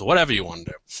realms or whatever you want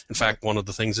to do. In fact, one of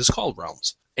the things is called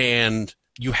realms. And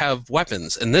you have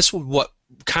weapons. And this what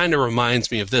kind of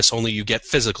reminds me of this, only you get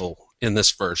physical in this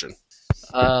version.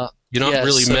 You're not Yeah,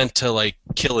 really so- meant to like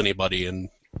kill anybody in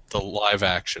the live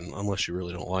action unless you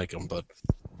really don't like them, but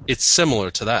it's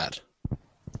similar to that.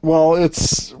 Well,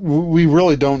 we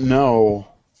really don't know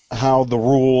how the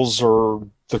rules or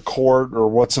the court or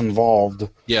what's involved.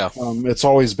 Yeah. It's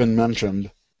always been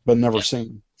mentioned, but never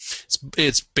seen.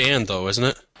 It's banned though, isn't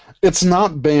it? It's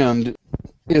not banned.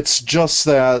 It's just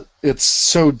that it's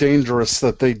so dangerous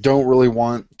that they don't really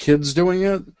want kids doing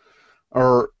it,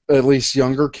 or at least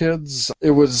younger kids.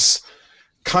 It was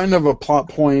kind of a plot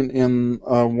point in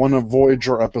one of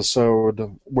Voyager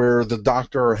episode where the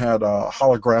Doctor had a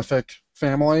holographic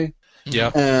family,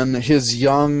 Yeah. and his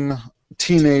young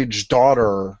teenage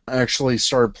daughter actually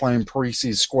started playing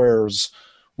Parisi squares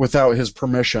without his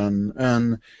permission,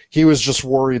 and he was just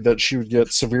worried that she would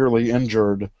get severely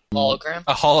injured. Hologram?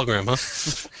 A hologram,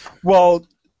 huh? Well,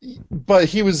 but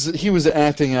he was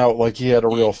acting out like he had a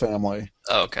real family.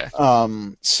 Oh, okay.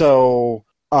 So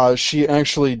she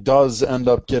actually does end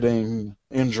up getting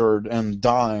injured and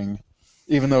dying,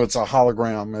 even though it's a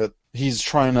hologram. He's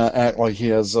trying to act like he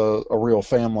has a real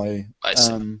family. I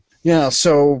see. And, yeah,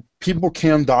 so people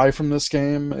can die from this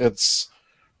game. It's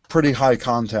pretty high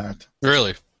contact.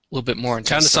 Really? A little bit more intense.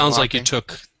 Kind of than sounds like you mocking.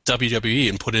 took WWE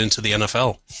and put it into the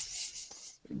NFL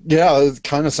Yeah, it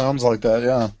kind of sounds like that,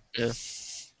 yeah.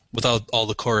 without all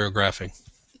the choreographing.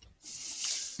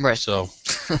 Right. So,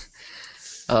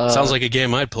 sounds like a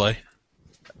game I'd play.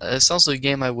 It sounds like a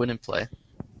game I wouldn't play.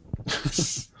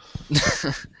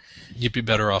 You'd be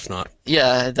better off not.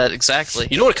 Yeah, that exactly.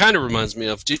 You know what it kind of reminds me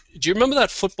of? Do you remember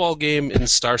that football game in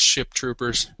Starship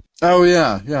Troopers? Oh,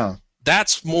 yeah, yeah.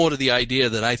 That's more to the idea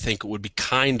that I think it would be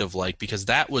kind of like, because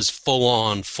that was full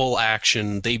on, full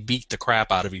action. They beat the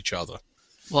crap out of each other.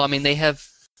 Well, I mean, they have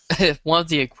one of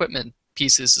the equipment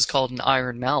pieces is called an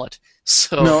iron mallet.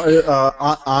 So No,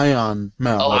 Ion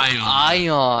Mallet. oh, Ion.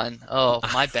 ion. Oh,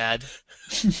 my bad.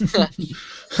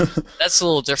 That's a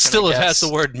little different. Still, I it has guess.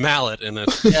 the word mallet in it.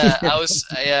 Yeah, I was.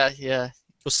 Yeah,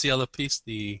 What's the other piece?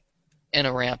 The in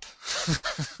a ramp.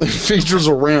 It features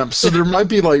a ramp, so there might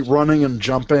be like running and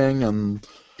jumping and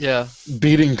Yeah.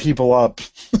 beating people up.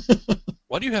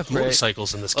 Why do you have Right.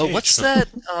 motorcycles in this Oh, cage? what's that?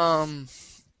 Do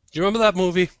you remember that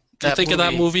movie? Do you That think of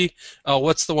that movie?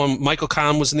 What's the one? Michael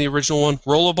Kahn was in the original one.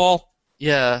 Rollerball?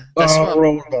 Yeah, that's what.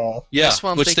 Rollerball. Yeah, That's what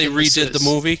I'm which they thinking this redid the is.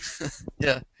 movie.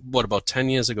 Yeah. What, about 10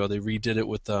 years ago? They redid it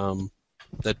with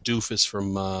that doofus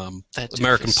from That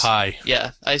American doofus. Pie.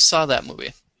 Yeah, I saw that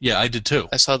movie. Yeah, I did too.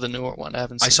 I saw the newer one. I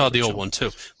haven't. Seen I saw the old original. one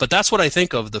too. But that's what I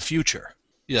think of the future.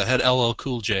 Yeah, it had LL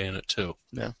Cool J in it too.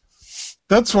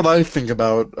 That's what I think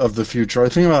about of the future. I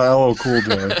think about LL Cool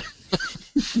J.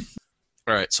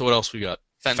 All right, so what else we got?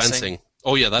 Fencing.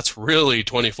 Oh yeah, that's really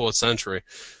 24th century.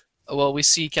 Well, we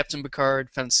see Captain Picard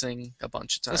fencing a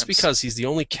bunch of times. That's because he's the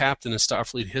only captain in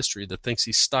Starfleet history that thinks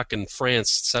he's stuck in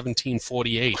France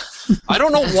 1748. I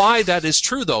don't know why that is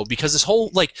true though, because this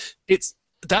whole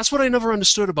that's what I never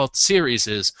understood about the series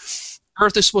is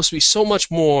Earth is supposed to be so much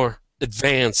more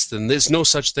advanced and there's no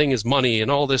such thing as money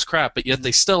and all this crap, but yet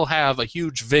they still have a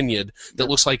huge vineyard that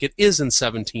looks like it is in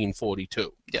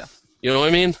 1742. Yeah. You know what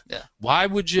I mean? Yeah. Why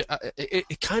would you?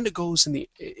 It kind of goes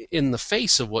in the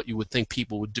face of what you would think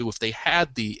people would do if they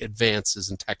had the advances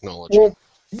in technology. Well,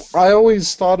 I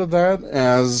always thought of that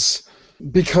as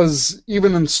because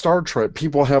even in Star Trek,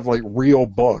 people have like real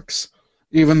books,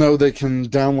 even though they can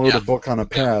download Yeah. a book on a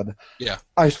pad. Yeah.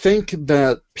 I think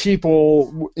that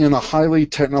people in a highly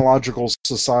technological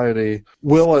society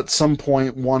will at some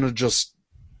point want to just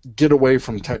get away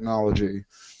from technology.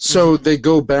 So they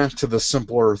go back to the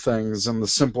simpler things and the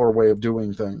simpler way of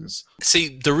doing things.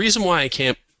 See, the reason why I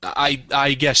can't,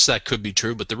 I guess that could be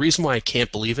true, but the reason why I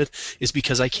can't believe it is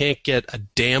because I can't get a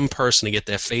damn person to get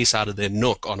their face out of their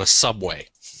nook on a subway.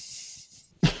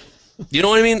 You know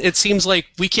what I mean? It seems like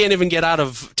we can't even get out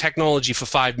of technology for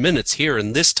 5 minutes here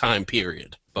in this time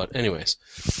period. But anyways,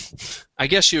 I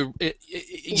guess you're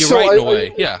So right in a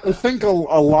way. Yeah. I think a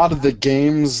lot of the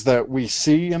games that we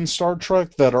see in Star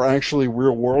Trek that are actually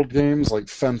real world games, like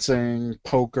fencing,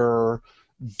 poker,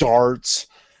 darts,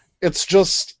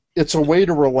 it's a way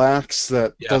to relax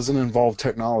that Yeah. doesn't involve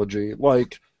technology.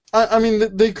 Like, I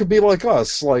mean, they could be like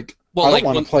us. Like, Well, I like don't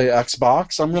want when- to play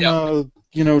Xbox. I'm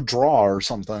gonna, draw or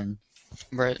something.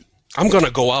 Right. I'm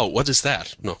gonna go out. What is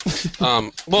that? No.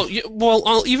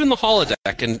 Even the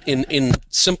holodeck, in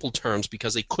simple terms,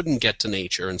 because they couldn't get to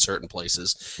nature in certain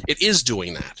places, it is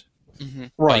doing that. Mm-hmm.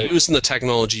 Right. By using the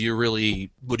technology, you're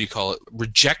really, what do you call it?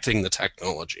 Rejecting the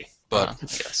technology. But I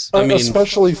guess. I mean-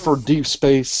 especially for deep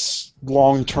space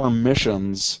long-term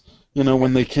missions,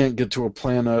 when they can't get to a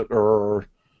planet or,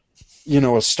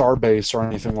 a star base or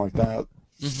anything like that.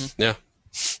 Mm-hmm. yeah,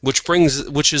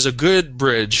 which is a good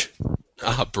bridge.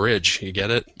 Bridge, you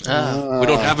get it? We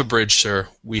don't have a bridge, sir.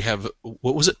 We have,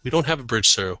 what was it? We don't have a bridge,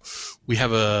 sir. We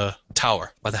have a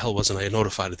tower. Why the hell wasn't I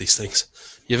notified of these things?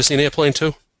 You ever seen Airplane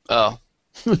 2? Oh.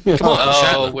 Come on,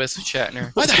 Shatner. With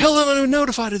Shatner. Why the hell am I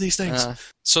notified of these things?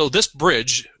 So this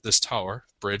bridge, this tower,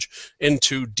 bridge,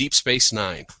 into Deep Space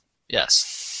Nine.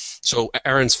 Yes. So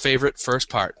Aaron's favorite first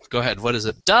part. Go ahead, what is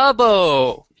it?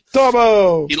 Dabo!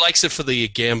 He likes it for the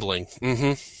gambling.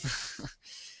 Mm-hmm.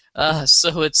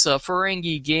 So it's a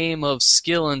Ferengi game of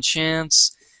skill and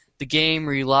chance. The game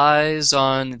relies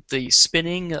on the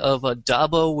spinning of a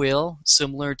Dabo wheel,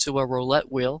 similar to a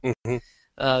roulette wheel,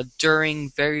 during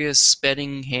various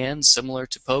betting hands, similar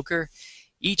to poker.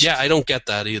 I don't get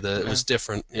that either. It was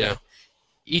different. Yeah.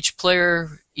 Each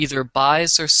player either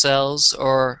buys or sells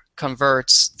or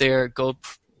converts their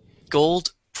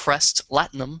gold-pressed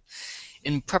latinum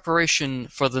in preparation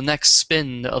for the next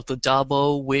spin of the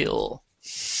Dabo wheel.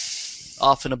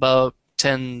 Often about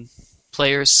 10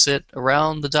 players sit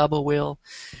around the Dabo wheel.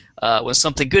 When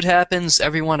something good happens,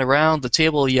 everyone around the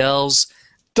table yells,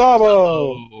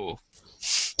 Dabo!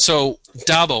 So,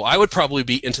 Dabo, I would probably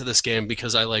be into this game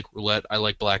because I like roulette, I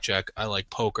like blackjack, I like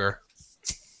poker.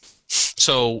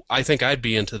 So, I think I'd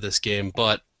be into this game,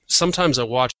 but sometimes I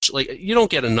watch, you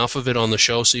don't get enough of it on the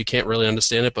show, so you can't really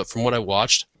understand it, but from what I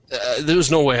watched, there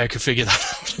was no way I could figure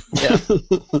that out.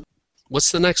 Yeah.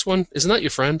 What's the next one? Isn't that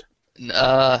your friend?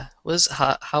 How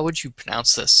would you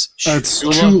pronounce this? It's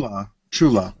Chula.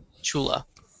 Chula.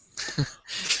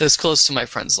 That's close to my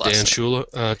friend's last name.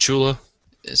 Chula.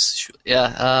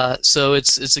 So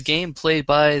it's a game played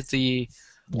by the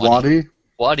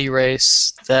Wadi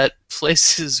race that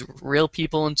places real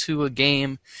people into a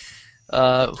game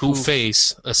who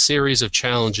face a series of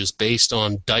challenges based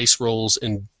on dice rolls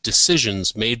and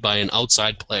decisions made by an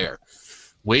outside player.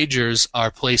 Wagers are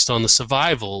placed on the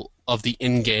survival of the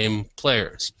in-game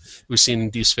players. We've seen in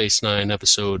Deep Space Nine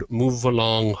episode Move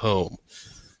Along Home.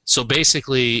 So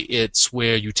basically, it's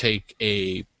where you take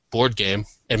a board game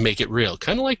and make it real,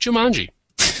 kind of like Jumanji.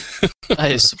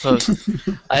 I suppose.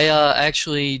 I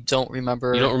actually don't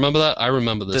remember. You don't remember that? I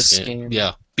remember this game.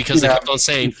 Yeah, because they kept on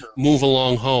saying "Move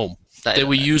Along Home." They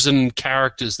were using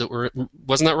characters that were.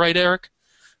 Wasn't that right, Eric?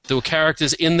 There were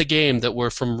characters in the game that were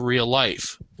from real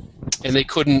life, and they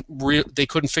couldn't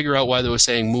figure out why they were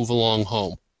saying "Move Along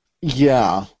Home."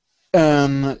 Yeah,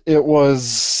 and it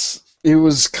was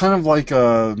kind of like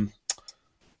a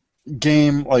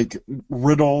game, like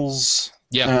riddles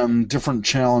and different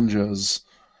challenges.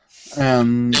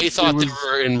 And they thought they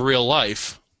were in real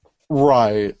life,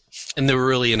 right? And they were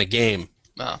really in a game.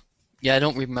 Oh. Yeah, I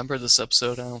don't remember this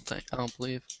episode. I don't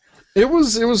believe. It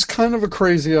was kind of a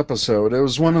crazy episode. It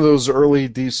was one of those early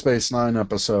Deep Space Nine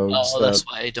episodes. Oh, that's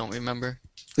why I don't remember.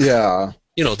 Yeah.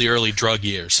 The early drug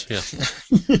years. Yeah.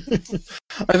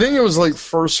 I think it was like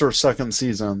first or second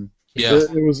season. Yeah.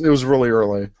 It was really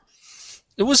early.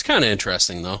 It was kind of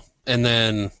interesting though. And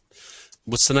then,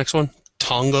 what's the next one?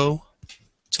 Tongo.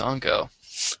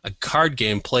 A card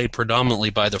game played predominantly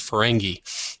by the Ferengi.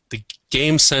 The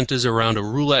game centers around a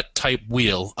roulette-type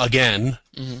wheel, again,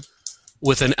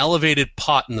 with an elevated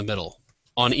pot in the middle.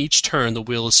 On each turn, the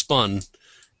wheel is spun,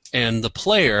 and the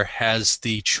player has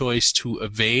the choice to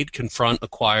evade, confront,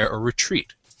 acquire, or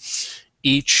retreat.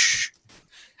 Each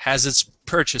has its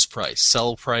purchase price,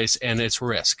 sell price, and its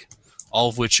risk, all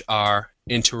of which are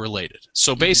interrelated.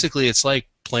 So basically, it's like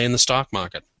playing the stock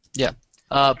market. Yeah.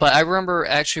 But I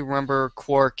remember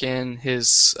Quark and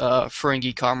his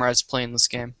Ferengi comrades playing this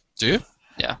game. Do you?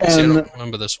 Yeah. And, See, I don't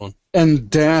remember this one. And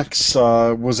Dax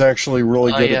was actually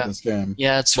really good at this game.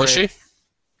 Yeah, that's right. Was she?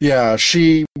 Yeah,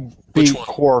 she beat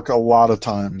Quark a lot of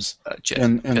times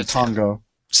in Tongo.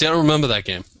 See, I don't remember that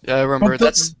game. Yeah, I remember.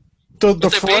 They're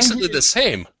basically the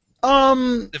same.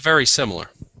 They're very similar.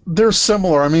 They're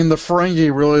similar. I mean, the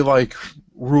Ferengi really like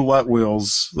roulette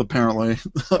wheels, apparently.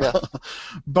 Yeah.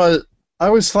 But I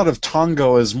always thought of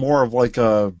Tongo as more of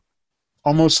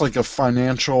almost like a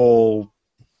financial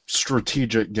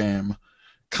strategic game,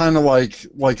 kind of like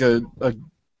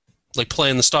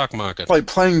playing the stock market, like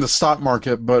playing the stock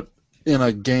market, but in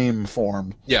a game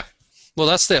form. Yeah. Well,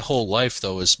 that's their whole life,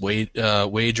 though, is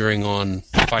wagering on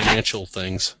financial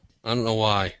things. I don't know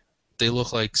why. They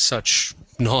look like such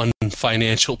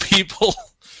non-financial people.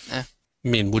 I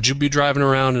mean, would you be driving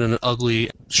around in an ugly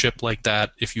ship like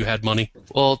that if you had money?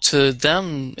 Well, to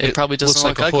them, it probably doesn't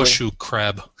look like ugly. a horseshoe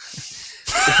crab.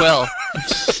 Well,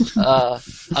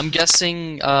 I'm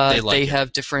guessing they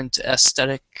have different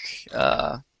aesthetic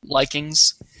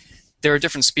likings. They're a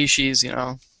different species,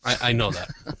 I know that.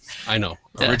 I know.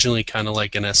 Yeah. Originally kind of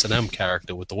like an S&M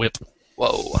character with the whip.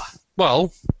 Whoa.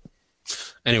 Well,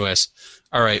 Anyways,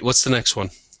 all right. What's the next one?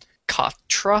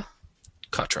 Katra.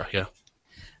 Katra, yeah.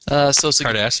 So it's a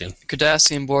Cardassian.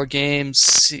 Cardassian board game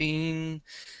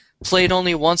played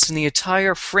only once in the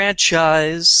entire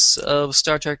franchise of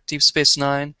Star Trek Deep Space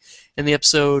Nine in the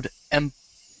episode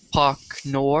Empok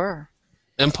Nor.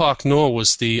 Empok Nor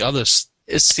was the other.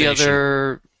 It's the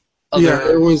other.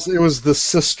 Yeah, it was the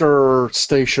sister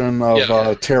station of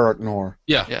Terok Nor.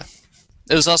 Yeah. Yeah.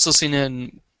 It was also seen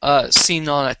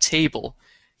on a table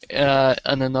in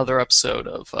another episode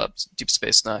of Deep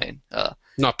Space Nine.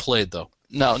 Not played though.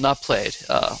 No, not played.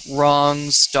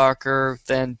 Wrongs, Darker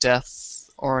Than Death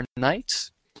or Night.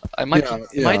 Am I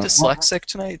dyslexic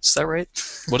tonight? Is that right?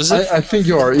 What is it? I think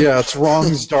you are. Yeah, it's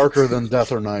Wrongs Darker Than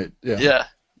Death or Night. Yeah.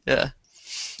 Yeah.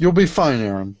 You'll be fine,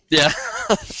 Aaron. Yeah.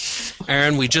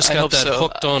 Aaron, we just got that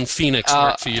Hooked on Phoenix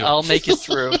work for you. I'll make it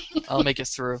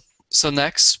through. So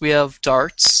next we have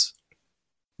darts.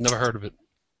 Never heard of it.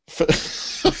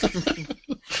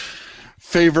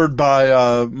 Favored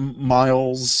by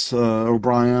Miles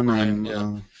O'Brien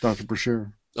and Dr.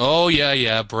 Brashear. Oh,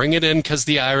 yeah. Bring it in because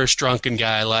the Irish drunken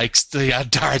guy likes the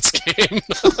darts game.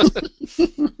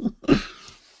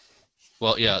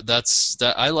 Well, yeah,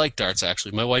 I like darts,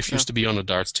 actually. My wife used to be on a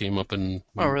darts team up in...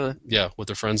 Oh, really? Yeah, with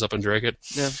her friends up in Dracut.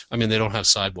 Yeah. I mean, they don't have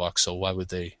sidewalks, so why would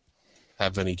they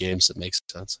have any games that make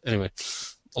sense? Anyway,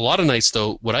 a lot of nights,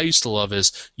 though, what I used to love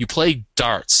is you play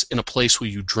darts in a place where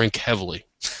you drink heavily.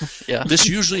 Yeah. This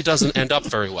usually doesn't end up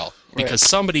very well because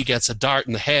somebody gets a dart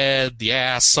in the head, the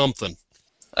ass, something.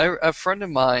 A friend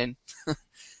of mine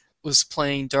was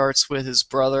playing darts with his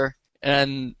brother,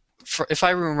 and if I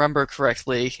remember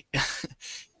correctly,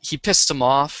 he pissed him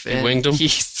off and winged him? He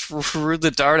threw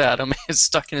the dart at him and it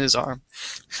stuck in his arm.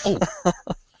 Oh.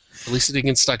 At least it didn't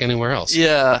get stuck anywhere else.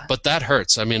 Yeah. But that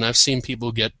hurts. I mean, I've seen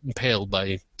people get impaled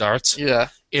by darts. Yeah.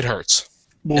 It hurts.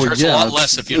 Well, it hurts a lot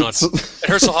less if you're not. It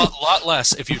hurts a lot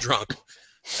less if you're drunk.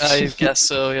 I guess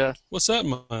so, yeah. What's that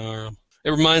in my arm? It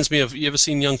reminds me of, you ever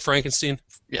seen Young Frankenstein?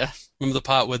 Yeah. Remember the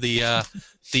part where the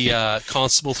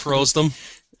constable throws them?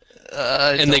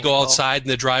 And they go outside and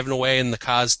they're driving away and the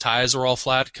car's tires are all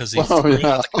flat because he threw it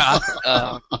at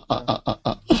the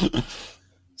car.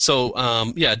 So,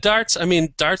 darts. I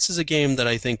mean, darts is a game that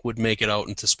I think would make it out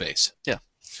into space. Yeah.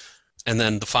 And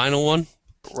then the final one,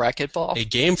 racquetball. a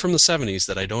game from the 70s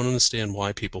that I don't understand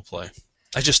why people play.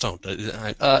 I just don't.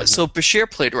 So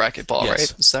Bashir played racquetball, Yes.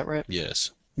 right? Is that right?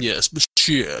 Yes,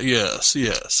 Bashir.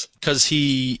 Yes. Because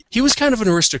he was kind of an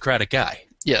aristocratic guy.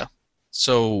 Yeah.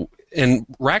 So, and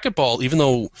racquetball, even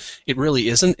though it really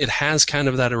isn't, it has kind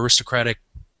of that aristocratic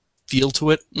feel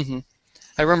to it. Mm-hmm.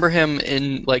 I remember him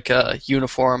in like a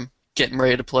uniform, getting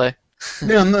ready to play.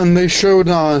 Yeah, and they showed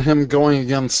him going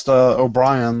against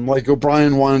O'Brien. Like,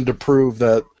 O'Brien wanted to prove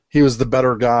that he was the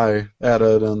better guy at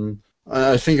it, and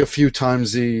I think a few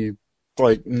times he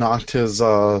knocked his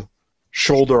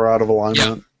shoulder out of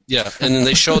alignment. Yeah, and then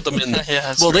they showed them in.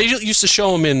 They used to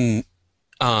show them in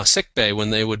sick bay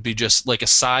when they would be just like a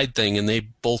side thing, and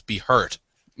they'd both be hurt.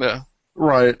 Yeah.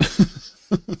 Right.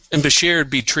 And Bashir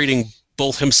would be treating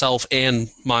both himself and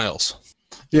Miles.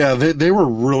 Yeah, they were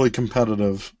really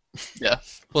competitive. Yeah.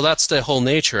 Well, that's their whole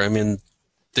nature. I mean,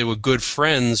 they were good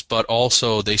friends, but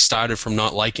also they started from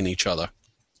not liking each other.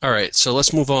 All right, so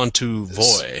let's move on to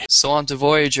Voy. So on to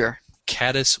Voyager.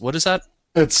 Caddis, what is that?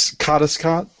 It's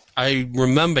Kadiscot. I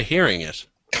remember hearing it.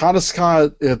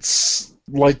 Kadiscot, it's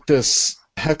like this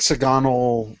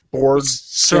hexagonal board.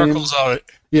 Circles on it.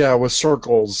 Yeah, with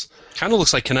circles. Kind of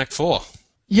looks like Connect 4.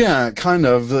 Yeah, kind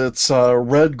of. It's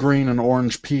red, green, and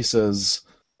orange pieces.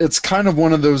 It's kind of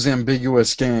one of those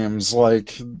ambiguous games.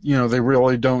 Like, they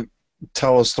really don't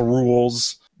tell us the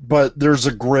rules. But there's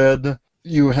a grid.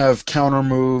 You have counter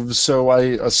moves, so I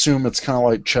assume it's kind of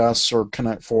like chess or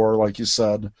Connect 4, like you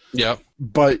said. Yeah.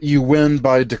 But you win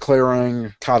by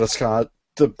declaring Kadiscot.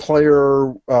 The player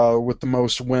with the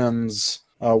most wins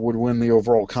would win the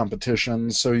overall competition.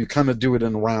 So you kind of do it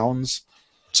in rounds.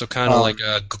 So kind of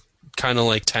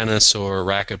like tennis or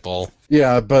racquetball.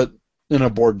 Yeah, but in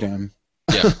a board game.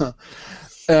 Yeah.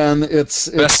 And it's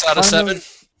best out of 7.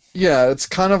 Yeah, it's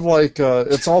kind of like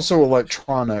it's also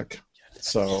electronic.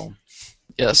 So.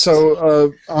 Yes.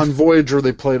 So on Voyager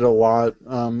they played a lot.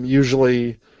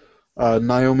 Usually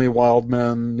Naomi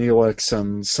Wildman, Neelix,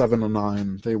 and 7 of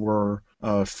 9. They were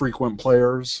frequent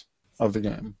players of the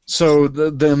game. So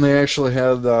then they actually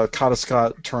had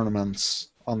Kadiscot tournaments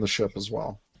on the ship as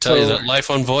well. Tell you that life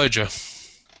on Voyager.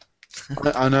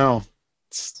 I know.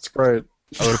 It's great.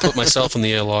 I would have put myself in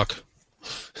the airlock.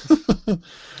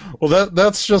 Well,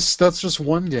 that's just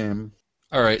one game.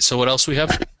 All right, so what else we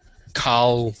have?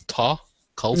 Kalta?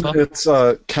 It's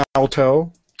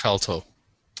Kalto. Kalto.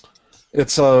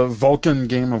 It's a Vulcan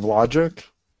game of logic.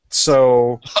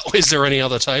 So, Is there any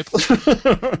other type?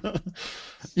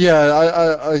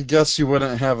 yeah, I guess you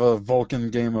wouldn't have a Vulcan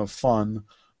game of fun.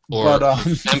 Or But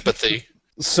empathy?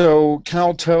 so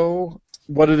Calto,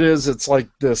 what it is, it's like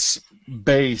this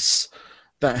base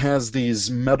that has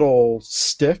these metal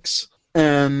sticks,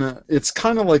 and it's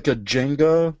kind of like a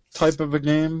Jenga type of a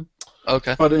game.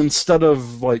 Okay. But instead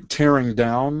of like tearing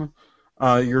down,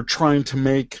 you're trying to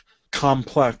make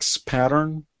complex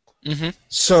pattern. Mm-hmm.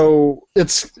 So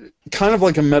it's kind of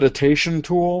like a meditation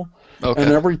tool, Okay.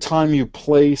 and every time you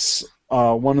place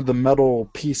one of the metal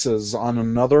pieces on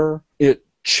another, it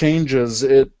changes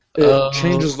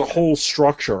changes the whole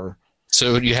structure.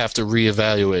 So you have to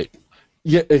reevaluate.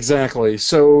 Yeah, exactly.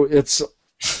 So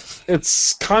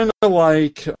it's kind of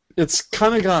like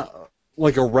got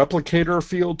like a replicator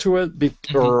feel to it,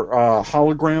 or a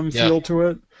hologram Yeah. feel to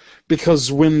it,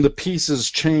 because when the pieces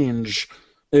change,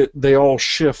 they all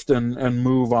shift and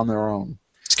move on their own.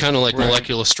 It's kind of like Right.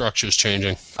 molecular structures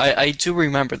changing. I do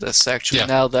remember this, actually, Yeah.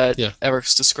 now that Yeah.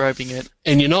 Eric's describing it.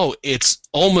 And it's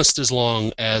almost as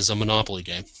long as a Monopoly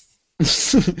game.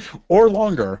 Or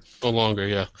longer. Or longer,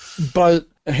 yeah. But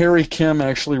Harry Kim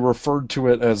actually referred to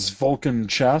it as Vulcan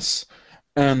chess,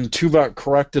 and Tuvok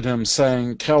corrected him,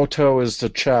 saying Calto is to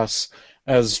chess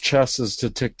as chess is to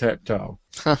tic-tac-toe.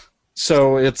 Huh.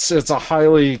 So it's a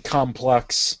highly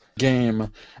complex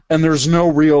game, and there's no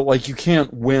real, like, you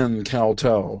can't win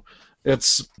Calto.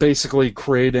 It's basically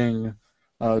creating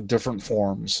different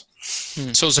forms.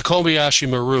 So it's a Kobayashi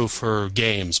Maru for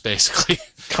games, basically.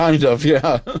 Kind of,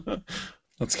 yeah.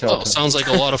 That's Calto. Oh, sounds like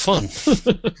a lot of fun.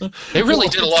 They really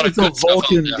did a lot of good It's a stuff out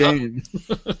Vulcan there, huh? game.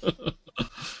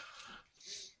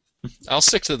 I'll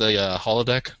stick to the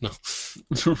holodeck. No.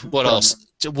 What else?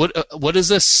 What is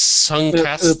this?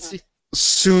 Sunkatse? It's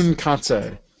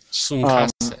Sunkatse.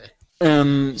 Sunkatse.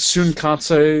 And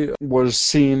Sunkatse was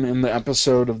seen in the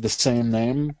episode of the same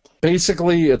name.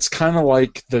 Basically, it's kind of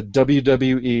like the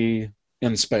WWE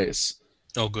in space,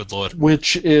 Oh, good lord.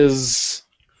 which is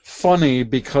funny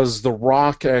because The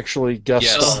Rock actually guest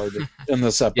Yes. starred in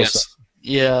this episode. Yes.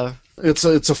 Yeah. It's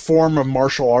a form of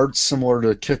martial arts similar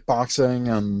to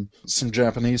kickboxing and some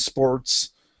Japanese sports.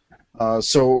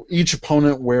 So each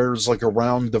opponent wears like a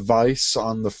round device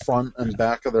on the front and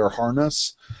back of their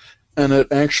harness, and it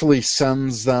actually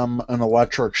sends them an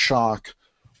electric shock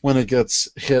when it gets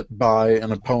hit by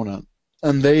an opponent.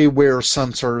 And they wear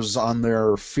sensors on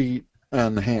their feet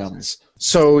and hands.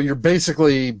 So you're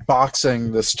basically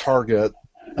boxing this target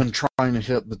and trying to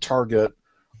hit the target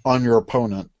on your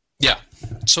opponent. Yeah.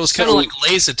 So it's kind of like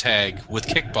laser tag with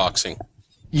kickboxing.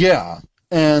 Yeah,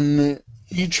 and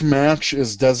each match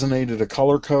is designated a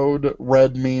color code.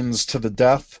 Red means to the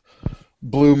death.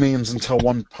 Blue means until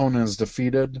one opponent is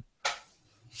defeated.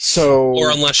 So Or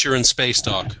unless you're in Space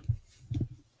Dock.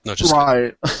 No, just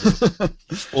right.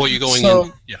 or you're going So-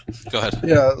 in. Yeah, go ahead.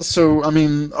 Yeah, so I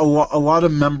mean, a lot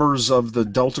of members of the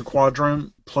Delta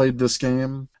Quadrant played this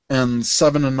game, and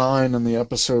 7 and 9 in the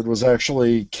episode was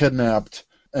actually kidnapped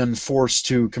and forced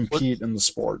to compete in the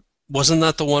sport. Wasn't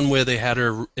that the one where they had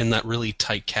her in that really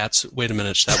tight cat suit? Wait a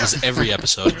minute, that was every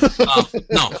episode.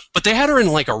 No, but they had her in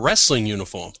like a wrestling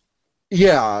uniform.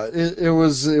 Yeah, it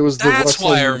was the That's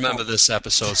why I wrestling- remember this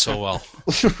episode so well.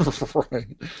 Right.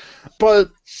 But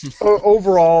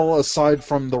overall, aside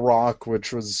from The Rock,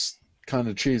 which was kind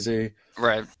of cheesy,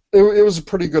 Right. it was a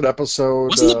pretty good episode.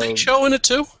 Wasn't the Big Show in it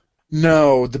too?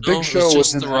 No, the No, Big it was Show was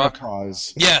just in The Rock.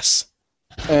 Enterprise Yes.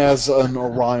 as an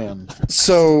Orion.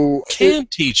 So, Can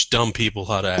teach dumb people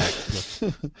how to act.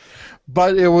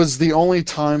 but it was the only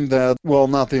time that, well,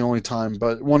 not the only time,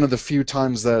 but one of the few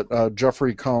times that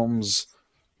Jeffrey Combs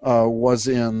was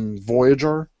in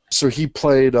Voyager. So he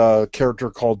played a character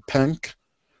called Penk,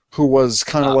 who was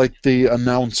kind of like the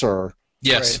announcer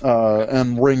Yes.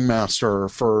 and ringmaster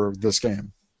for this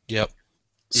game. Yep.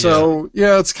 So,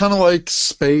 yeah, it's kind of like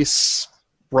space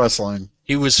wrestling.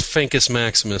 He was Fincus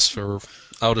Maximus for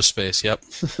outer space. Yep.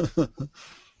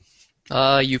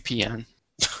 UPN.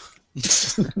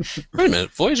 Wait a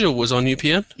minute. Voyager was on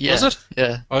UPN? Yeah. Was it?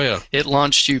 Yeah. Oh, yeah. It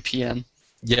launched UPN.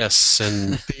 Yes,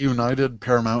 and The United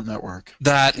Paramount Network.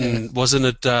 that, and wasn't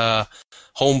it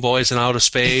Homeboys in Outer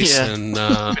Space? Yeah. And,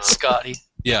 With Scotty.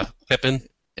 yeah, Pippin.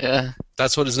 Yeah.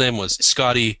 That's what his name was.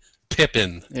 Scotty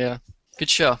Pippin. Yeah. Good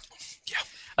show. Yeah.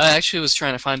 I actually was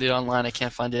trying to find it online. I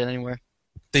can't find it anywhere.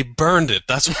 They burned it.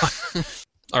 That's why.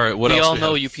 All right, what we else? all we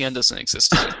know have? UPN doesn't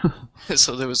exist anymore.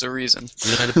 So there was a reason.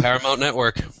 United Paramount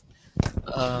Network.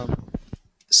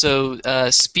 So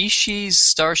species,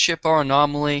 starship, or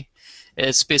anomaly,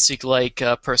 it's basically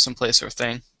like person, place, or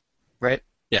thing, right?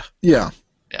 Yeah.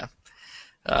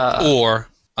 Or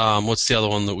What's the other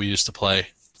one that we used to play?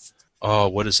 Oh,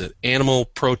 what is it? Animal,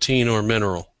 protein, or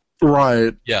mineral?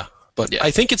 Right. Yeah, but Yeah.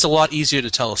 I think it's a lot easier to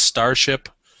tell a starship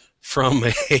from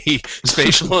a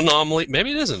spatial anomaly. Maybe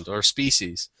it isn't, or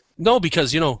species. No,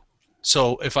 because,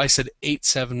 so if I said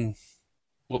 87,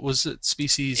 what was it?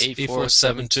 Species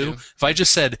 8472? If I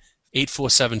just said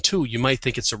 8472, you might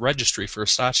think it's a registry for a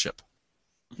starship.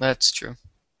 That's true.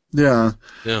 Yeah.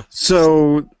 Yeah.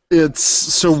 So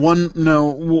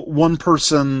one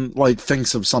person like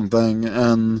thinks of something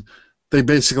and they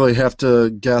basically have to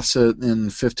guess it in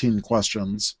 15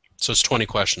 questions. So it's 20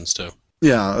 questions, too.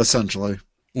 Yeah, essentially.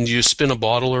 And do you spin a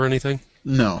bottle or anything?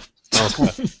 No.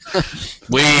 Okay.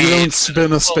 You don't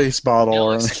spin a space bottle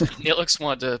or anything. Neelix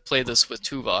wanted to play this with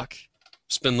Tuvok.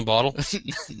 Spin the bottle?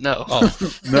 No.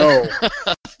 Oh. No.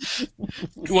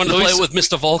 You want to play with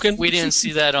Mr. Vulcan? We didn't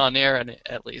see that on air,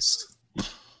 at least.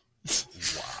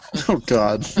 Oh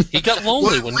God. He got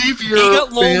lonely when Leave he your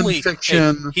got lonely. fan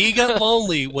fiction. He got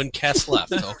lonely when Kess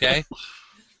left. Okay.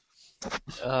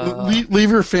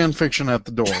 Leave your fan fiction at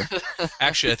the door.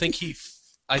 Actually, I think he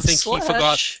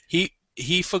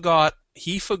forgot.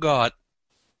 He forgot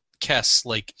Kess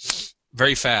like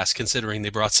very fast, considering they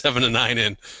brought 7 and 9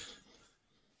 in.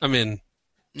 I mean,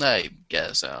 I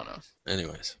guess, I don't know.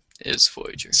 anyways. It is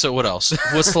Voyager. So what else?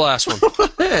 What's the last one?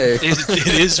 Hey. It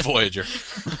is Voyager.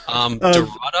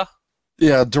 Dorada?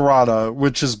 Yeah, Dorada,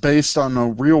 which is based on a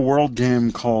real-world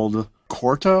game called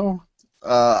Quarto.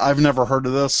 I've never heard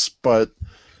of this, but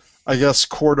I guess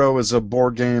Quarto is a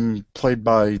board game played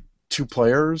by 2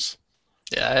 players.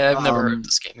 Yeah, I've never heard of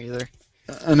this game either.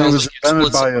 And it Sounds was like you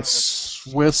invented split by a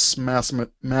Swiss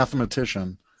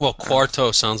mathematician. Well,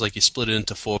 Quarto sounds like you split it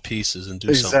into 4 pieces and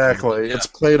do something. Exactly. Yeah. It's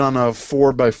played on a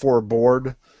 4x4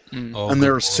 board, Oh, and there good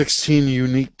are lord. 16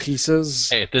 unique pieces.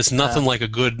 Hey, there's nothing like a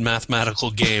good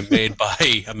mathematical game made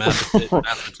by a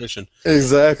mathematician.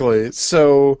 Exactly.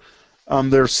 So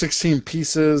there are 16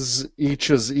 pieces. Each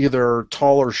is either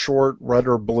tall or short, red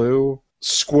or blue,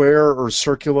 square or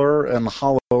circular, and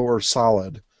hollow or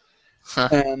solid. Huh.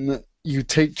 And you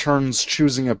take turns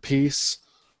choosing a piece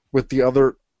with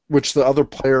which the other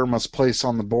player must place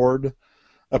on the board.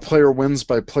 A player wins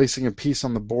by placing a piece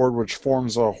on the board which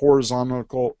forms a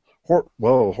horizontal,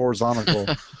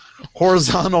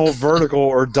 vertical,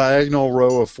 or diagonal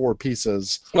row of 4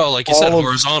 pieces. Well, like you said,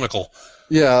 horizontal.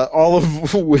 Yeah, all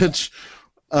of which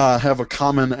have a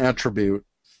common attribute.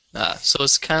 So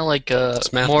it's kind of like a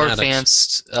It's more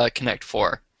mathematics. advanced Connect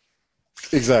 4.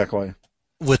 Exactly.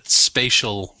 With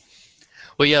spatial.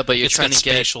 Well, yeah, but you're It's trying got to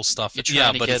get spatial stuff. You're trying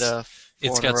Yeah, to but get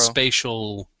it's four in a got row.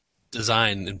 spatial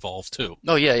design involved too.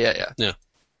 Oh yeah. Yeah.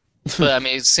 But I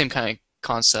mean, it's the same kind of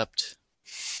concept.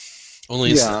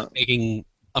 Only instead Yeah. of taking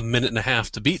a minute and a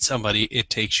half to beat somebody, it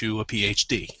takes you a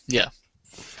PhD. Yeah.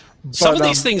 Some But, of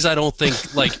these things I don't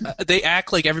think, like, they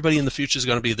act like everybody in the future is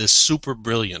going to be this super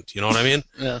brilliant. You know what I mean?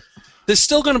 Yeah. There's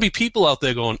still going to be people out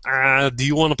there going, do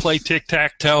you want to play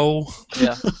tic-tac-toe?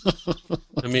 Yeah.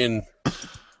 I mean,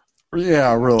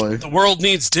 Yeah, really. the world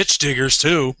needs ditch diggers,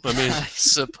 too. I mean, I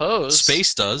suppose.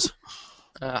 space does.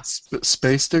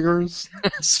 Space diggers?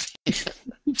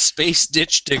 Space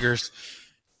ditch diggers.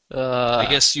 I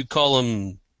guess you'd call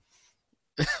them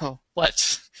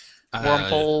what?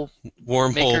 Wormhole.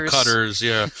 wormhole makers? cutters,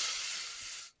 yeah.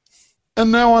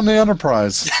 And now on the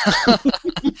Enterprise.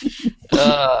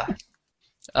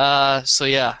 So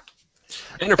yeah.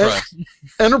 Enterprise.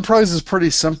 Enterprise is pretty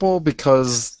simple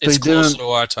because It's they didn't. closer to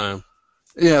our time.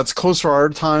 Yeah, it's closer to our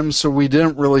time, so we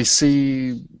didn't really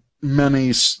see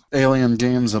many Alien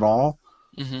games at all.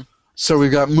 Mhm. So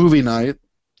we've got Movie Night,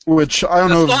 which I don't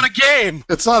know. It's not a game!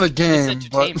 It's not a game,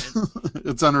 but entertainment.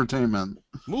 it's entertainment.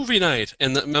 Movie night.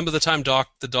 And remember the time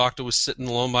the doctor was sitting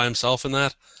alone by himself in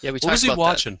that? Yeah, we What talked was he about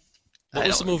watching? that. What I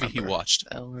was the don't movie he remember. watched?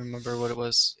 I don't remember what it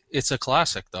was. It's a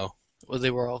classic, though. Well,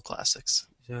 they were all classics.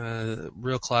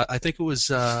 Real class. I think it was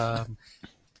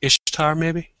Ishtar,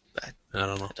 maybe? I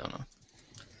don't know. I don't know.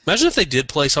 Imagine if they did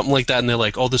play something like that and they're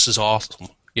like, oh, this is awesome.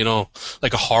 You know,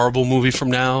 like a horrible movie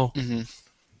from now. hmm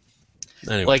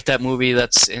Anyway. Like that movie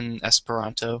that's in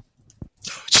Esperanto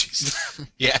Jeez.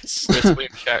 Yes. with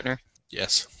William Shatner.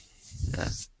 Yes. Yeah.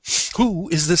 Who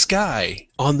is this guy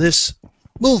on this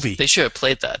movie? They should have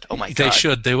played that. Oh my god. They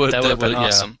should. They would. That would have been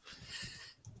awesome.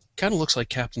 Kind of looks like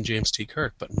Captain James T.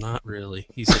 Kirk, but not really.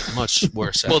 He's a much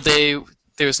worse. Well, actor.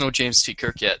 there was no James T.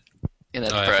 Kirk yet in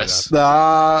that Oh, I press.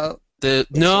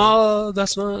 No,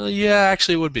 that's not. Yeah,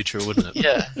 actually, it would be true, wouldn't it?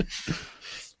 Yeah.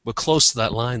 We're close to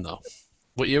that line, though.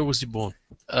 What year was he born?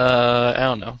 I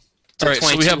don't know. All right,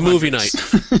 so we have movie night.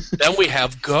 2200s. Then we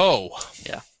have Go.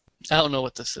 I don't know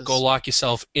what this is. Go lock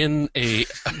yourself in a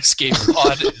escape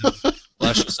pod.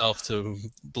 Blast yourself to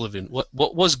oblivion.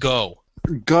 What was Go?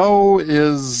 Go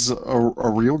is a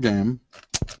real game.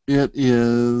 It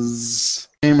is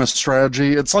a game of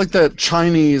strategy. It's like that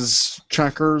Chinese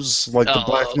checkers, like the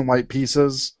black and white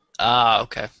pieces. Ah,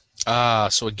 okay.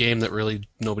 So a game that really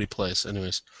nobody plays.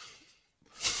 Anyways.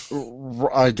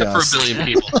 I guess. Except for a billion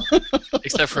people.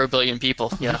 Except for a billion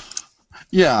people, yeah.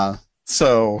 Yeah,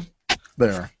 so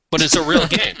there. But it's a real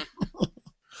game.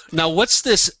 Now, what's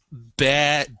this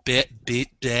basketball?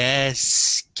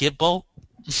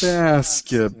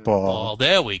 Basketball. Oh,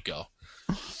 there we go.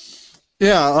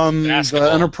 Yeah, Basketball.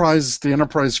 the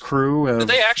Enterprise crew. Did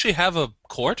they actually have a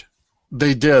court?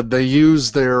 They did. They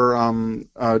used their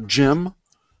gym.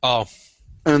 Oh,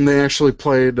 And they actually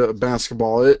played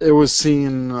basketball. It was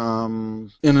seen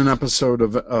in an episode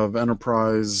of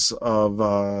Enterprise of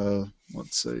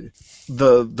let's see,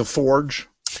 the Forge.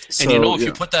 and you know,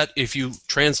 if you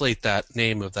translate that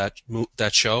name of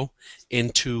that show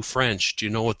into French, do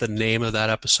you know what the name of that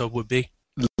episode would be?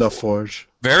 La Forge.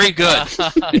 Very good.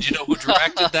 And do you know who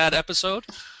directed that episode?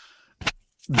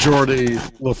 Jordi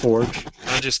LaForge.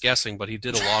 I'm just guessing, but he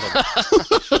did a lot of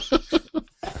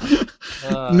it.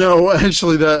 No,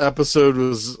 actually, that episode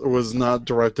was not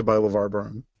directed by LeVar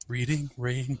Burton. Reading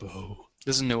Rainbow.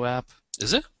 There's a new app.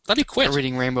 Is it? Thought he quit. A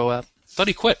Reading Rainbow app. Thought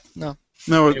he quit. No.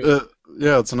 No,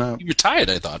 yeah, it's an app. He retired,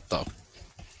 I thought, though.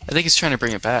 I think he's trying to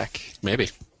bring it back. Maybe.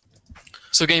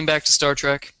 So getting back to Star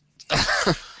Trek.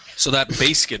 So that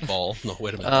basketball. No,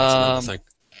 wait a minute. That's another thing.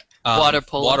 Water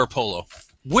polo. Water polo.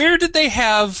 Where did they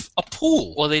have a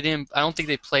pool? Well, they didn't. I don't think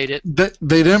they played it.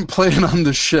 They didn't play it on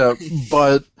the ship,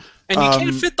 but And you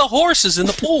can't fit the horses in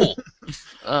the pool.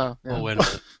 Oh, yeah. Oh, wait a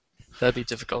minute. That'd be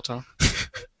difficult, huh?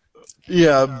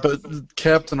 yeah, but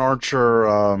Captain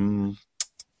Archer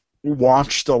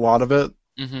watched a lot of it,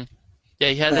 Mm-hmm. Yeah,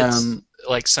 he had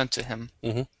it sent to him.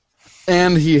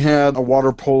 and he had a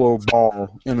water polo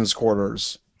ball in his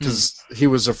quarters because he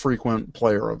was a frequent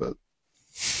player of it.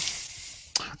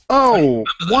 Oh,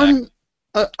 one.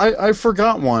 I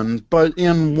forgot one, but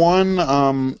in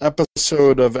one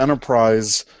episode of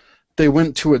Enterprise, they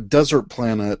went to a desert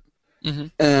planet,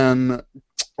 and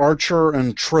Archer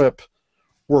and Trip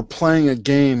were playing a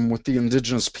game with the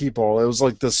indigenous people. It was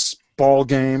like this ball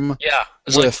game. Yeah,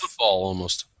 it's like football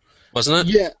almost, wasn't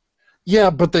it?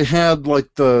 Yeah, but they had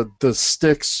like the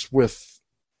sticks with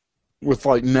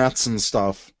like nets and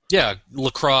stuff. Yeah,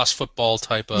 lacrosse football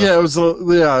type of. Yeah, it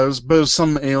was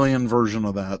some alien version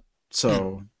of that.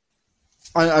 So,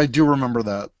 I do remember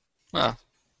that. Oh.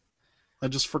 I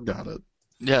just forgot it.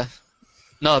 Yeah.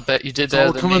 No, I bet you did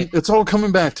that. It's all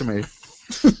coming back to me.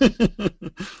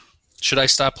 Should I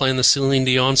stop playing the Celine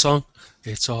Dion song?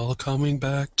 It's all coming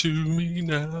back to me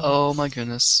now. Oh my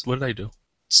goodness. What did I do?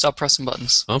 Stop pressing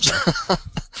buttons. I'm sorry.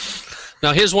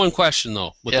 Now here's one question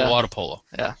though with the water polo.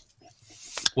 Yeah.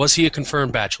 Was he a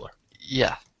confirmed bachelor?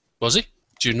 Yeah. Was he?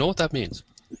 Do you know what that means?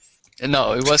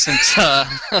 No, he wasn't.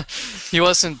 He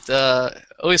wasn't. At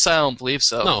least I don't believe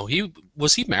so. No,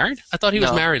 was he married? I thought he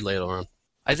was married later on.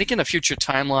 I think in a future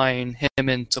timeline, him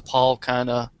and T'Pol kind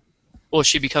of. Well,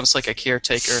 she becomes like a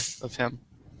caretaker of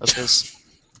his.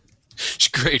 She's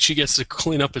great. She gets to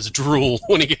clean up his drool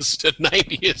when he gets to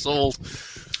 90 years old.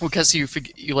 Because you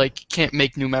can't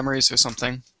make new memories or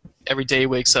something. Every day he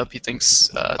wakes up, he thinks.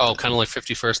 Kind of like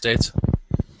 50 First Dates.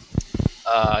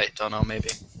 I don't know. Maybe.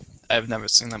 I've never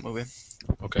seen that movie.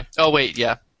 Okay. Oh wait,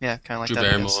 yeah, kind of like Drew that.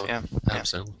 Barrymore. Yeah.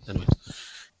 Anyways.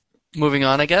 Moving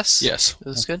on, I guess. Yes.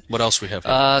 That's good. What else we have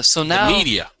here? So now the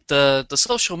media. The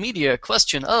social media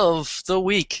question of the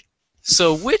week.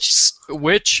 So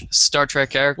which Star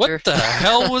Trek character? What the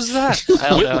hell was that? I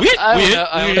don't know.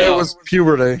 I don't know. It was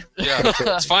puberty. Yeah,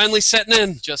 it's finally setting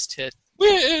in. Just hit.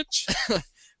 Which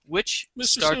Mr.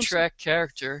 Star Simpson. Trek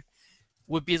character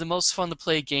would be the most fun to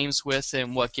play games with,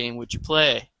 and what game would you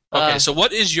play? Okay, so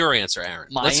what is your answer, Aaron?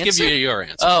 My Let's answer? give you your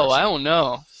answer. Oh, first. I don't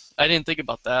know. I didn't think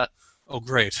about that. Oh,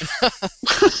 great.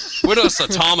 What are those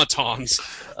automatons?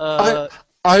 I'll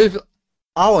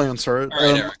answer it.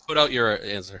 All right, Eric, put out your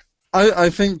answer. I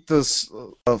think this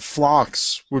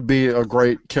Phlox would be a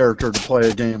great character to play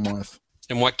a game with.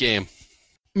 In what game?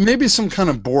 Maybe some kind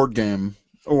of board game,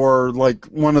 or like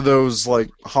one of those like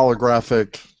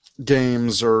holographic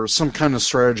games, or some kind of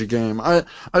strategy game. I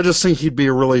just think he'd be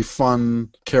a really fun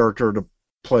character to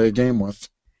play a game with.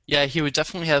 Yeah, he would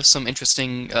definitely have some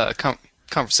interesting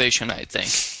conversation, I think.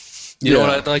 You know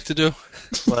what I'd like to do?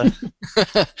 What?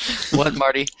 What,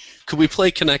 Marty? Could we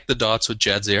play Connect the Dots with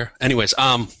Jadzia? Anyways,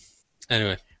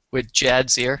 anyway. With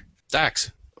Jadzia?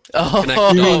 Dax. Connect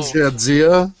Oh, You mean dots.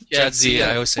 Jadzia? Jadzia.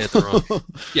 I always say it the wrong.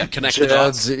 Yeah, connect the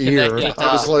dots. Jadzia. Connect the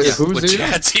I was like, dots. With who's ear?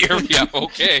 Jad's ear. Yeah,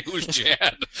 okay. Who's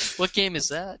Jad? What game is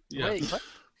that? Yeah. Wait, what?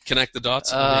 Connect the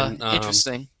dots. I mean,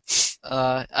 Interesting.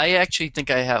 I actually think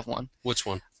I have one. Which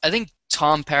one? I think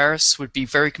Tom Paris would be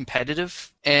very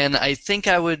competitive, and I think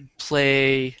I would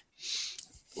play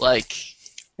like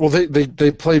Well,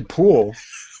 they played pool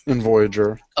in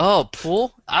Voyager.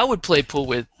 pool. I would play pool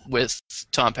with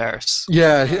Tom Paris.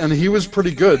 Yeah, and he was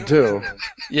pretty good too.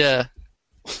 Yeah,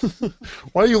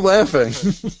 Why are you laughing?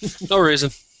 No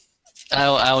reason. I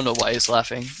don't know why he's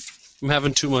laughing. I'm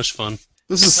having too much fun.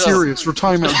 This is serious. We're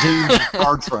talking about games of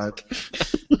Star Trek.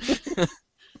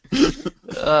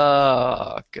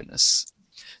 Oh goodness.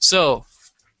 So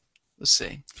let's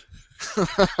see.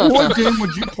 What game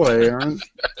would you play, Aaron?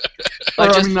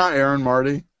 I mean, not Aaron,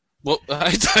 Marty. Well,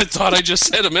 I thought I just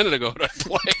said a minute ago what I'd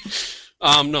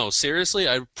play. No, seriously,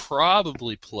 I'd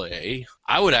probably play.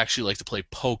 I would actually like to play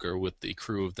poker with the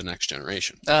crew of the Next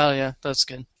Generation Oh yeah, that's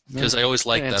good. because I always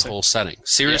liked Good that answer. whole setting.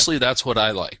 Seriously, that's what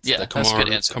I liked. Yeah, the that's a good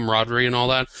answer. camaraderie and all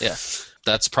that. Yeah.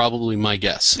 That's probably my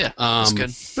guess. Yeah, that's good.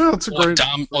 Yeah, that's a Or great.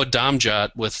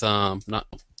 Damjat with not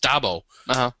Dabo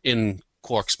Uh-huh. in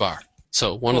Quark's Bar.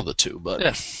 So one of the two, but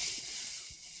Yeah.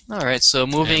 All right, so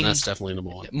and moving that's definitely number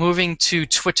one. moving to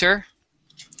Twitter,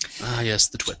 Ah, yes,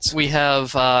 the twits. we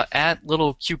have at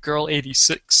little cute girl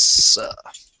 86.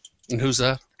 And who's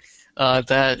that?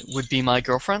 That would be my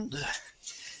girlfriend.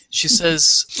 She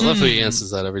says, I love how he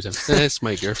answers that every time. It's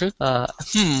my girlfriend.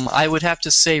 I would have to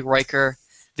say Riker.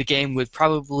 The game would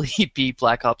probably be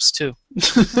Black Ops 2.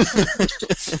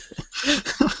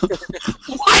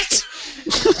 What?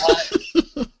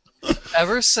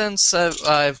 Ever since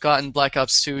I've gotten Black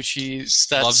Ops 2,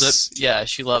 Loves it? Yeah,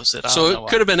 she loves it. I So don't it know why.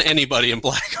 could have been anybody in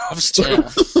Black Ops 2.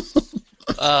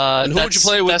 Yeah. And who would you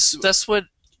play with? That's what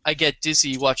I get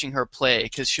dizzy watching her play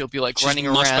because she'll be like She's running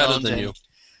much around. better than and- you.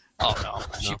 Oh no,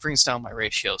 she brings down my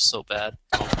ratio so bad.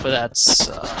 But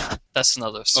that's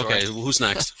another story. Okay, who's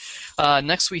next?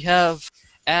 Next we have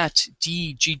at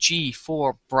DGG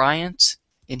for Bryant,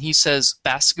 and he says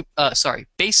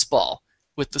baseball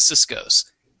with the Ciscos.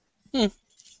 Oh,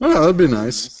 that'd be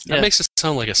nice. That Yeah. makes it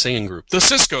sound like a singing group. The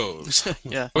Ciscos.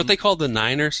 Yeah, What they call the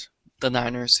Niners? the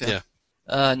Niners. Yeah.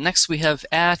 Next we have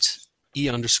at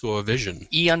E_Vision.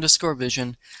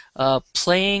 E_Vision,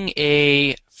 playing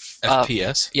a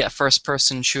FPS?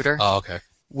 first-person shooter Oh, okay.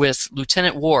 with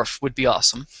Lieutenant Worf would be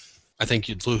awesome. I think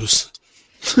you'd lose.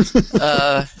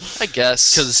 I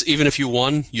guess. Because even if you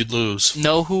won, you'd lose.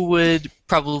 Know who would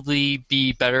probably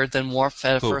be better than Worf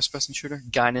at a Who? first-person shooter?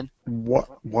 Guinan. What?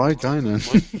 Why Guinan?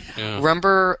 Yeah.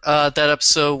 Remember that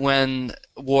episode when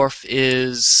Worf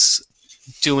is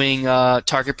doing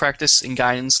target practice and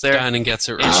Guinan's there? Guinan gets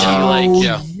it And right. she, Oh,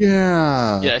 like-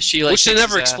 yeah. Yeah, she like Which they kicks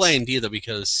never his ass. explained either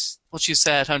because Well, she's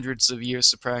had hundreds of years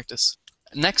to practice.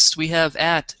 Next, we have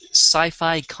at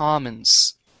Sci-Fi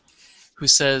Commons, who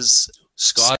says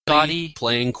Scotty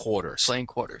playing quarters. playing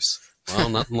quarters. Well,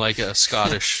 nothing like a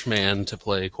Scottish man to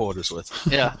play quarters with.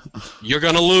 Yeah. You're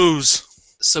going to lose.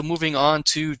 So moving on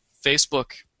to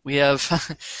Facebook, we have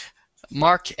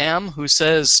Mark M, who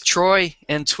says Troy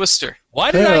and Twister.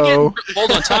 Why did I Hello. get...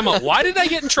 Hold on, time out. Why did I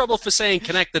get in trouble for saying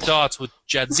connect the dots with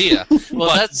Jadzia? Well,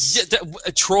 But that's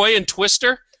Troy and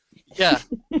Twister? yeah.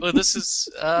 Well, this is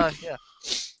yeah.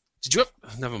 Did you...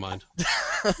 Never mind.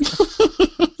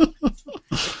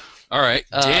 All right.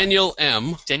 Daniel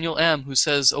M. Daniel M, who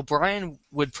says O'Brien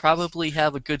would probably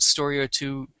have a good story or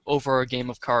two over a game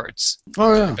of cards.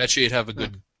 Oh, yeah. Bet you he'd have a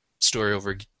good story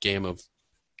over a game of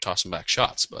tossing back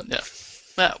shots, but...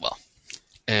 Yeah. Well,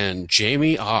 And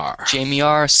Jamie R. Jamie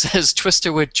R says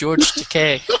Twister with George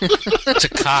Takei.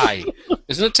 Takai.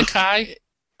 Isn't it Takai?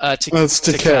 That's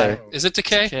Takei. Is it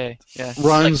Takai? Okay, yeah.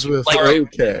 Rhymes with like-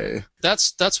 okay.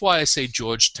 That's why I say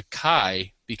George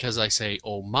Takai, because I say,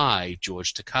 oh my,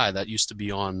 George Takai. That used to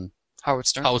be on Howard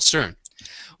Stern. Howard Stern.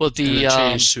 Well, And the it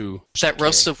changed to that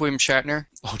roast of William Shatner,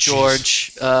 Oh, jeez.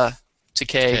 George Takei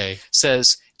Takei.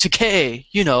 says Takei,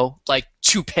 like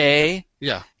to pay,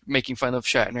 Yeah. making fun of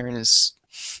Shatner and his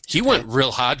He went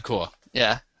real hardcore.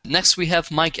 yeah. Next we have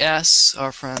Mike S,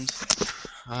 our friend.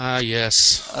 Ah,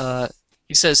 yes.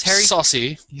 He says Harry.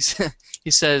 Saucy. He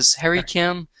says Harry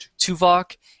Kim,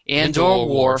 Tuvok, and And/or or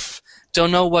Worf.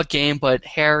 Don't know what game, but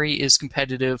Harry is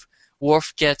competitive.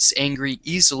 Worf gets angry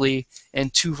easily,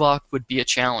 and Tuvok would be a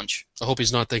challenge. I hope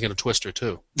he's not thinking of Twister,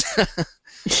 too.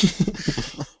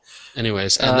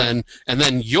 Anyways, and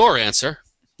then your answer.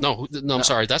 No, I'm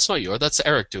sorry. That's not yours. That's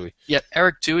Eric Dewey. Yep,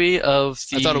 Eric Dewey of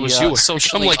the I thought it was you. I'm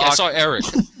socially like, I saw Eric.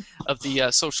 of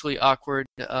the socially awkward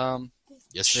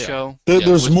Yes, they are. show.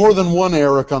 There's with- more than one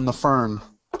Eric on the Fern.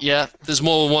 Yeah. There's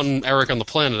more than one Eric on the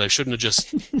planet. I shouldn't have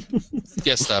just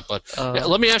guessed that. But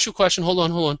let me ask you a question. Hold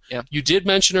on. Yeah. You did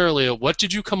mention earlier, what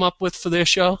did you come up with for their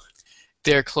show?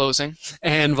 They're closing.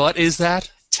 And what is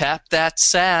that? Tap That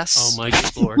Sass. Oh, my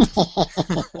good Lord.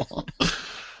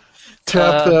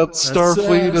 Tap that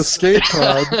Starfleet escape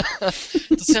pod.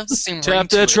 Doesn't have the same ring Tap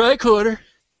to that it. tricorder.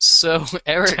 So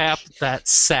Eric that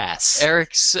sass.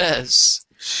 Eric says,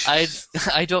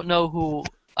 I don't know who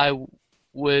I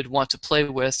would want to play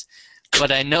with,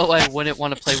 but I know I wouldn't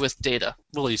want to play with Data.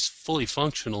 Well, he's fully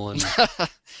functional in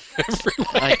every way.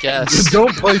 I guess.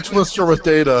 Don't play Twister with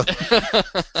Data.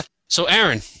 So,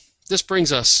 Aaron, this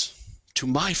brings us to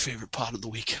my favorite part of the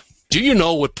week. Do you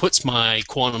know what puts my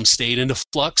quantum state into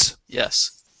flux?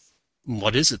 Yes.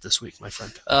 What is it this week, my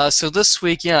friend? So this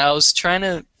week, I was trying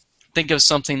to think of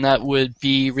something that would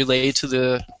be related to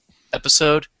the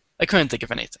episode. I couldn't think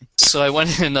of anything, so I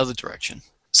went in another direction.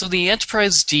 So the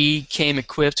Enterprise D came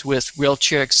equipped with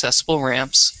wheelchair-accessible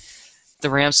ramps. The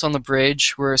ramps on the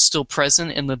bridge were still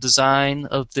present in the design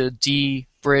of the D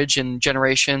bridge in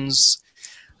Generations,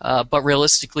 but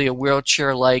realistically a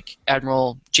wheelchair like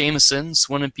Admiral Jameson's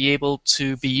wouldn't be able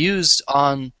to be used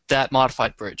on that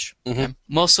modified bridge. Mhm.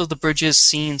 Most of the bridges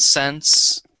seen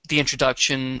since the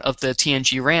introduction of the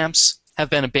TNG ramps have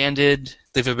been abandoned.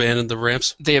 They've abandoned the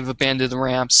ramps? They have abandoned the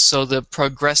ramps, so the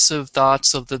progressive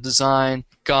thoughts of the design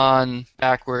gone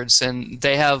backwards, and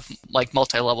they have like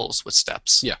multi-levels with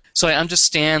steps. Yeah. So I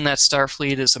understand that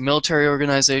Starfleet is a military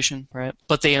organization, right?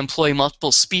 But they employ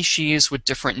multiple species with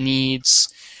different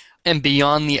needs, and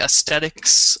beyond the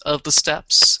aesthetics of the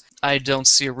steps, I don't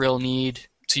see a real need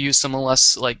to use them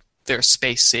unless like they're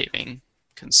space-saving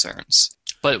concerns.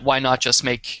 But why not just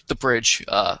make the bridge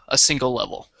a single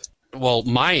level? Well,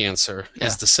 my answer Yeah.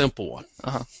 is the simple one.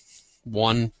 Uh-huh.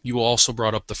 One, you also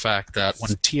brought up the fact that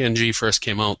when TNG first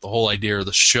came out, the whole idea of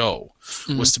the show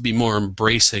was to be more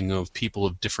embracing of people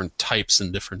of different types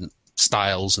and different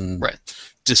styles and Right.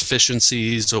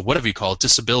 deficiencies, or whatever you call it,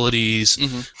 disabilities,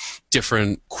 Mhm.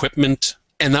 different equipment.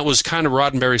 And that was kind of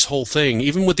Roddenberry's whole thing,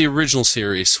 even with the original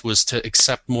series, was to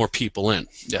accept more people in.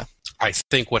 Yeah. I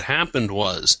think what happened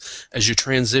was, as you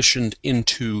transitioned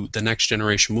into the Next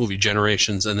Generation movie,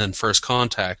 Generations, and then First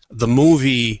Contact, the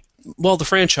movie, well, the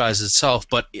franchise itself,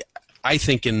 but I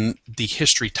think in the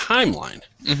history timeline,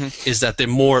 is that they're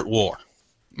more at war.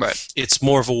 Right. It's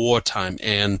more of a wartime.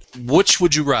 And which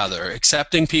would you rather,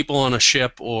 accepting people on a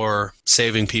ship or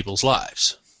saving people's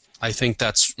lives? I think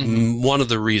that's one of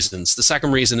the reasons. The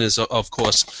second reason is, of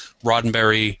course,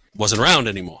 Roddenberry wasn't around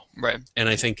anymore. Right. And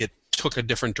I think it took a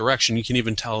different direction. You can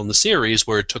even tell in the series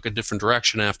where it took a different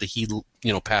direction after he,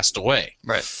 passed away.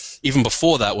 Right. Even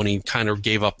before that, when he kind of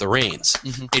gave up the reins,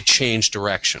 it changed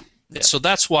direction. Yeah. So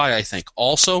that's why I think.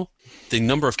 Also, the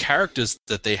number of characters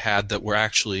that they had that were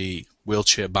actually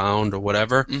wheelchair bound or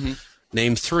whatever,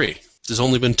 name 3. There's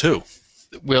only been 2.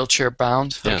 Wheelchair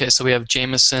bound. Yeah. Okay, so we have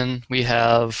Jameson, we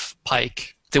have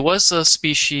Pike. There was a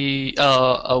species,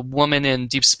 a woman in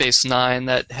Deep Space Nine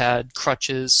that had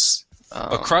crutches.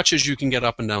 But crutches you can get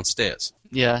up and downstairs.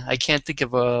 Yeah, I can't think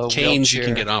of a Canes wheelchair. you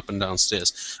can get up and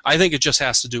downstairs. I think it just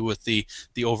has to do with the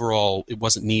overall, it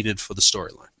wasn't needed for the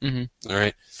storyline. All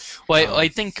right? Well, I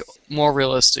think more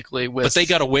realistically with... But they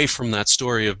got away from that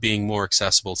story of being more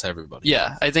accessible to everybody.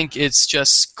 Yeah, I think it's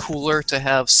just cooler to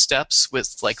have steps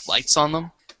with like lights on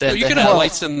them. Well, you could have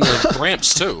lights in the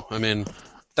ramps too. I mean,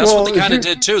 that's what they kind of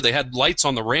did too. They had lights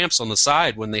on the ramps on the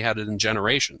side when they had it in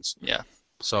Generations. Yeah.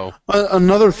 So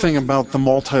another thing about the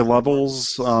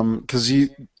multi-levels, because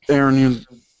Aaron,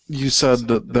 you said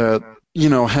that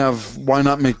why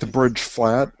not make the bridge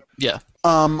flat? Yeah.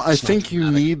 I think you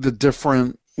need the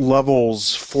different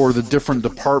levels for the different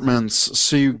departments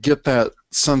so you get that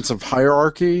sense of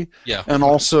hierarchy, yeah. and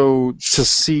also to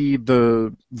see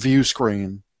the view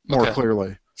screen more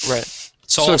clearly. Right.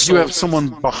 So if you have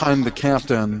someone behind the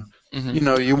captain,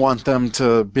 you want them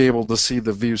to be able to see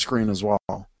the view screen as well.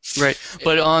 Right.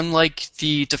 But on like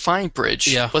the Defiant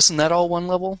Bridge, wasn't that all one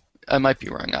level? I might be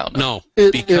wrong out. No,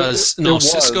 because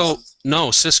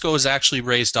Cisco is actually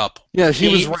raised up. Yeah, he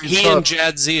was raised he up. and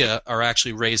Jadzia are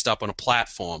actually raised up on a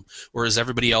platform, whereas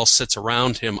everybody else sits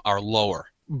around him are lower.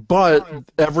 But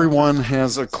everyone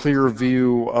has a clear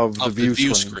view of the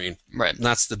view screen. Right. And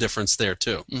that's the difference there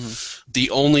too.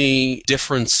 The only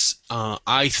difference,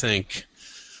 I think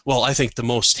the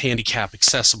most handicap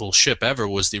accessible ship ever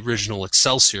was the original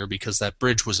Excelsior, because that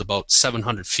bridge was about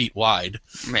 700 feet wide.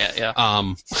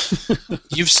 Yeah.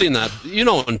 You've seen that,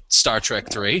 in Star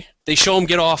Trek 3. They show them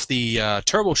get off the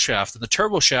turbo shaft, and the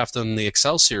turbo shaft on the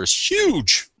Excelsior is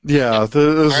huge. Yeah, it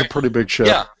was a pretty big ship.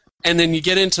 Yeah. And then you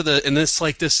get into and it's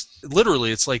like this,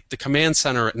 literally, it's like the command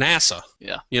center at NASA.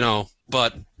 Yeah. You know,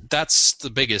 but that's the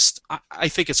biggest. I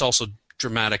think it's also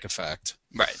dramatic effect.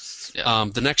 Right. Yeah.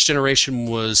 The Next Generation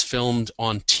was filmed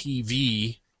on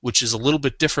TV, which is a little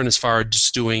bit different as far as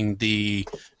just doing the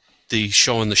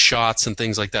showing the shots and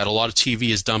things like that. A lot of TV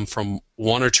is done from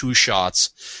 1 or 2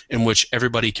 shots in which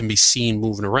everybody can be seen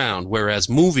moving around, whereas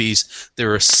movies,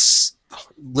 there are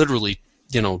literally,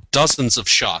 dozens of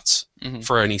shots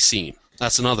for any scene.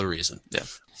 That's another reason. Yeah.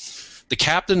 The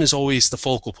captain is always the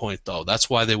focal point, though. That's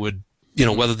why they would,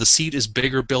 whether the seat is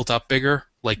bigger, built up bigger,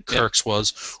 like Kirk's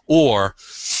was, or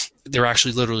they're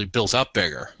actually literally built up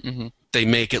bigger. Mm-hmm. They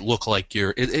make it look like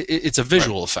it's a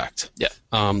visual effect. Yeah.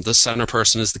 The center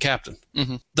person is the captain.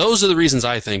 Mm-hmm. Those are the reasons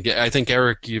I think. I think,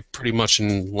 Eric, you're pretty much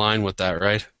in line with that,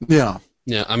 right? Yeah.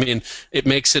 Yeah, I mean, it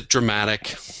makes it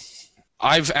dramatic.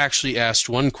 I've actually asked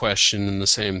one question in the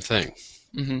same thing.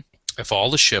 Mm-hmm. If all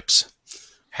the ships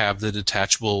have the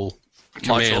detachable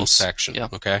command section,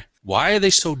 okay, why are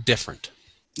they so different?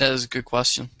 That is a good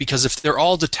question. Because if they're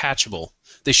all detachable,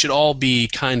 they should all be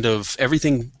kind of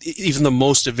everything. Even the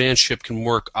most advanced ship can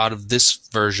work out of this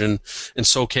version, and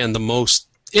so can the most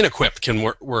inequipped can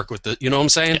work with it. You know what I'm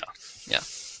saying? Yeah.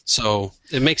 So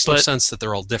it makes no sense that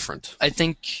they're all different. I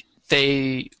think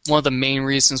one of the main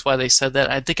reasons why they said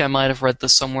that, I think I might have read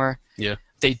this somewhere. Yeah.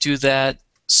 They do that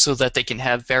so that they can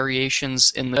have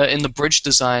variations in the bridge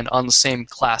design on the same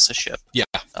class of ship. Yeah,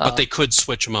 but they could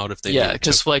switch them out if they Yeah,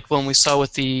 just like when we saw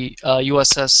with the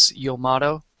USS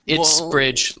Yamato, its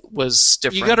bridge was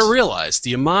different. You got to realize the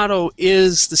Yamato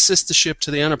is the sister ship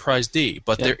to the Enterprise D,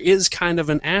 but there is kind of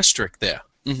an asterisk there.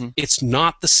 Mm-hmm. It's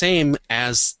not the same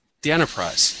as the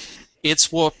Enterprise. Its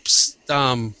warp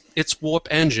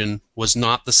engine was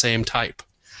not the same type.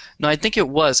 No, I think it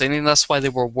was. I think that's why they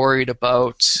were worried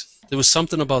about. There was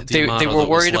something about the Yamato. They were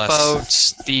worried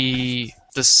about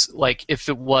if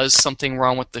it was something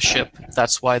wrong with the ship.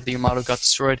 That's why the Yamato got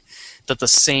destroyed. That the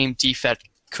same defect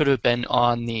could have been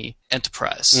on the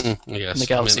Enterprise. Yes. The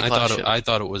Galaxy class ship. I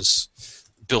thought it was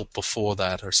built before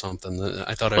that or something.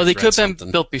 I thought. Well, they could have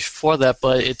been built before that,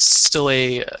 but it's still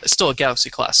a Galaxy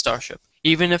class starship.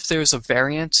 Even if there's a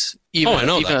variant, even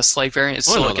a slight variant, it's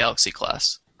still a Galaxy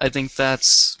class. I think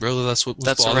that's what was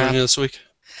bothering you this week.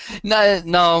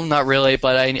 No, not really.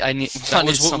 But I need. That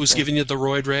was what was giving you the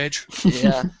roid rage.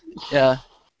 Yeah.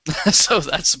 So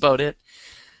that's about it.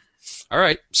 All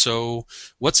right. So,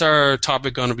 what's our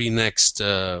topic going to be next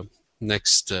time?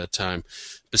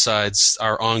 Besides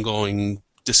our ongoing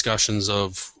discussions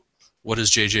of what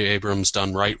has J.J. Abrams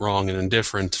done right, wrong, and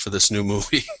indifferent for this new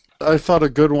movie? I thought a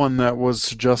good one that was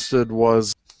suggested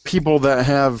was people that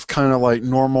have kind of like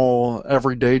normal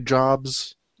everyday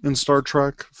jobs in Star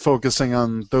Trek, focusing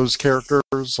on those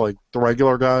characters, like the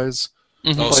regular guys.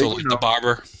 Mm-hmm. Oh, so like the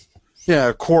barber?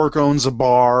 Yeah, Quark owns a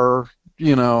bar,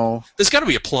 There's got to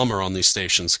be a plumber on these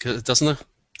stations, doesn't there?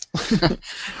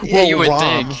 Yeah, you would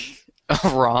think.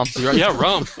 Rom. Yeah,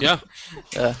 Rom, yeah.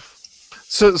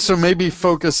 So maybe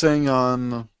focusing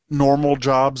on normal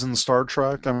jobs in Star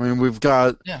Trek. I mean, we've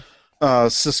got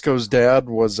Sisko's dad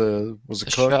was a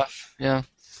cook. Chef, yeah.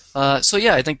 So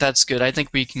yeah, I think that's good. I think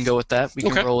we can go with that. We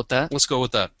can roll with that. Let's go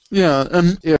with that. Yeah,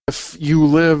 and if you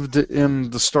lived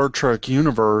in the Star Trek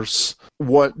universe,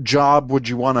 what job would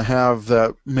you want to have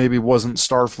that maybe wasn't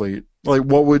Starfleet? Like,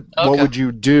 what would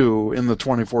you do in the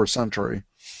 24th century?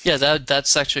 Yeah,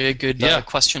 that's actually a good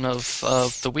question of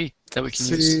the week that we can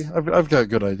use. See, I've got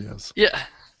good ideas. Yeah,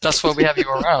 that's why we have you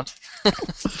around.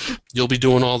 You'll be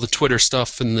doing all the Twitter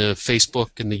stuff and the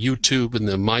Facebook and the YouTube and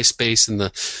the MySpace and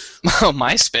the... Oh,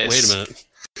 MySpace. Wait a minute.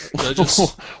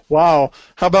 Wow.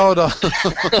 How about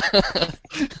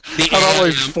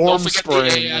Form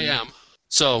Spring?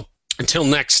 So, until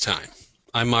next time,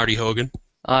 I'm Marty Hogan.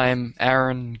 I'm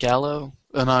Aaron Gallo.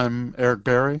 And I'm Eric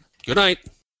Berry. Good night.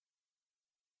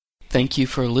 Thank you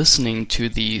for listening to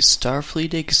the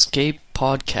Starfleet Escape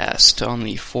podcast on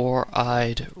the Four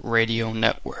Eyed Radio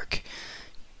Network.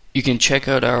 You can check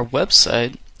out our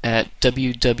website at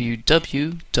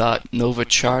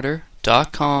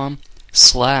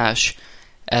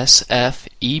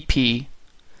www.novacharter.com/SFEP.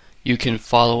 You can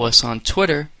follow us on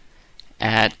Twitter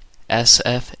at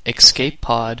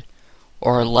SFEscapePod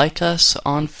or like us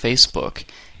on Facebook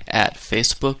at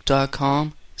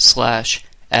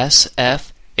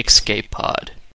facebook.com/SFEscapepod.